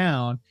into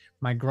town,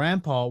 my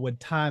grandpa would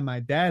tie my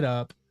dad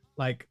up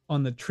like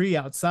on the tree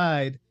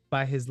outside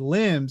by his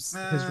limbs,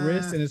 his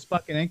wrists and his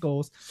fucking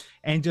ankles,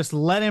 and just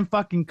let him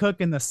fucking cook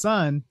in the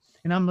sun.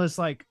 And I'm just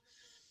like,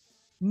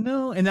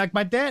 no. And like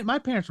my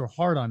parents were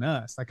hard on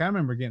us. Like I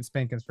remember getting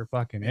spankings for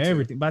fucking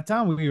everything. By the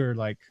time we were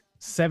like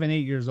 7, 8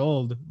 years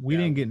old, we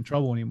didn't get in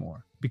trouble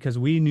anymore because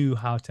we knew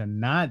how to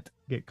not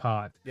get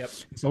caught. Yep.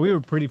 So we were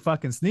pretty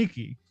fucking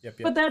sneaky. Yep.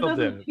 But that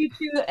doesn't teach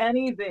you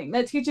anything.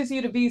 That teaches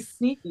you to be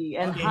sneaky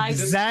and hide.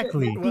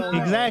 Exactly.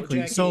 Exactly.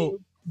 Jackie, So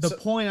the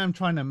point I'm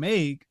trying to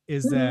make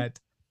is that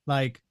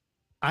like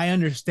I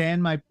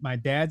understand my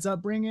dad's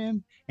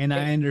upbringing, and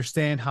I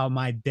understand how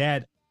my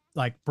dad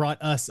like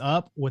brought us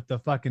up with the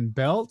fucking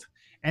belt,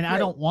 and I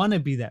don't want to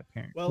be that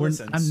parent. Well,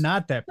 listen, I'm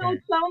not that So parent.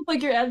 it sounds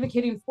like you're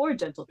advocating for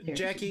gentle parenting.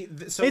 Jackie,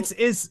 so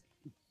It's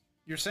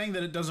you're saying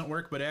that it doesn't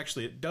work, but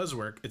actually it does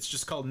work. It's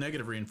just called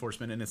negative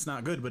reinforcement, and it's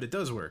not good, but it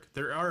does work.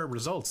 There are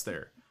results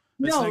there.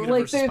 It's No, negative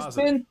like versus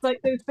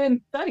there's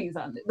been studies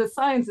on it. The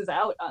science is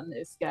out on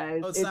this,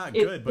 guys. Oh, it's not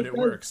good, but it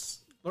works.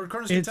 Lord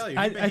Corners can tell you.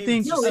 I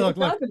think look,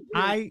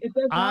 It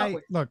does not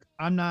work. look,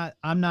 I'm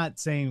not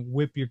saying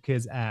whip your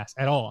kid's ass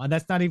at all, and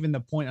that's not even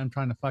the point I'm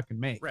trying to fucking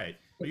make. Right,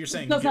 but you're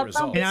saying Does you get not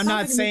results. And I'm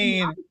not It's not gonna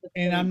saying, be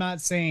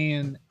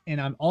the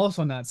and I'm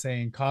also not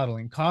saying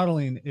coddling.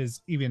 Coddling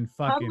is even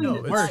fucking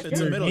Coddling is worse. not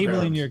You're good.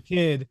 enabling your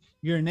kid.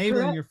 You're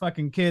enabling Correct. your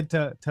fucking kid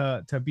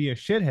to be a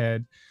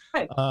shithead.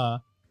 Right.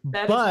 That is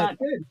but not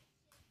good.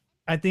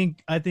 I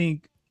think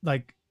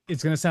like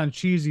it's gonna sound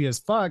cheesy as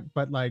fuck,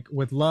 but like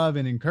with love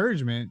and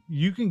encouragement,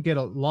 you can get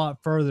a lot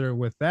further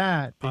with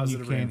that than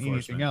Positive you can anything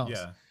reinforcement, else.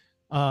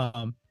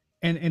 yeah.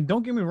 And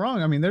don't get me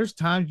wrong. I mean, there's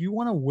times you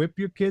want to whip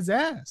your kid's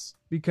ass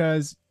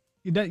because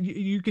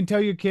you can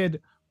tell your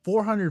kid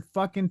 400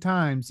 fucking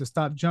times to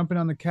stop jumping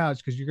on the couch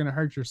because you're gonna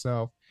hurt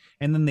yourself,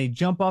 and then they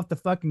jump off the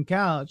fucking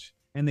couch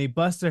and they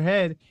bust their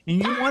head, and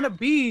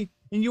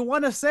you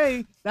want to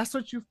say that's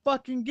what you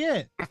fucking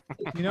get,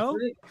 you know?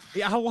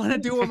 Yeah, I want to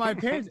do with my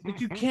parents, but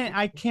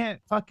I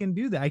can't fucking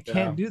do that. I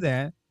can't do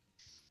that,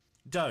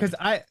 Doug, because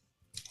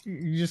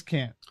you just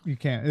can't. You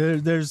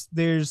can't. There's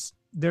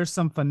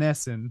some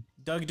finessing.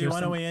 Doug, do you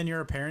want to weigh in?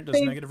 You're a parent.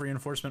 Does negative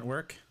reinforcement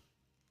work?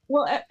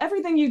 Well,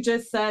 everything you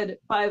just said,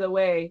 by the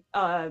way,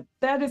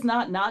 that is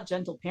not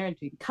gentle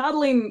parenting.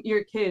 Coddling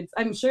your kids.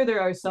 I'm sure there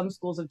are some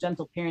schools of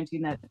gentle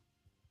parenting that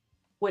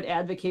would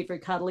advocate for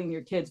coddling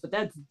your kids, but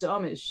that's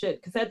dumb as shit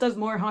because that does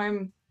more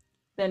harm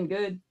than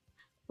good.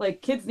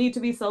 Like kids need to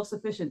be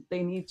self-sufficient.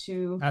 They need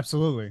to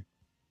Absolutely.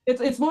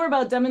 It's more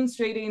about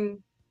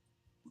demonstrating,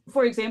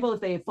 for example,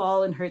 if they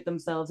fall and hurt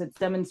themselves, it's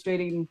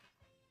demonstrating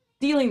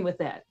dealing with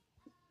that.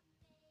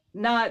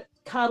 Not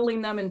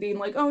coddling them and being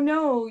like, "Oh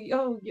no,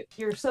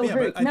 you're so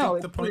hurt." But I no,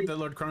 think the point that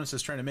Lord Cronus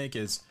is trying to make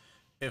is,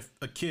 if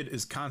a kid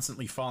is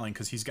constantly falling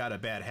because he's got a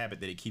bad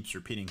habit that he keeps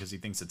repeating because he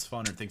thinks it's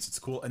fun or thinks it's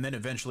cool, and then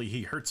eventually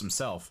he hurts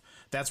himself,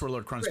 that's where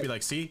Lord Cronus be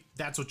like, "See,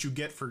 that's what you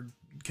get for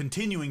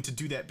continuing to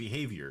do that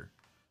behavior."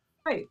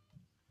 Right.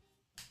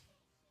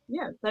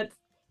 Yeah,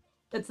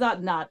 that's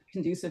not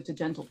conducive to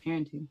gentle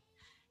parenting.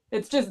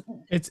 It's just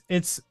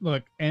it's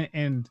look,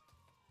 and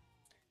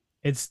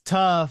it's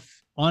tough.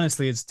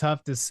 Honestly, it's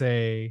tough to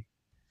say.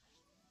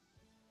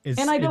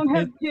 And I don't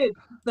have kids,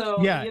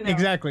 so yeah, you know.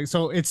 exactly.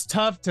 So it's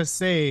tough to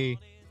say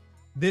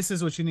this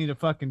is what you need to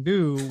fucking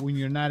do when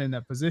you're not in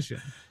that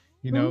position,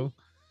 you know,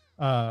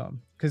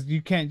 because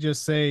you can't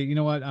just say, you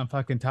know what, I'm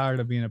fucking tired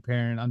of being a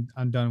parent.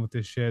 I'm done with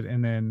this shit,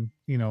 and then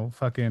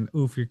fucking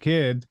oof your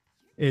kid.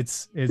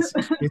 It's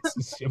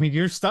I mean,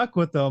 you're stuck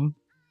with them.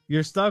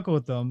 You're stuck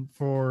with them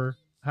for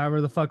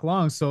however the fuck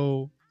long.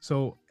 So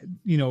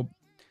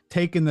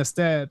taking the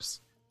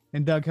steps.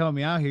 And Doug, help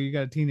me out here. You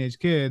got a teenage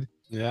kid.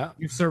 Yeah.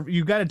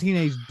 You got a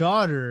teenage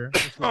daughter.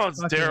 Oh,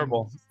 it's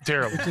terrible.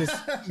 Terrible. Just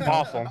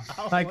awful.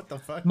 Like what the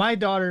fuck? my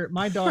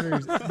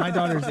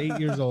daughter's 8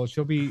 years old.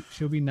 She'll be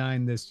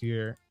 9 this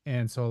year.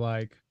 And so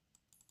like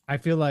I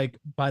feel like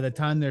by the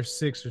time they're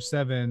 6 or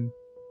 7,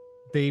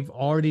 they've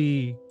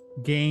already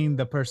gained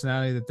the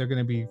personality that they're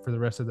gonna be for the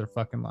rest of their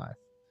fucking life.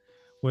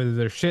 Whether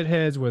they're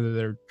shitheads, whether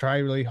they're try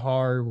really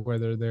hard,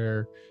 whether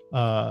they're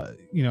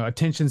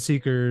attention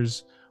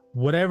seekers,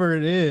 whatever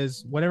it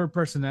is, whatever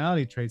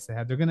personality traits they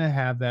have, they're gonna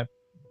have that,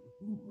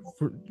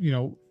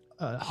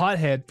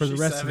 hothead for the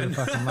rest of their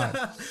fucking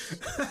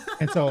life.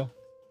 And so,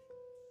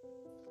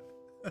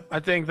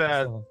 I think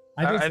that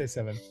I did say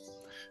 7.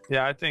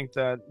 Yeah, I think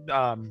that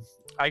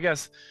I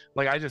guess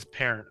like I just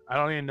parent. I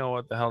don't even know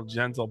what the hell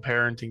gentle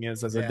parenting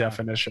is as a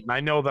definition. I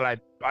know that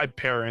I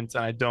parent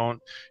and I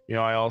don't,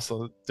 I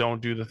also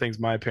don't do the things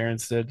my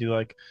parents did.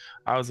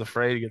 I was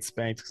afraid to get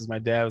spanked because my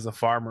dad was a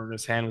farmer and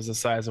his hand was the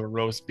size of a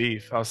roast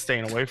beef. I was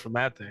staying away from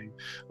that thing.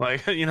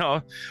 Like,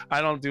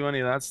 I don't do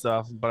any of that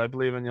stuff, but I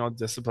believe in,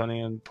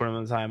 disciplining and putting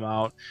them the time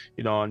out,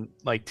 and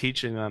like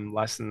teaching them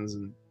lessons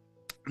and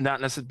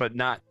not necessarily, but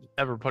not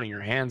ever putting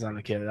your hands on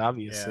the kid,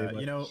 obviously.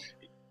 Yeah, but,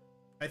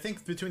 I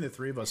think between the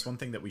three of us, one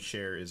thing that we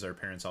share is our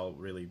parents all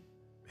really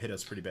hit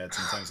us pretty bad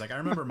sometimes. Like I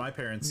remember my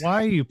parents.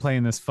 Why are you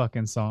playing this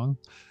fucking song?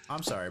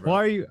 I'm sorry, bro.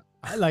 Why are you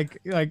like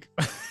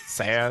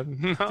sad?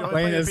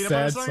 Playing a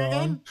sad song.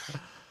 Again?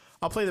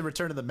 I'll play the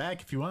Return of the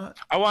Mac if you want.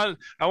 I wanted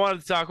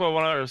to talk about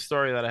one other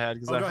story that I had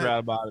because I forgot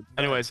about it.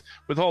 Anyways,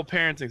 with the whole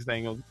parenting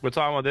thing, we're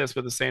talking about this, but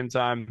at the same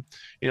time,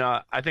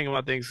 I think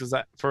about things because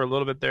for a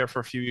little bit there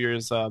for a few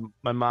years,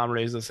 my mom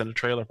raised us in a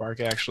trailer park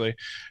actually,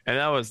 and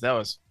that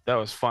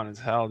was fun as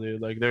hell, dude.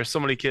 Like there's so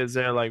many kids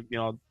there, like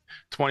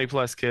 20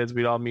 plus kids.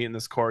 We'd all meet in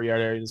this courtyard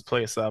area, this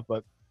place up,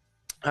 but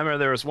I remember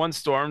there was one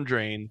storm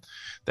drain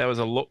that was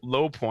a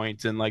low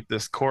point in like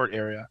this court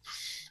area.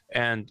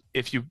 And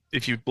if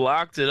you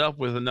blocked it up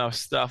with enough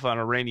stuff on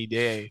a rainy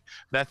day,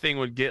 that thing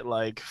would get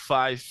like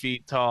 5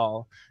 feet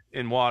tall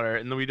in water,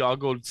 and then we'd all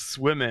go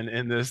swimming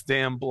in this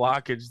damn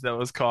blockage that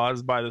was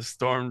caused by the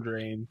storm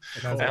drain.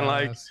 But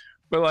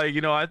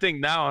I think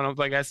now, and I'm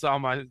like, I saw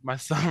my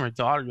son or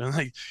daughter being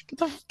like,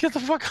 get the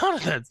fuck out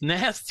of that. It's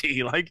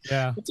nasty. Like,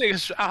 go take a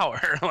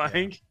shower.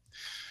 Like,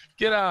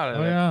 get out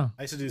of it. Yeah.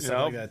 I used to do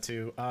something like that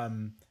too.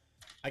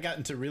 I got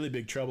into really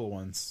big trouble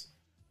once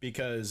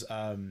because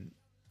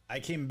I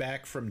came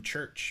back from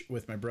church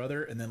with my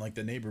brother and then like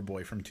the neighbor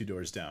boy from 2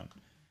 doors down.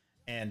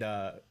 And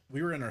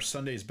we were in our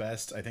Sunday's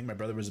best. I think my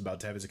brother was about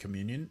to have his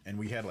communion, and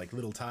we had like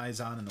little ties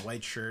on and the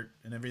white shirt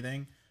and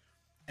everything.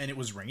 And it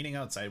was raining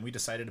outside, and we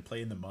decided to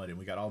play in the mud, and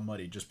we got all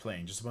muddy just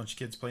playing. Just a bunch of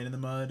kids playing in the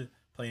mud,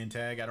 playing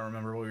tag. I don't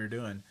remember what we were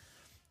doing.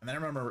 And then I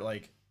remember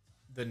like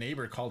the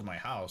neighbor called my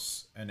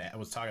house and I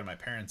was talking to my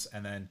parents,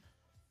 and then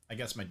I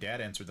guess my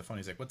dad answered the phone.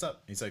 He's like, "What's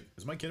up?" He's like,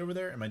 "Is my kid over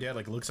there?" And my dad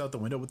like looks out the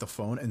window with the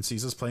phone and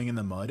sees us playing in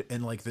the mud,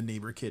 and like the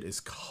neighbor kid is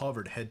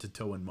covered head to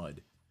toe in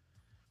mud.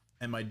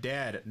 And my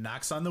dad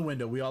knocks on the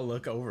window. We all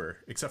look over,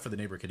 except for the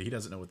neighbor kid. He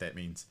doesn't know what that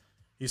means.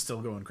 He's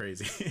still going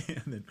crazy.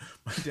 And then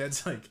my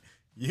dad's like,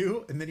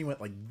 "You?" And then he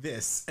went like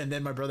this. And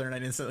then my brother and I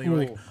instantly were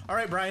like, "All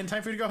right, Brian,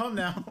 time for you to go home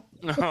now."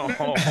 And,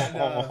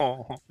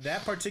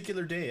 that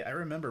particular day, I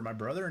remember my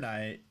brother and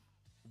I,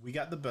 we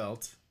got the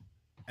belt.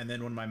 And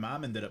then when my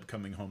mom ended up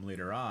coming home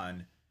later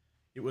on,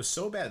 it was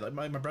so bad. Like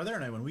my brother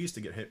and I, when we used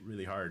to get hit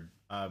really hard,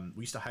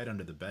 we used to hide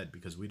under the bed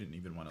because we didn't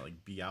even want to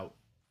like be out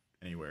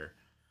anywhere.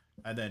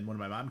 And then when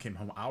my mom came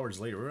home hours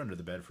later, we were under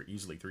the bed for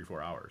easily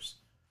 3-4 hours.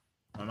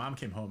 My mom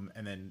came home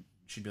and then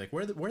she'd be like,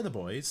 where are the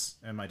boys?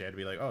 And my dad would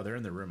be like, oh, they're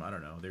in their room. I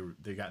don't know.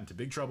 They got into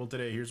big trouble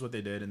today. Here's what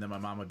they did. And then my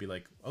mom would be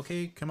like,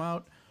 okay, come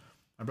out.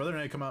 My brother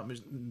and I come out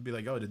and be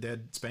like, oh, did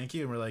dad spank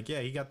you? And we're like, yeah,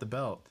 he got the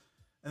belt.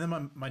 And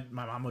then my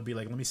mom would be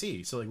like, let me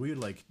see. So like we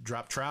would like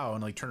drop trow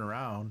and like turn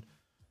around.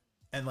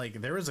 And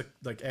like there was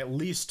like at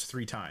least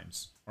 3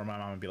 times where my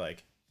mom would be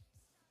like,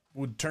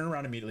 would turn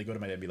around immediately, go to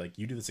my dad and be like,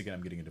 you do this again,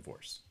 I'm getting a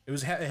divorce.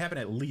 It happened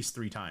at least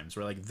 3 times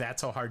where like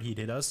that's how hard he'd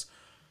hit us.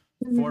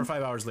 4 or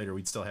 5 hours later,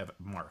 we'd still have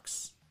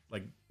marks.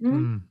 Like,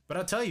 but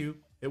I'll tell you,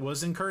 it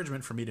was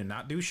encouragement for me to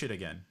not do shit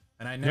again.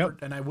 And I never,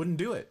 and I wouldn't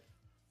do it.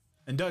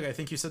 And Doug, I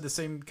think you said the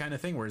same kind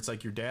of thing where it's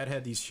like your dad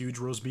had these huge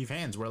roast beef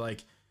hands where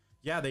like,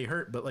 yeah, they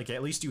hurt, but like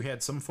at least you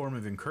had some form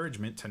of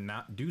encouragement to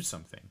not do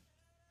something.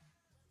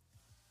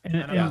 And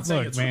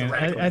look, man,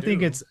 I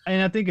think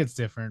it's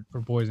different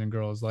for boys and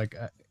girls. Like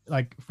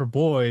for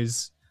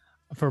boys,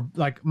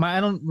 I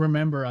don't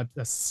remember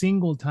a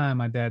single time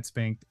my dad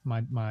spanked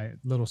my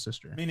little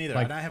sister. Me neither.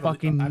 Like, and I have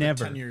fucking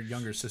never. A 10-year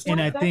younger sister.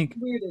 And I That's think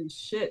weird as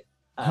shit.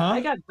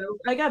 Huh?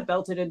 I got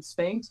belted and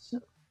spanked.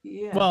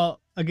 Yeah.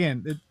 Well,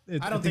 again,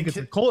 I think it's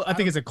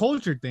a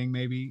culture thing.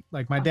 Maybe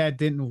like my dad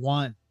didn't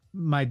want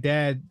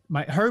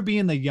her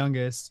being the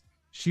youngest.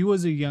 She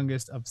was the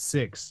youngest of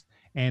 6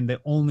 and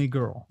the only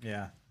girl.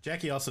 Yeah,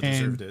 Jackie also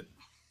deserved it.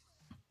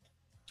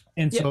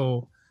 And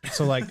so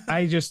like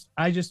I just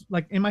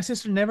like, and my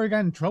sister never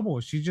got in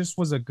trouble. She just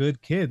was a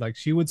good kid. Like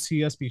she would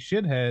see us be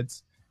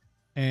shitheads,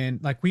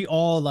 and like we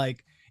all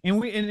like,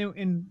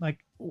 and like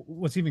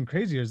what's even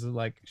crazier is that,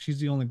 like, she's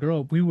the only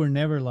girl. We were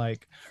never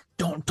like,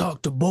 don't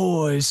talk to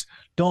boys,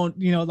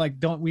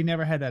 we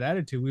never had that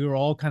attitude. We were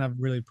all kind of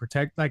really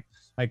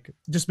like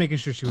just making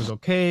sure she was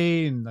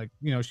okay, and like,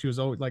 she was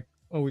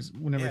always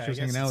whenever she was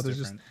hanging out with us,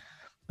 just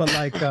but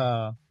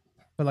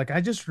like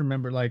I just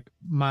remember like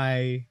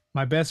my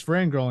best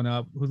friend growing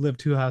up, who lived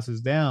 2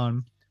 houses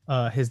down,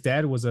 his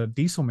dad was a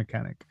diesel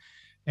mechanic,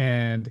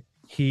 and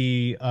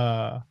he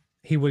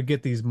would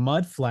get these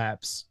mud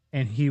flaps,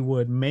 and he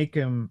would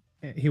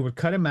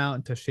cut him out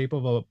into shape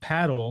of a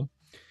paddle,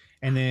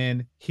 and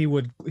then he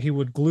would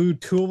glue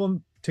 2 of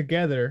them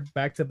together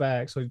back to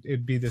back, so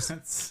it'd be this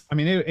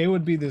it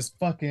would be this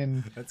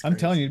fucking, I'm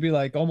telling you, it'd be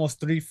like almost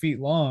 3 feet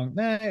long.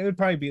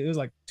 It was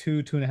like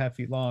 2.5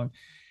 feet long,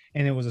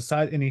 and it was a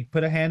side, and he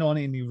put a handle on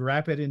it, and he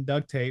wrap it in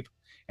duct tape,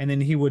 and then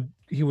he would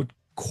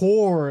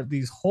core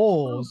these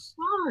holes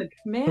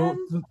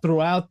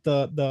throughout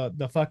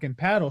the fucking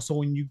paddle, so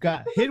when you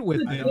got hit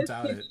with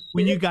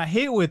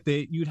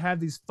it, you'd have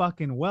these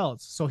fucking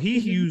welts. So he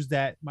used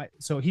that.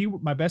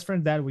 My best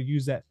friend's dad would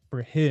use that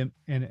for him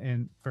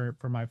and for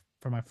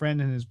my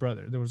friend and his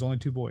brother. There was only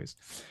 2 boys,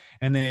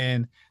 and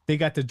then they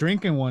got to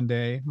drinking one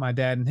day, my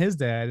dad and his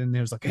dad, and they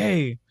was like,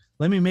 hey,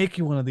 let me make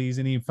you one of these,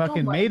 and he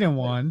fucking made him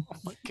one.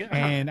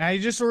 And I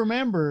just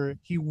remember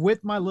he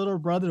whipped my little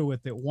brother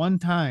with it one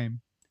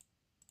time,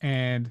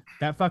 and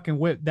that fucking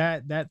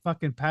that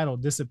fucking paddle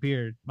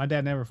disappeared. My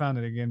dad never found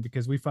it again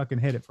because we fucking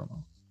hid it from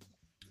him.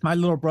 My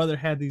little brother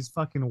had these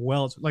fucking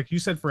welts, like you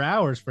said, for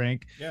hours,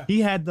 Frank. Yeah. He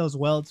had those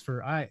welts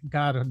for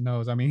God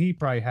knows. I mean, he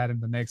probably had them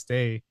the next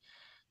day.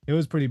 It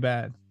was pretty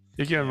bad.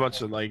 You're giving a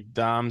bunch of like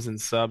doms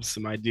and subs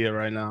some idea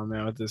right now,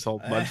 man, with this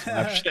whole mud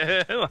flap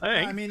shit.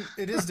 I mean,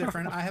 it is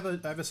different. I have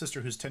a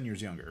sister who's 10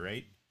 years younger,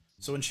 right?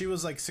 So when she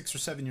was like 6 or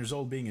 7 years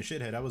old being a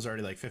shithead, I was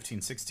already like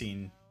 15,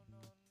 16.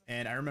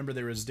 And I remember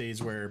there was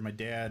days where my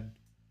dad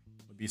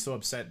would be so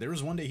upset. There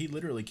was one day he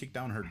literally kicked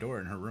down her door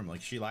in her room.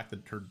 Like she locked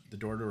the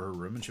door to her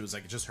room, and she was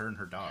like just her and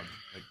her dog.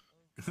 Like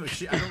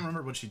I don't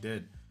remember what she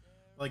did.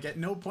 Like at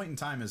no point in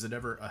time is it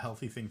ever a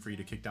healthy thing for you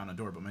to kick down a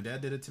door. But my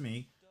dad did it to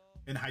me.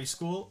 In high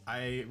school,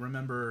 I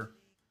remember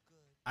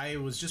I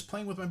was just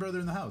playing with my brother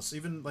in the house.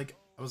 Even like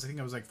I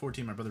think I was like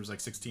 14, my brother was like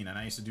 16, and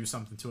I used to do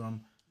something to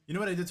him. You know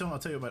what I did to him? I'll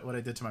tell you about what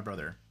I did to my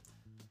brother.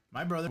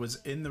 My brother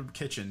was in the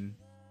kitchen,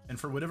 and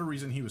for whatever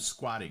reason he was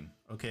squatting,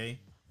 okay?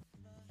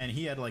 And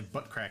he had like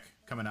butt crack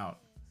coming out.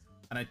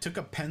 And I took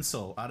a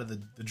pencil out of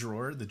the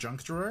drawer, the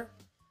junk drawer,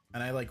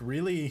 and I like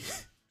really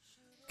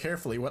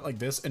carefully went like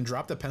this and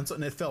dropped the pencil,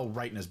 and it fell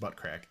right in his butt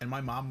crack. And my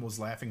mom was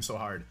laughing so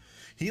hard.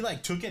 He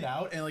like took it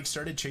out and like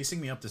started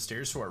chasing me up the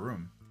stairs to our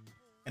room.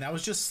 And I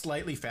was just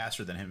slightly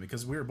faster than him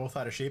because we were both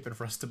out of shape, and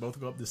for us to both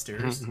go up the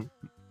stairs,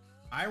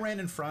 I ran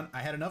in front.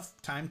 I had enough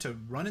time to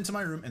run into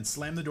my room and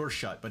slam the door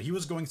shut, but he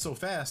was going so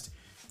fast,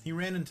 he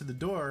ran into the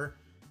door.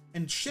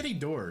 And shitty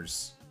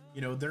doors,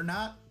 they're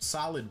not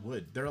solid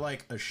wood. They're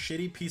like a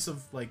shitty piece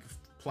of like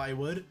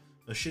plywood,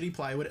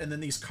 and then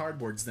these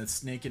cardboards that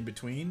snake in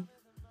between.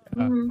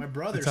 My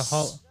brother,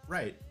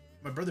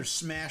 my brother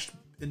smashed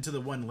into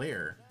the one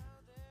layer.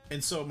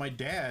 And so my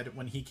dad,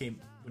 when he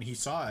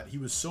saw it, he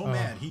was so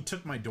mad. He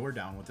took my door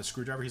down with a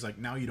screwdriver. He's like,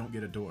 now you don't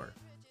get a door.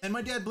 And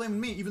my dad blamed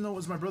me, even though it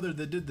was my brother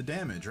that did the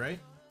damage, right?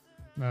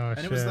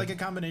 It was like a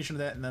combination of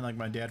that, and then like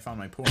my dad found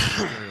my porn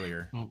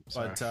earlier.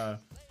 But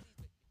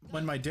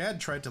when my dad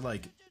tried to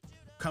like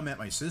come at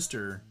my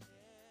sister,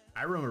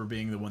 I remember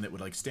being the one that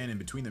would like stand in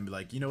between them and be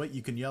like, you know what,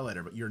 you can yell at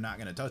her, but you're not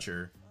gonna touch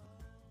her.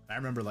 I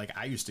remember like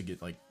I used to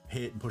get like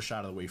hit and pushed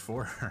out of the way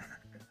for her.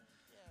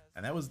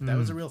 And that was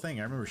a real thing.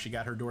 I remember she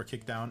got her door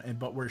kicked down,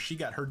 but where she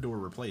got her door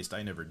replaced,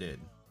 I never did.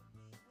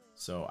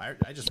 So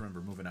I just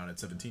remember moving out at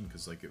 17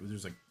 because like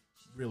there's like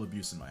real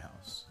abuse in my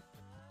house.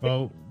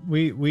 Well,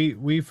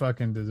 we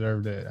fucking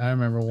deserved it. I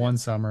remember one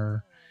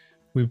summer,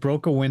 we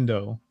broke a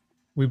window.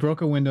 We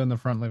broke a window in the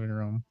front living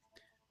room,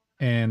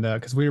 and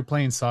because we were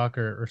playing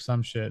soccer or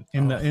some shit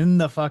in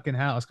the fucking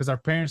house. Because our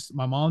parents,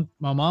 my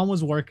mom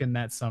was working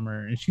that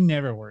summer, and she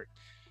never worked.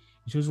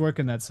 She was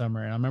working that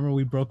summer, and I remember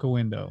we broke a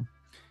window,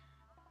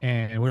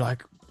 and we're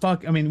like,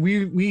 "Fuck!" I mean,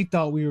 we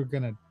thought we were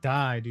gonna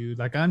die, dude.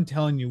 Like I'm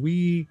telling you,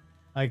 we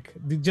like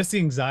just the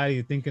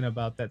anxiety thinking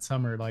about that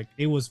summer. Like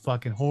it was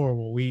fucking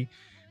horrible.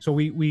 So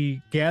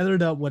we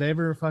gathered up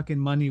whatever fucking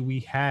money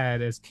we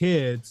had as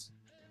kids,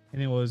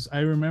 and it was, I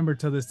remember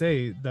to this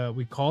day that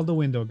we called the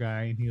window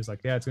guy, and he was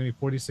like, yeah, it's gonna be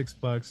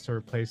 $46 to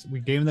replace. We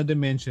gave him the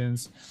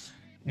dimensions,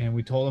 and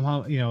we told him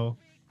how, you know,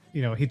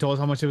 he told us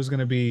how much it was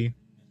gonna be.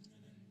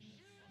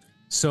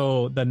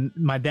 So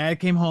my dad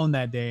came home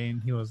that day,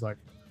 and he was like,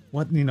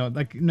 what, you know,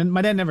 like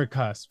my dad never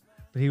cussed,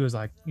 but he was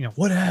like, you know,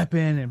 what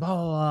happened, and blah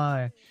blah blah,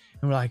 and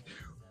we're like,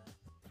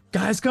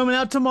 guy's coming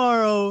out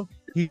tomorrow.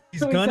 He's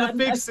gonna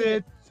fix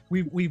it.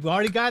 We've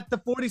already got the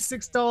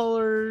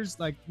 $46.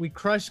 Like we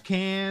crushed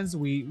cans.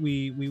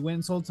 We went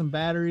and sold some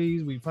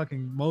batteries. We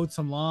fucking mowed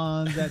some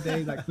lawns that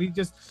day. Like we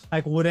just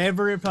like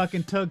whatever it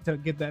fucking took to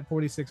get that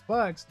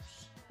 $46.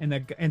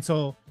 And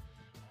so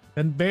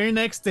the very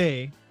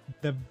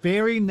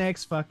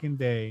next fucking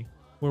day,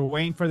 we're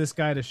waiting for this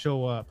guy to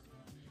show up.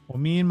 Well,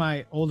 me and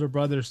my older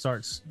brother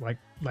starts like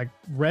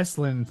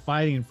wrestling,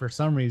 fighting for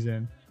some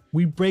reason.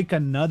 We break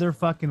another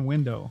fucking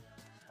window.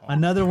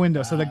 Another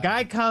window. So the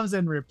guy comes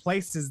and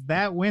replaces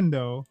that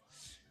window,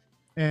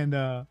 and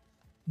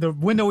the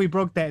window we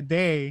broke that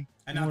day,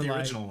 and not the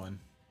original one.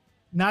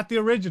 Not the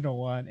original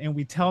one. And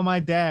we tell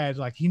my dad,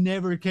 like, he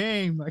never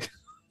came. Like,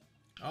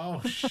 oh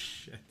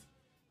shit.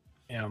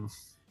 Damn.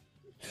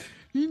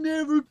 He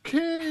never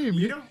came.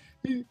 You know,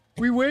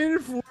 we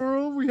waited for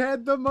him. We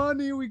had the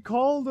money. We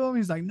called him.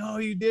 He's like, no,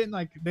 you didn't.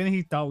 Like, then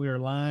he thought we were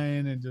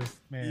lying, and just,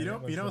 man.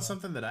 You know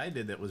something that I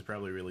did that was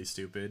probably really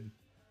stupid.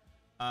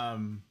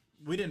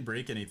 We didn't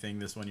break anything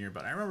this one year,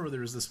 but I remember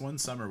there was this one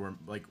summer where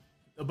like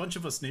a bunch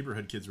of us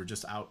neighborhood kids were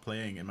just out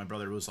playing, and my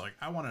brother was like,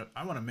 I want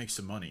to make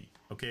some money,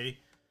 okay?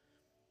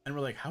 And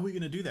we're like, how are we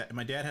gonna do that? And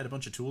my dad had a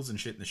bunch of tools and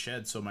shit in the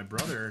shed, so my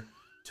brother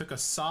took a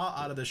saw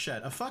out of the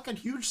shed, a fucking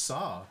huge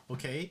saw,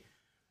 okay?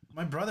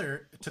 My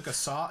brother took a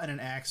saw and an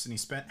axe, and he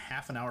spent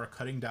half an hour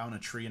cutting down a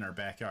tree in our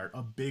backyard,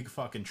 a big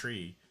fucking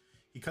tree.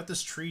 He cut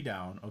this tree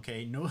down,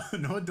 okay? No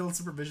adult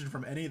supervision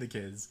from any of the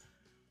kids.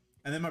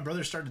 And then my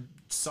brother started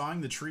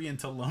sawing the tree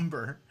into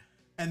lumber.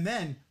 And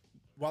then,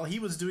 while he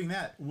was doing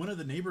that, one of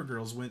the neighbor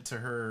girls went to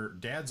her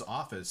dad's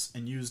office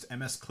and used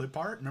MS Clip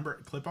Art.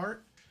 Remember Clip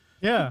Art?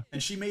 Yeah.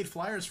 And she made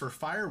flyers for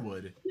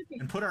firewood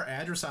and put our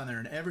address on there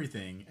and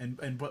everything.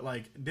 But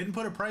like, didn't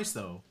put a price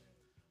though.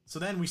 So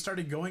then we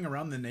started going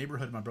around the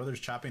neighborhood. My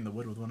brother's chopping the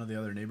wood with one of the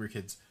other neighbor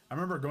kids. I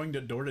remember going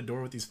to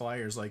door with these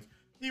flyers like,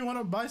 you want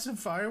to buy some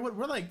firewood?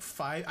 We're like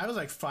 5. I was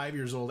like 5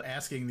 years old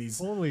asking these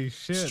holy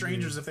shit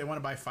strangers dude. If they want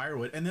to buy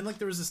firewood. And then like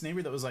there was this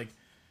neighbor that was like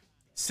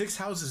 6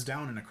 houses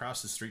down and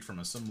across the street from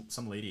us,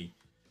 some lady,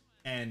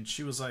 and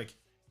she was like,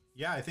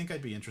 yeah, I think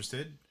I'd be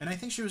interested. And I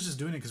think she was just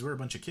doing it because we're a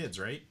bunch of kids,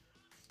 right?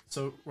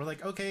 So we're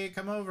like, okay,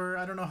 come over.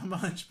 I don't know how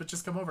much, but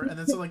just come over. And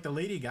then so like the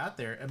lady got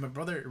there, and my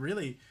brother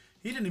really,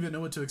 he didn't even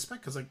know what to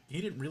expect because like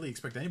he didn't really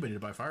expect anybody to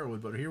buy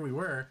firewood, but here we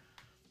were.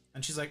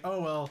 And she's like,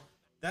 oh well,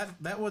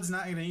 that wood's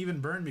not gonna even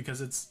burn because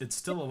it's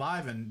still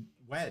alive and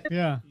wet.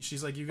 Yeah.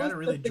 She's like, you gotta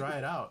really dry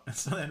it out. And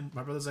so then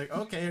my brother's like,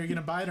 okay, are you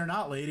gonna buy it or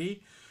not,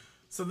 lady?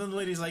 So then the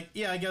lady's like,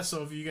 yeah, I guess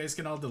so, if you guys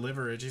can all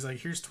deliver it. She's like,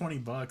 here's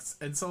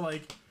 $20. And so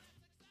like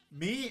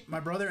me, my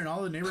brother, and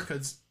all the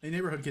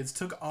neighborhood kids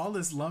took all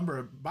this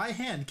lumber by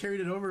hand,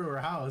 carried it over to her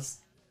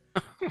house.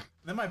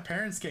 Then my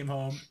parents came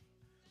home,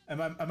 and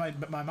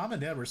my mom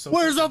and dad were so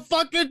where's the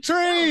fucking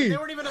tree? They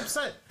weren't even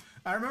upset.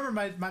 I remember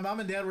my mom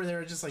and dad were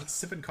there just like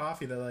sipping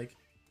coffee. They're like,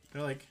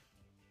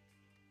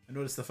 I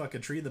noticed the fucking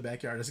tree in the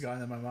backyard is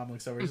gone. And my mom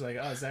looks over. She's like,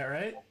 oh, is that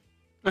right?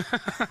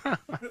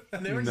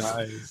 And they were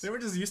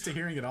just used to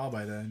hearing it all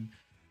by then.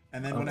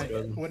 And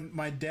then when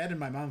my dad and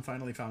my mom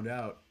finally found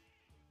out,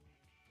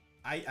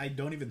 I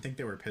don't even think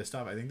they were pissed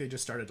off. I think they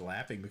just started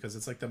laughing because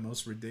it's like the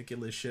most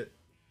ridiculous shit.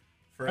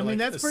 I mean,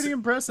 that's pretty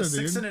impressive,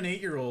 dude. 6 and an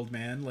 8-year-old,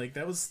 man. Like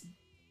that was,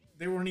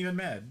 they weren't even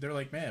mad. They're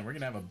like, man, we're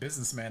gonna have a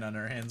businessman on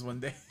our hands one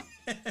day.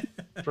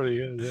 Pretty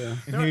good, yeah.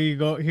 And here you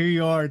go. Here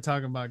you are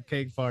talking about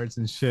cake farts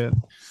and shit.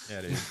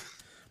 Yeah, dude.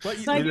 But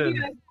Can I give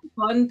you guys some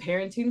fun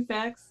parenting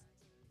facts?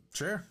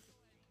 Sure.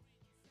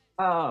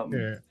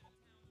 Yeah.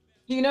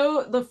 You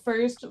know, the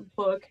first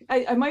book,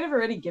 I might have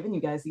already given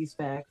you guys these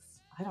facts.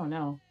 I don't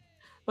know.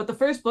 But the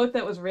first book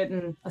that was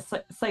written, a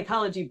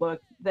psychology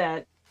book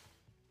that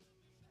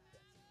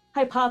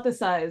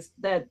hypothesized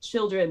that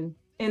children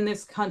in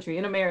this country,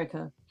 in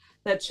America,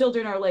 that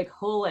children are like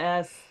whole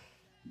ass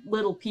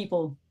little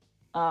people.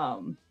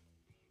 Want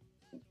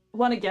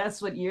to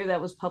guess what year that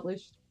was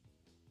published?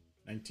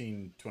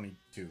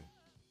 1922.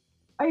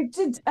 I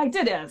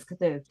did ask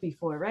this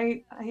before,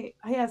 right? I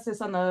asked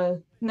this on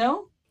the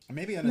no.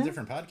 Maybe on a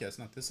different podcast,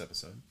 not this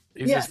episode.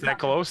 Is this that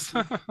close?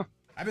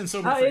 I've been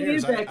sober for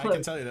years. I close.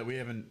 can tell you that we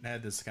haven't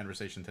had this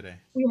conversation today.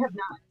 We have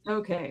not.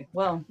 Okay.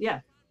 Well,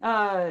 yeah.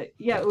 Yeah,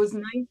 it was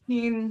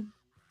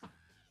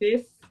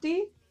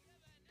 1950.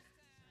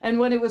 And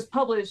when it was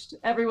published,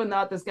 everyone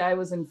thought this guy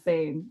was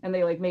insane, and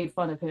they like made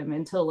fun of him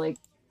until like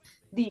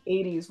the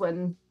 80s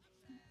when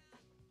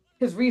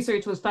his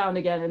research was found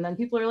again, and then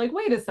people are like,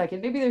 wait a second,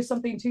 maybe there's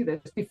something to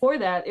this. Before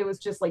that, it was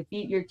just like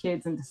beat your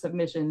kids into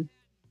submission,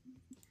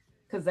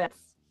 because that's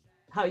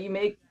how you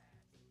make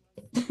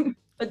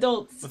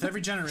adults. With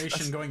every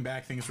generation going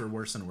back, things were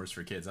worse and worse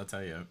for kids, I'll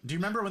tell you. Do you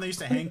remember when they used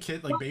to hang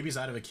babies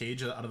out of a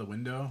cage out of the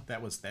window?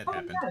 That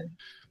happened.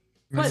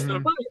 Yeah. But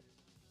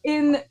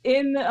in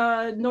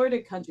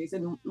Nordic countries,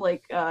 in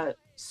like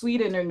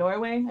Sweden or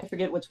Norway, I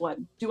forget which one.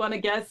 Do you want to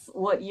guess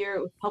what year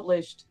it was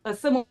published? A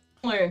similar.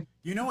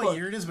 You know what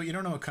year it is, but you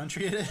don't know what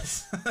country it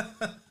is.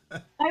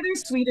 Either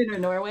Sweden or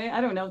Norway. I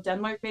don't know.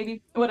 Denmark,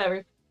 maybe.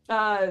 Whatever.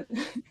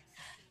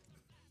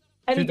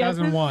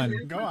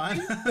 2001. Go on.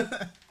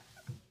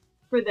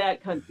 For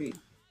that country.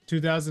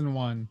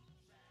 2001.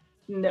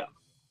 No.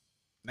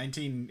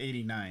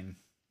 1989.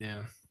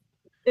 Yeah.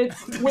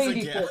 It's way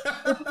before.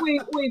 It's way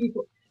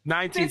before.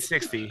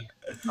 1960.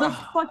 The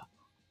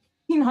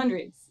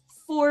 1800s.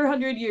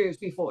 400 years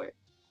before.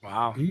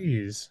 Wow.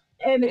 Jeez.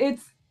 And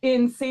it's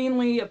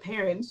insanely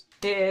apparent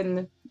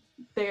in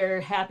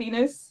their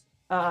happiness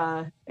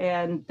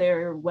and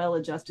their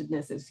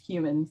well-adjustedness as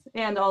humans,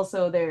 and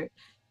also their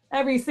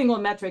every single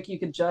metric you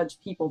could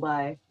judge people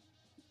by.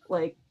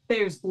 Like,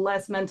 there's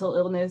less mental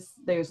illness,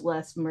 there's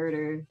less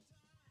murder.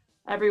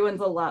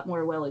 Everyone's a lot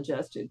more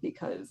well-adjusted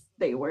because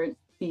they weren't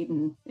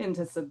beaten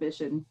into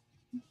submission.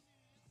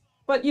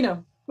 But, you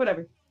know,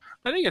 whatever.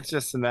 I think it's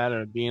just a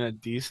matter of being a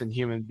decent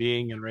human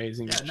being and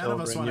raising your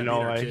children. You know,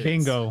 like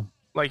bingo.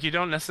 Like, you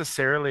don't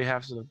necessarily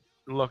have to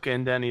look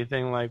into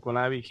anything. Like, when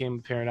I became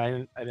a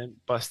parent, I didn't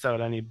bust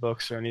out any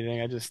books or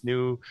anything. I just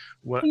knew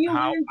I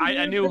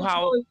knew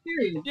how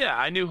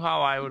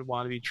I would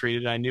want to be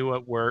treated. I knew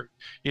what worked.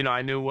 You know,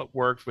 I knew what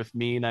worked with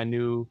me, and I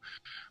knew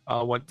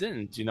what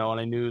didn't. You know,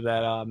 and I knew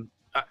that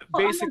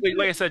basically,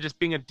 like I said, just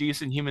being a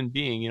decent human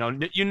being.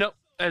 You know,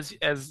 as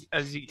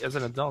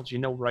an adult, you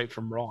know right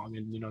from wrong,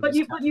 and you know. But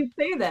you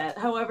say that.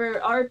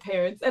 However, our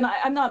parents, and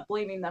I'm not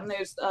blaming them.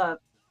 There's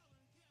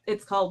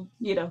it's called,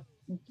 you know,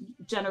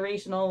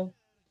 generational,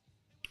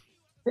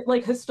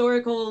 like,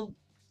 historical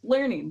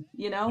learning.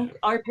 You know,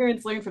 our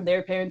parents learned from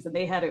their parents, and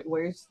they had it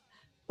worse,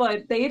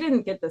 but they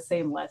didn't get the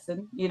same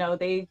lesson. You know,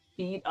 they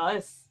beat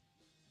us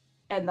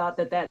and thought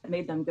that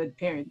made them good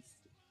parents.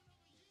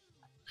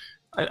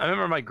 I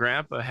remember my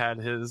grandpa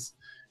had his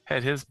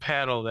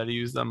paddle that he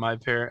used on my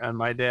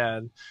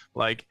dad,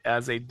 like,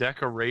 as a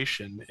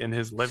decoration in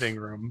his living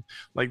room.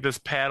 Like, this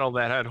paddle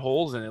that had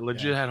holes in it,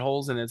 legit had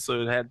holes in it,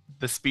 so it had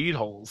the speed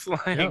holes.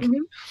 Like,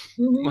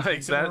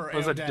 like that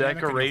was a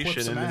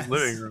decoration in his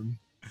living room.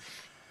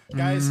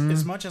 Guys,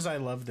 as much as I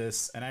love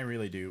this, and I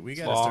really do, we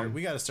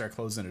gotta start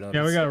closing it up.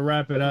 Yeah, we gotta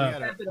wrap it up.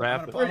 I'm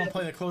gonna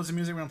play the closing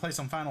music. We're gonna play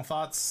some final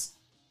thoughts.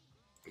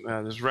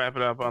 Just wrap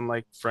it up on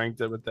like Frank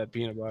did with that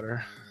peanut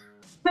butter.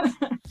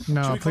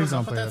 No, please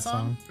don't play that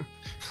song.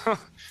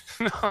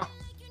 No.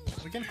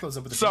 We can close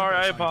up with the Sorry,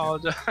 I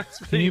apologize.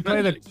 Can you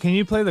play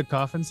the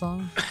coffin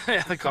song?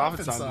 Yeah, the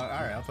coffin song. All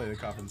right, I'll play the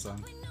coffin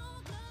song.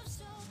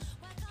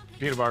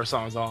 Peanut butter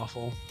song is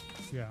awful.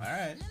 Yeah. All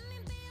right.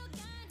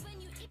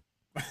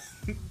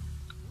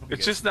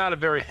 It's just not a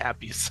very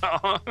happy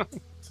song.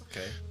 It's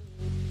okay.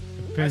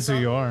 Depends who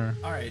you are.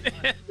 All right,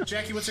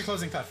 Jackie, what's your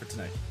closing thought for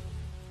tonight?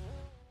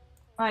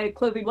 My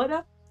closing what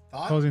now?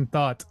 Closing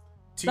thought.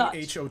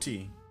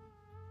 THOT.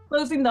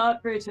 Closing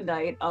thought for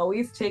tonight: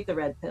 always take the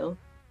red pill,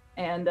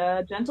 and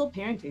gentle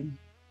parenting.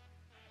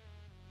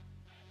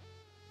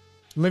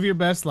 Live your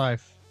best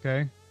life,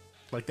 okay?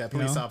 Like that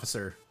police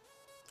officer.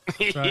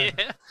 Yeah.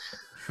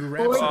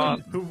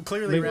 Who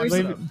clearly wraps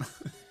it up.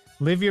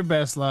 Live your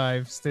best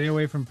life. Stay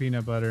away from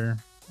peanut butter,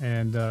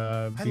 and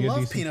I be a love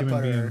decent peanut human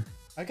butter. being.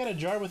 I got a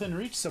jar within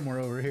reach somewhere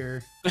over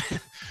here.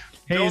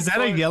 Hey, is that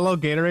a yellow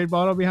Gatorade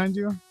bottle behind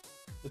you?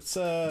 It's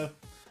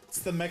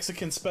the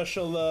Mexican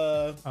special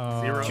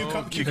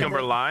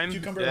cucumber lime.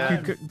 Cucumber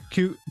lime.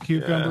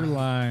 Cucumber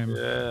lime.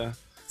 Yeah.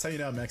 That's how you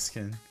know I'm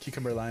Mexican.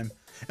 Cucumber lime.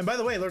 And by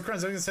the way, Lord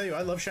Kruns, I was gonna tell you,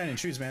 I love shining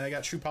shoes, man. I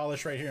got shoe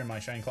polish right here in my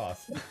shine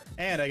cloth,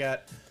 and I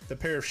got the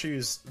pair of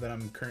shoes that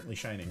I'm currently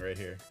shining right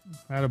here.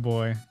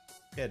 Attaboy.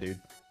 Yeah, dude.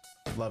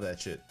 Love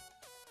that shit.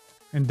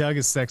 And Doug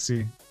is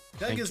sexy.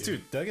 Doug is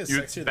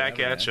sexier back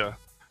than ever, at you.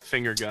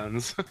 Finger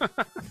guns.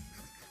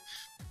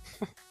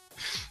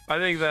 I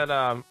think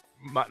that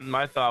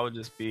my thought would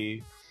just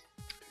be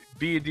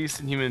a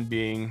decent human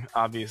being,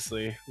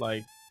 obviously.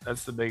 Like,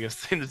 that's the biggest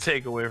thing to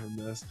take away from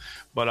this.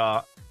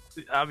 But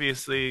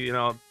obviously, you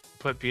know,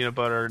 put peanut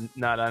butter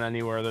not on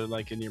anywhere other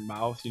like in your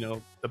mouth. You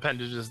know,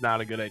 appendage is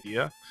not a good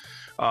idea.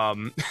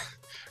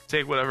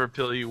 Take whatever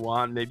pill you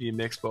want. Maybe you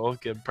mix both.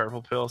 Get a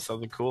purple pill.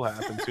 Something cool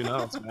happens. Who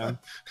knows, man?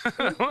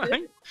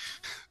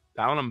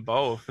 Down them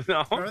both.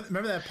 No.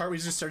 Remember that part where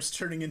he just starts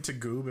turning into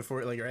goo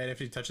before, like, right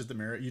after he touches the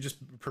mirror? You just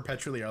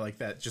perpetually are like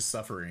that, just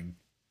suffering.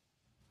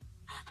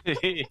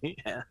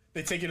 Yeah.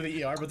 They take you to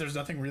the ER, but there's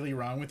nothing really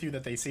wrong with you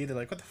that they see. They're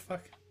like, what the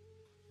fuck?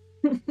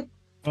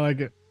 I like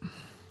it.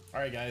 All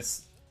right,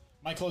 guys.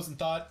 My closing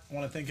thought. I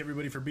want to thank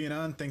everybody for being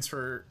on. Thanks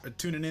for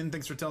tuning in.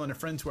 Thanks for telling a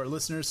friend to our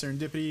listeners.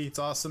 Serendipity. It's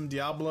awesome.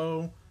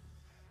 Diablo.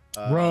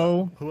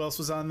 Bro. Who else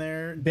was on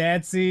there?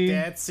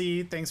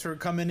 Datsy. Thanks for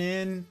coming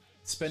in.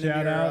 Spending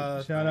Shout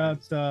your,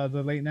 out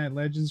the Late Night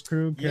Legends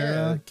crew. Kara.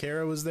 Yeah,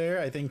 Kara was there.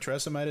 I think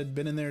Tressa might have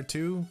been in there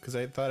too, because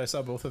I thought I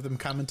saw both of them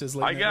comment as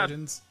Late Night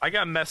Legends. I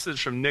got a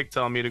message from Nick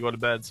telling me to go to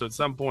bed, so at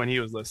some point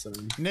he was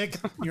listening. Nick,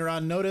 you're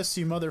on notice,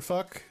 you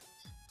motherfuck.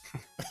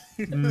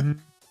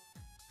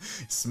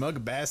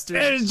 Smug bastard.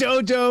 There's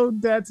JoJo.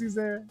 Datsy's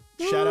there.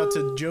 Shout out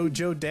to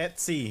JoJo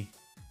Datsy.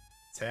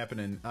 It's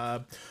happening.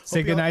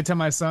 Say goodnight to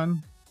my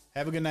son.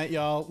 Have a good night,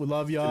 y'all. We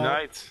love y'all. Good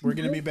night. We're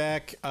gonna be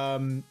back.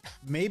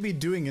 Maybe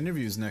doing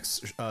interviews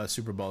next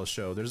Super Bowl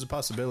show. There's a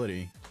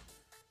possibility.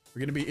 We're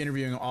gonna be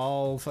interviewing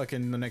all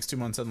fucking the next 2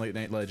 months on Late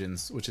Night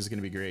Legends, which is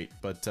gonna be great.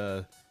 But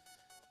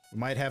we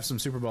might have some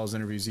Super Bowls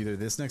interviews either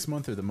this next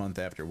month or the month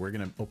after. We're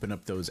gonna open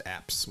up those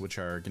apps, which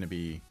are gonna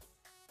be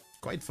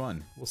quite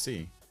fun. We'll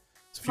see.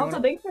 So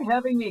Also, thanks for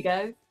having me,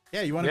 guys.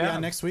 Yeah, you want to be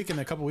on next week and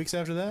a couple weeks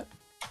after that?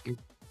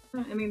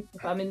 I mean,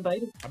 if I'm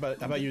invited. How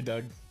about you,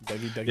 Doug?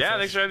 Dougie Yeah, Fresh?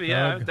 thanks for having me.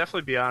 Yeah, I'd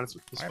definitely be honest.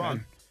 It was All fun. right,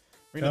 man.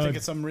 We're gonna think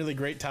of some really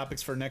great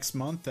topics for next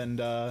month, and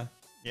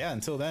yeah,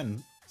 until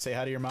then, say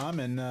hi to your mom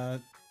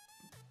and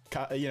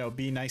you know,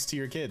 be nice to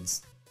your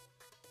kids.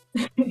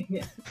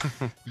 Yeah.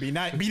 Be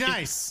nice. Be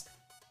nice.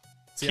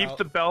 See, Keep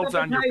the belts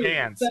on your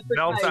pants.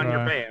 Belts on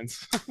your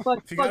pants.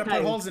 If you gotta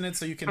put holes in it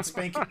so you can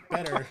spank it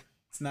better,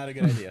 it's not a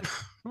good idea.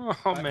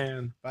 Oh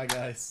man. Bye,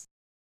 guys.